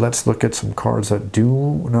action. Let's look at some cards that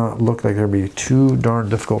do not look like they're going to be too darn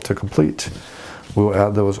difficult to complete. We'll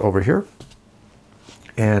add those over here.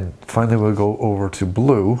 And finally, we'll go over to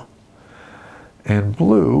blue. And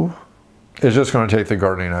blue is just going to take the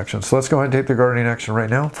gardening action. So let's go ahead and take the gardening action right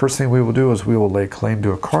now. First thing we will do is we will lay claim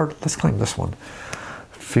to a card. Let's claim this one.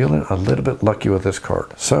 Feeling a little bit lucky with this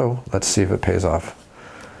card. So let's see if it pays off.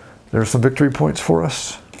 There's some victory points for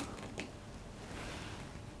us.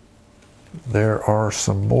 There are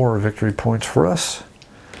some more victory points for us.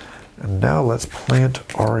 And now let's plant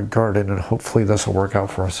our garden, and hopefully this will work out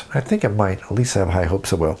for us. I think it might. At least I have high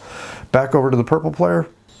hopes it will. Back over to the purple player.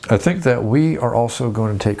 I think that we are also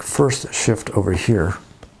going to take first shift over here.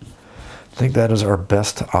 I think that is our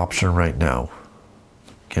best option right now.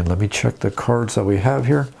 Again, let me check the cards that we have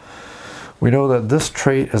here. We know that this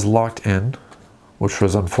trait is locked in, which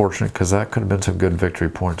was unfortunate because that could have been some good victory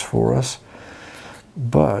points for us.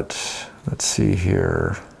 But let's see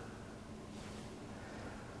here.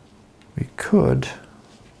 We could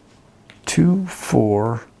 2,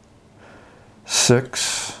 4,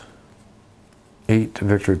 6, 8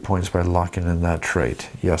 victory points by locking in that trait.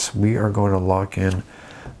 Yes, we are going to lock in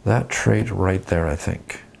that trait right there, I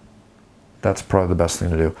think. That's probably the best thing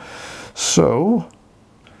to do. So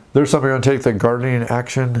there's something going to take the gardening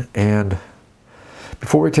action, and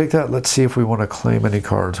before we take that, let's see if we want to claim any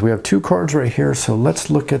cards. We have 2 cards right here, so let's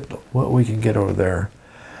look at what we can get over there.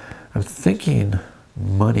 I'm thinking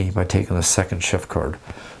money by taking the second shift card.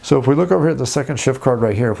 So if we look over here at the second shift card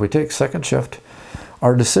right here, if we take second shift,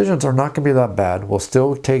 our decisions are not going to be that bad. We'll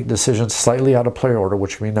still take decisions slightly out of player order,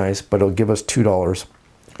 which would be nice, but it'll give us $2.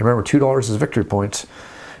 Remember, $2 is victory points,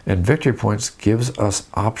 and victory points gives us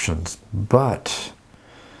options. But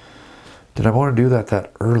did I want to do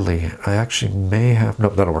that early? I actually may have,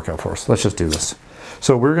 nope, that'll work out for us. Let's just do this.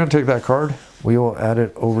 So we're going to take that card. We will add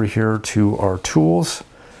it over here to our tools,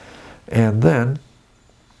 and then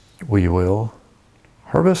we will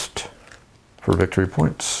harvest for victory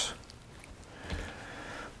points.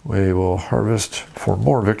 We will harvest for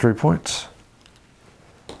more victory points.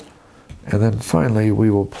 And then finally, we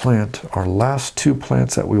will plant our last 2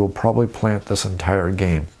 plants that we will probably plant this entire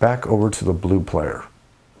game. Back over to the blue player.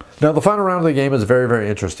 Now, the final round of the game is very, very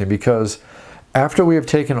interesting because after we have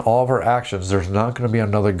taken all of our actions, there's not going to be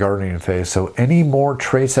another gardening phase. So any more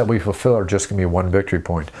traits that we fulfill are just going to be 1 victory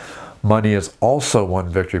point. Money is also 1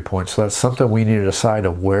 victory point. So that's something we need to decide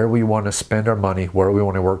of where we want to spend our money, where we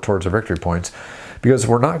want to work towards our victory points. Because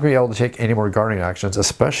we're not going to be able to take any more gardening actions,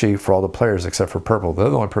 especially for all the players except for purple.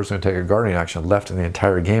 They're the only person going to take a gardening action left in the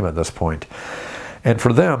entire game at this point. And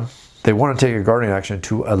for them, they want to take a gardening action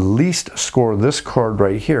to at least score this card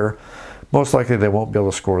right here. Most likely they won't be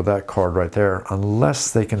able to score that card right there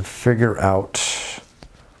unless they can figure out...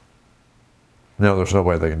 No, there's no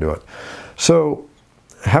way they can do it. So,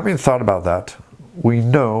 having thought about that, we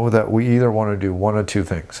know that we either want to do one of 2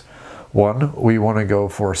 things. One, we want to go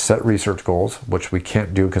for set research goals, which we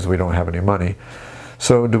can't do because we don't have any money.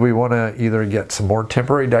 So do we want to either get some more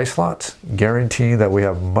temporary dice slots, guaranteeing that we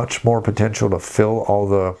have much more potential to fill all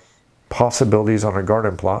the possibilities on our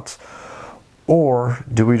garden plots? Or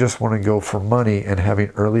do we just want to go for money and having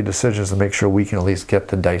early decisions to make sure we can at least get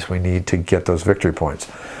the dice we need to get those victory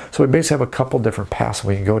points? So we basically have a couple different paths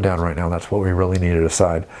we can go down right now. That's what we really need to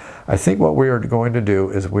decide. I think what we are going to do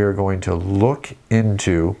is we are going to look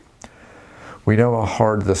into... We know how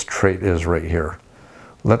hard this trait is right here.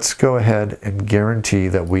 Let's go ahead and guarantee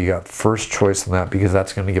that we got first choice on that because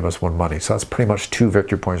that's going to give us 1 money. So that's pretty much 2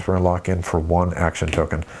 victory points we're going to lock in for 1 action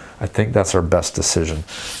token. I think that's our best decision.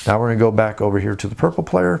 Now we're going to go back over here to the purple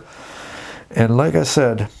player. And like I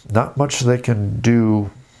said, not much they can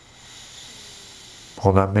do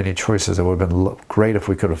well, not many choices. It would have been great if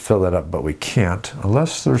we could have filled that up, but we can't,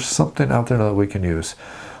 unless there's something out there that we can use.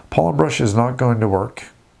 Pollen brush is not going to work.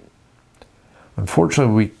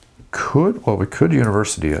 Unfortunately, we could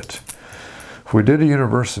university it. If we did a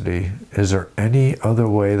university, is there any other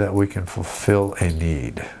way that we can fulfill a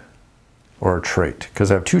need or a trait? Because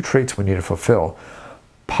I have 2 traits we need to fulfill.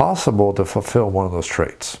 Possible to fulfill one of those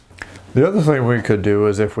traits. The other thing we could do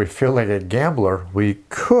is if we feel like a gambler, we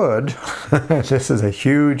could, this is a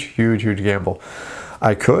huge, huge, huge gamble.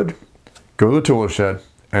 I could go to the tool shed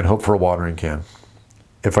and hope for a watering can.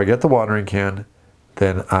 If I get the watering can,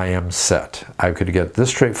 then I am set. I could get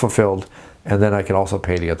this trait fulfilled, and then I can also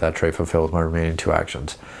pay to get that trait fulfilled with my remaining 2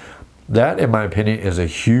 actions. That, in my opinion, is a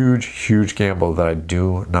huge, huge gamble that I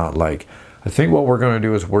do not like. I think what we're going to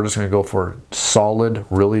do is we're just going to go for solid,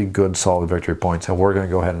 really good, solid victory points, and we're going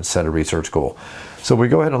to go ahead and set a research goal. So we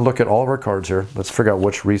go ahead and look at all of our cards here. Let's figure out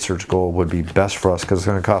which research goal would be best for us, because it's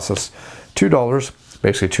going to cost us $2,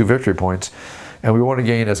 basically 2 victory points, and we want to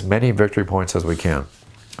gain as many victory points as we can.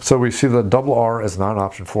 So we see the double R is not an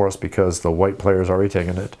option for us because the white player has already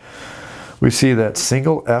taken it. We see that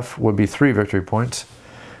single F would be 3 victory points.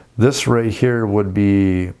 This right here would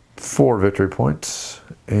be 4 victory points,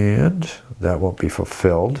 and that won't be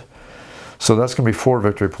fulfilled. So that's going to be 4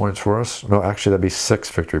 victory points for us. No, actually that'd be 6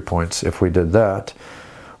 victory points if we did that.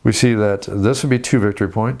 We see that this would be 2 victory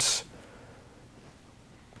points.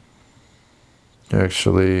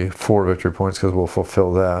 Actually 4 victory points because we'll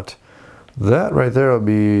fulfill that. That right there will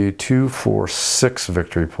be 2, 4, 6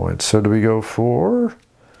 victory points. So do we go for, I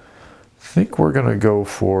think we're going to go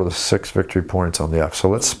for the 6 victory points on the F. So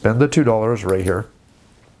let's spend the $2 right here.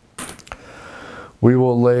 We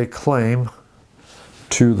will lay claim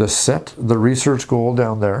to the research goal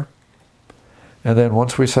down there. And then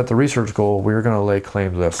once we set the research goal, we're going to lay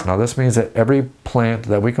claim to this. Now this means that every plant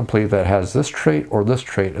that we complete that has this trait or this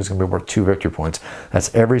trait is going to be worth 2 victory points.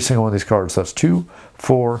 That's every single one of these cards. So that's 2,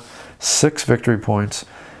 4, 6 victory points.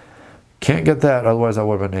 Can't get that, otherwise that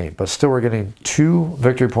would have been 8. But still we're getting 2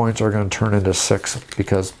 victory points are going to turn into 6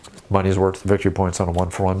 because money's worth victory points on a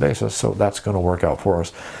 1-for-1 basis. So that's going to work out for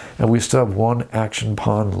us. And we still have 1 action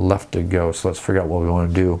pawn left to go. So let's figure out what we want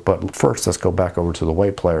to do. But first, let's go back over to the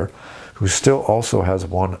white player, who still also has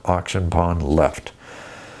 1 action pawn left.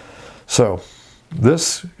 So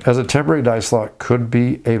this, as a temporary die slot, could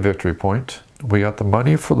be a victory point. We got the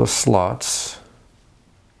money for the slots.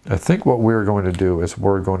 I think what we're going to do is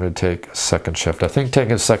we're going to take second shift. I think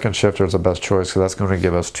taking second shifter is the best choice because that's going to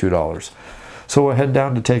give us $2. So we'll head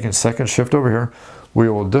down to taking second shift over here. We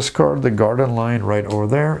will discard the garden line right over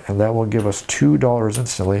there, and that will give us $2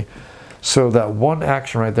 instantly. So that 1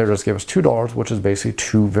 action right there just gives us $2, which is basically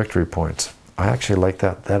 2 victory points. I actually like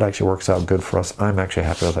that. That actually works out good for us. I'm actually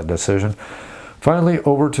happy with that decision. Finally,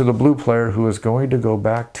 over to the blue player, who is going to go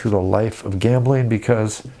back to the life of gambling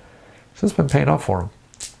because this has been paying off for him.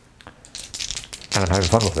 And I'm having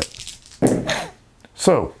fun with it.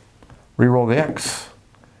 So, re-roll the X.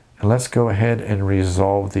 And let's go ahead and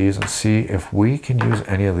resolve these and see if we can use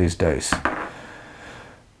any of these dice.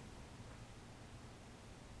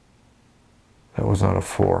 That was not a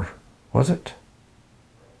 4, was it?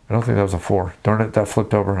 I don't think that was a 4. Darn it, that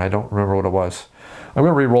flipped over and I don't remember what it was. I'm going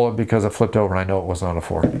to re-roll it because it flipped over and I know it was not a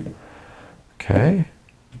 4. Okay.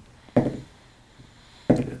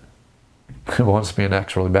 It wants to be an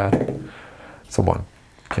X really bad. It's a 1.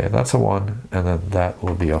 Okay, that's a 1, and then that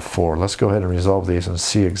will be a 4. Let's go ahead and resolve these and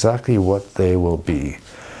see exactly what they will be.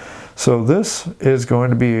 So this is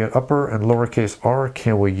going to be an upper and lowercase r.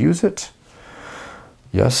 Can we use it?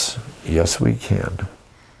 Yes, yes we can.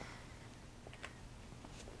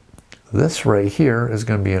 This right here is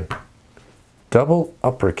going to be a double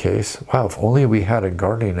uppercase. Wow, if only we had a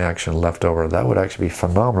gardening action left over, that would actually be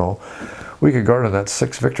phenomenal. We could garden that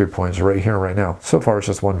 6 victory points right here, right now. So far it's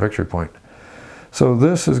just 1 victory point. So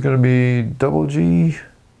this is going to be double G.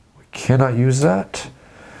 We cannot use that.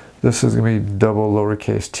 This is going to be double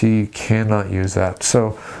lowercase t. Cannot use that.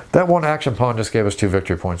 So that 1 action pawn just gave us 2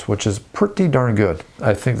 victory points, which is pretty darn good.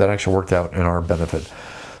 I think that actually worked out in our benefit.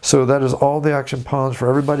 So that is all the action pawns for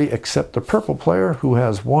everybody except the purple player, who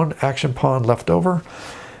has 1 action pawn left over.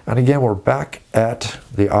 And again, we're back at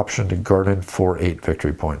the option to garden for 8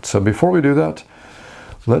 victory points. So before we do that,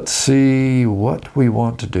 let's see what we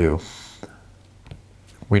want to do.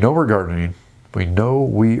 We know we're gardening. We know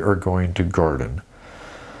we are going to garden.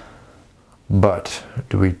 But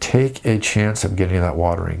do we take a chance of getting that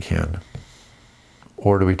watering can?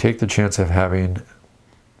 Or do we take the chance of having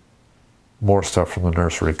more stuff from the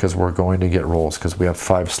nursery because we're going to get rolls because we have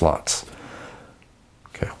 5 slots?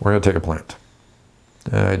 Okay, we're going to take a plant.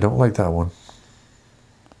 I don't like that one.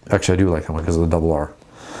 Actually, I do like that one because of the double R.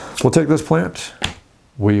 We'll take this plant.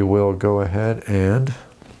 We will go ahead and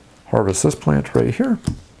harvest this plant right here.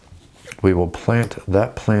 We will plant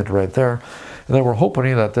that plant right there. And then we're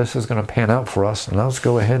hoping that this is going to pan out for us. And let's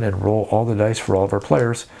go ahead and roll all the dice for all of our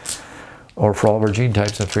players, or for all of our gene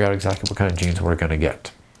types, and figure out exactly what kind of genes we're going to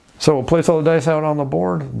get. So we'll place all the dice out on the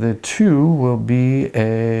board. The 2 will be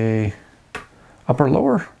a upper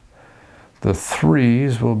lower. The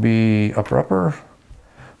 3s will be upper upper.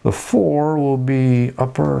 The 4 will be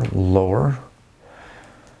upper lower.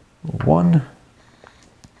 1,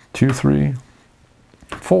 2, 3,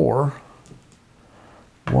 4.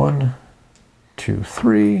 1, 2,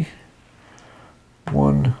 3.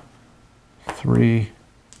 1, 3,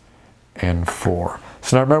 and 4.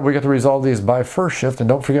 So now remember, we get to resolve these by first shift, and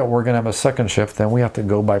don't forget we're going to have a second shift, then we have to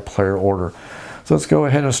go by player order. So let's go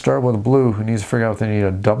ahead and start with blue, who needs to figure out if they need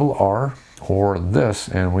a double R or this,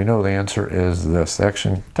 and we know the answer is this. They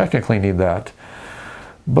actually technically need that,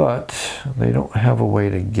 but they don't have a way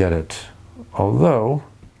to get it. Although,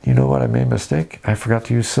 you know what, I made a mistake. I forgot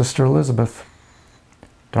to use Sister Elizabeth.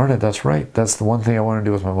 Darn it, that's right. That's the one thing I wanted to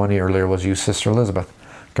do with my money earlier, was use Sister Elizabeth.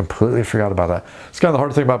 Completely forgot about that. It's kind of the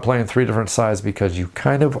hard thing about playing 3 different sides, because you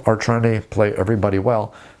kind of are trying to play everybody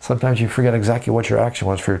well. Sometimes you forget exactly what your action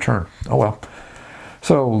was for your turn. Oh well.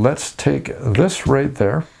 So let's take this right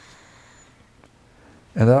there,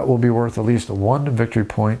 and that will be worth at least 1 victory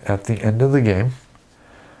point at the end of the game.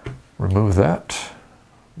 Remove that.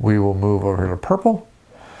 We will move over here to purple.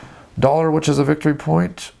 Dollar, which is a victory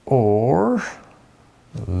point, or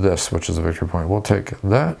this, which is a victory point. We'll take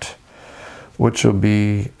that, which will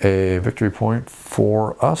be a victory point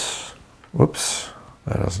for us. Whoops,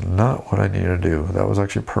 that is not what I need to do. That was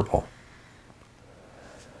actually purple.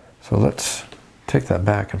 So let's take that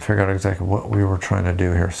back and figure out exactly what we were trying to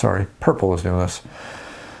do here. Sorry, purple was doing this.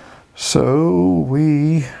 So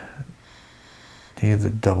we need the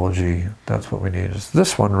double G. That's what we need, is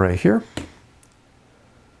this one right here.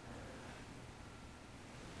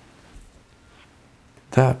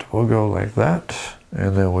 That will go like that.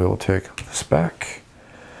 And then we will take this back.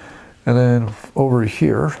 And then over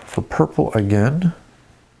here for purple again,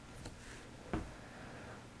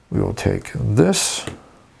 we will take this,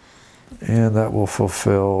 and that will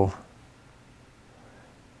fulfill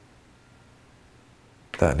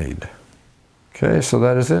that need. Okay, so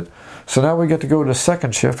that is it. So now we get to go to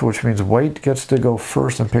second shift, which means white gets to go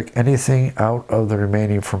first and pick anything out of the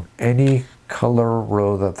remaining from any color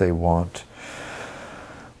row that they want.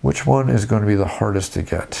 Which one is going to be the hardest to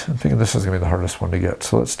get? I'm thinking this is going to be the hardest one to get.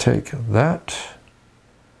 So let's take that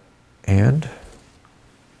and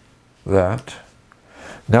that.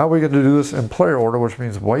 Now we get to do this in player order, which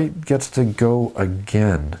means white gets to go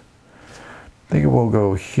again. I think it will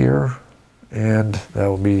go here, and that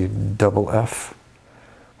will be double F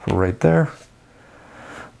for right there.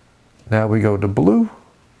 Now we go to blue,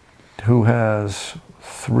 who has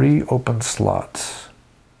 3 open slots.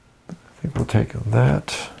 I think we'll take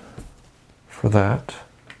that for that.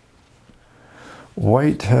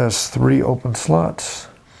 White has 3 open slots.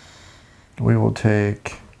 We will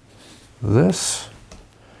take this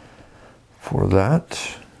for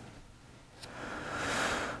that.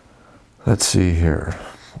 Let's see here.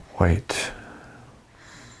 White.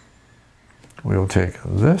 We will take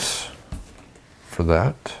this for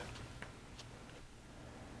that.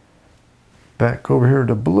 Back over here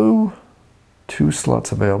to blue. 2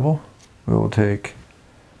 slots available. We will take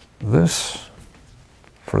this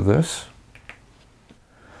for this.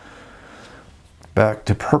 Back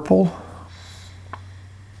to purple.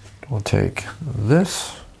 We'll take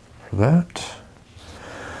this for that.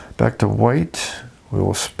 Back to white. We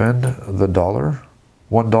will spend the dollar.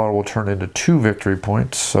 $1 will turn into 2 victory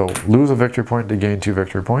points. So lose a victory point to gain 2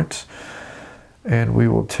 victory points. And we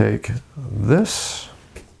will take this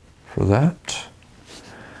for that.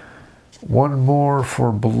 1 more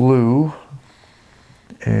for blue,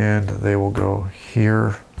 and they will go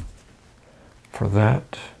here for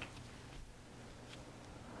that.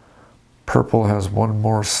 Purple has 1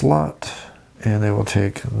 more slot, and they will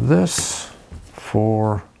take this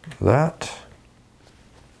for that.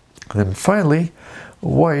 And then finally,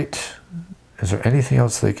 white, is there anything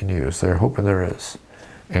else they can use? They're hoping there is.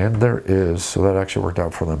 And there is, so that actually worked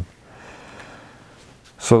out for them.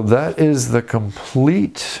 So that is the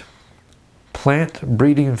complete plant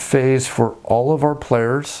breeding phase for all of our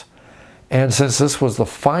players. And since this was the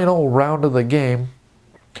final round of the game,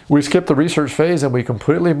 we skip the research phase and we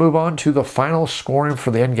completely move on to the final scoring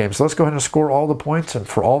for the end game. So let's go ahead and score all the points and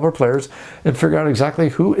for all of our players and figure out exactly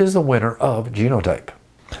who is the winner of Genotype.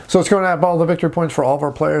 So let's go and add all the victory points for all of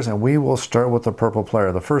our players, and we will start with the purple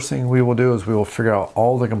player. The first thing we will do is we will figure out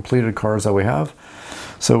all the completed cards that we have.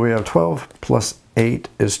 So we have 12 plus 8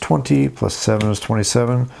 is 20, plus 7 is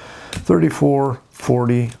 27, 34,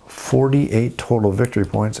 40, 48 total victory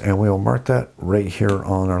points, and we will mark that right here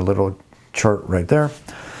on our little chart right there.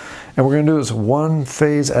 And we're going to do this one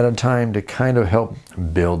phase at a time to kind of help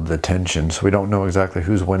build the tension, so we don't know exactly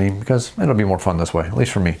who's winning, because it'll be more fun this way, at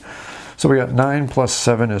least for me. So we got 9 plus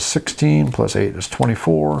 7 is 16, plus 8 is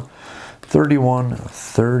 24, 31,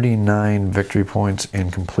 39 victory points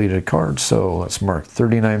in completed cards. So let's mark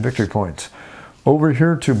 39 victory points. Over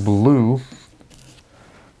here to blue,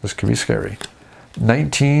 this could be scary.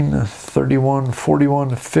 19, 31,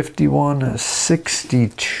 41, 51,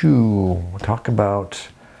 62. Talk about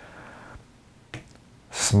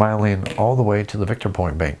smiling all the way to the victory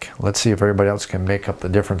point bank. Let's see if everybody else can make up the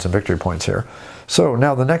difference in victory points here. So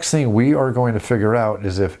now the next thing we are going to figure out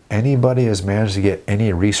is if anybody has managed to get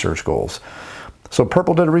any research goals. So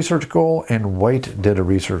purple did a research goal and white did a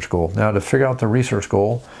research goal. Now to figure out the research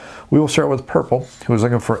goal, we will start with purple, who is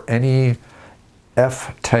looking for any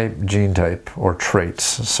F-type gene type, or traits,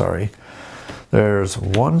 sorry. There's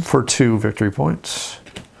 1 for 2 victory points.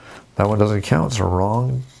 That one doesn't count, it's a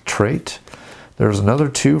wrong trait. There's another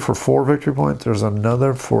 2 for 4 victory points. There's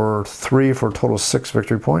another for 3 for a total 6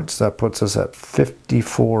 victory points. That puts us at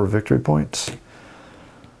 54 victory points.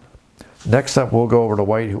 Next up, we'll go over to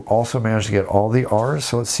white, who also managed to get all the R's.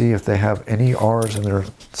 So let's see if they have any R's in their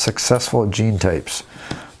successful gene types.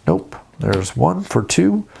 Nope. There's 1 for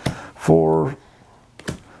 2, 4,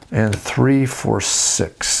 and 3 for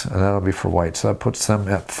 6. And that'll be for white. So that puts them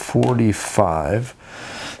at 45.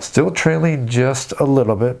 Still trailing just a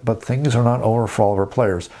little bit, but things are not over for all of our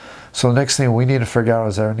players. So the next thing we need to figure out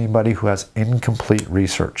is there anybody who has incomplete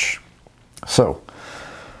research. So,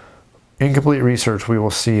 incomplete research, we will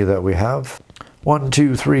see that we have 1,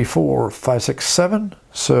 2, 3, 4, 5, 6, 7.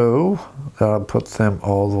 So that'll put them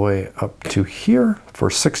all the way up to here for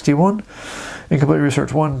 61. Incomplete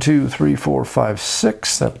research 1, 2, 3, 4, 5,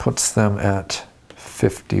 6. That puts them at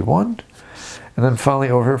 51. And then finally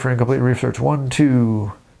over here for incomplete research 1,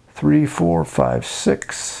 2, 3, 4, 5,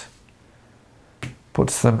 6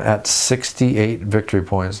 puts them at 68 victory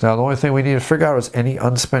points. Now the only thing we need to figure out is any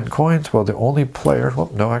unspent coins. Well, the only player,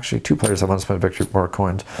 well, no, actually 2 players have unspent victory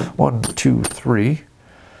coins. 1, 2, 3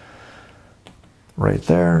 right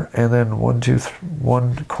there, and then 1, 2,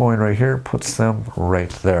 1 coin right here puts them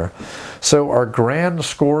right there. So our grand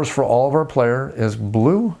scores for all of our players is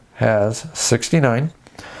blue has 69.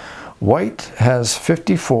 White has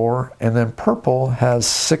 54, and then purple has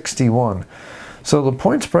 61. So the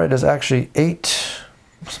point spread is actually 8.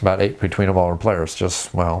 It's about 8 between all our players.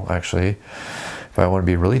 Just, well, actually, if I want to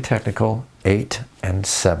be really technical, 8 and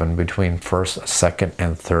 7 between first, second,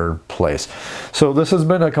 and third place. So this has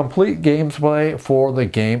been a complete gameplay for the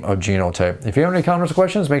game of Genotype. If you have any comments or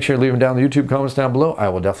questions, make sure you leave them down in the YouTube comments down below. I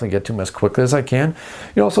will definitely get to them as quickly as I can.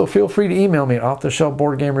 You also feel free to email me at off-the-shelf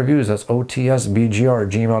board game reviews. That's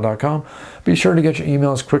otsbgr@gmail.com. Be sure to get your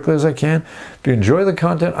email as quickly as I can. If you enjoy the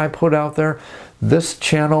content I put out there, this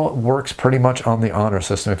channel works pretty much on the honor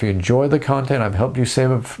system. If you enjoy the content, I've helped you save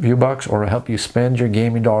a few bucks or help you spend your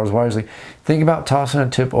gaming dollars wisely, think about tossing a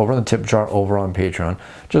tip over in the tip jar over on Patreon.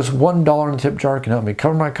 Just $1 in the tip jar can help me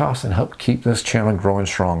cover my costs and help keep this channel growing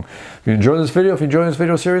strong. If you enjoy this video, if you enjoy this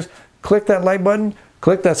video series, click that like button,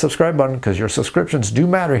 click that subscribe button, because your subscriptions do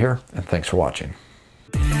matter here, and thanks for watching.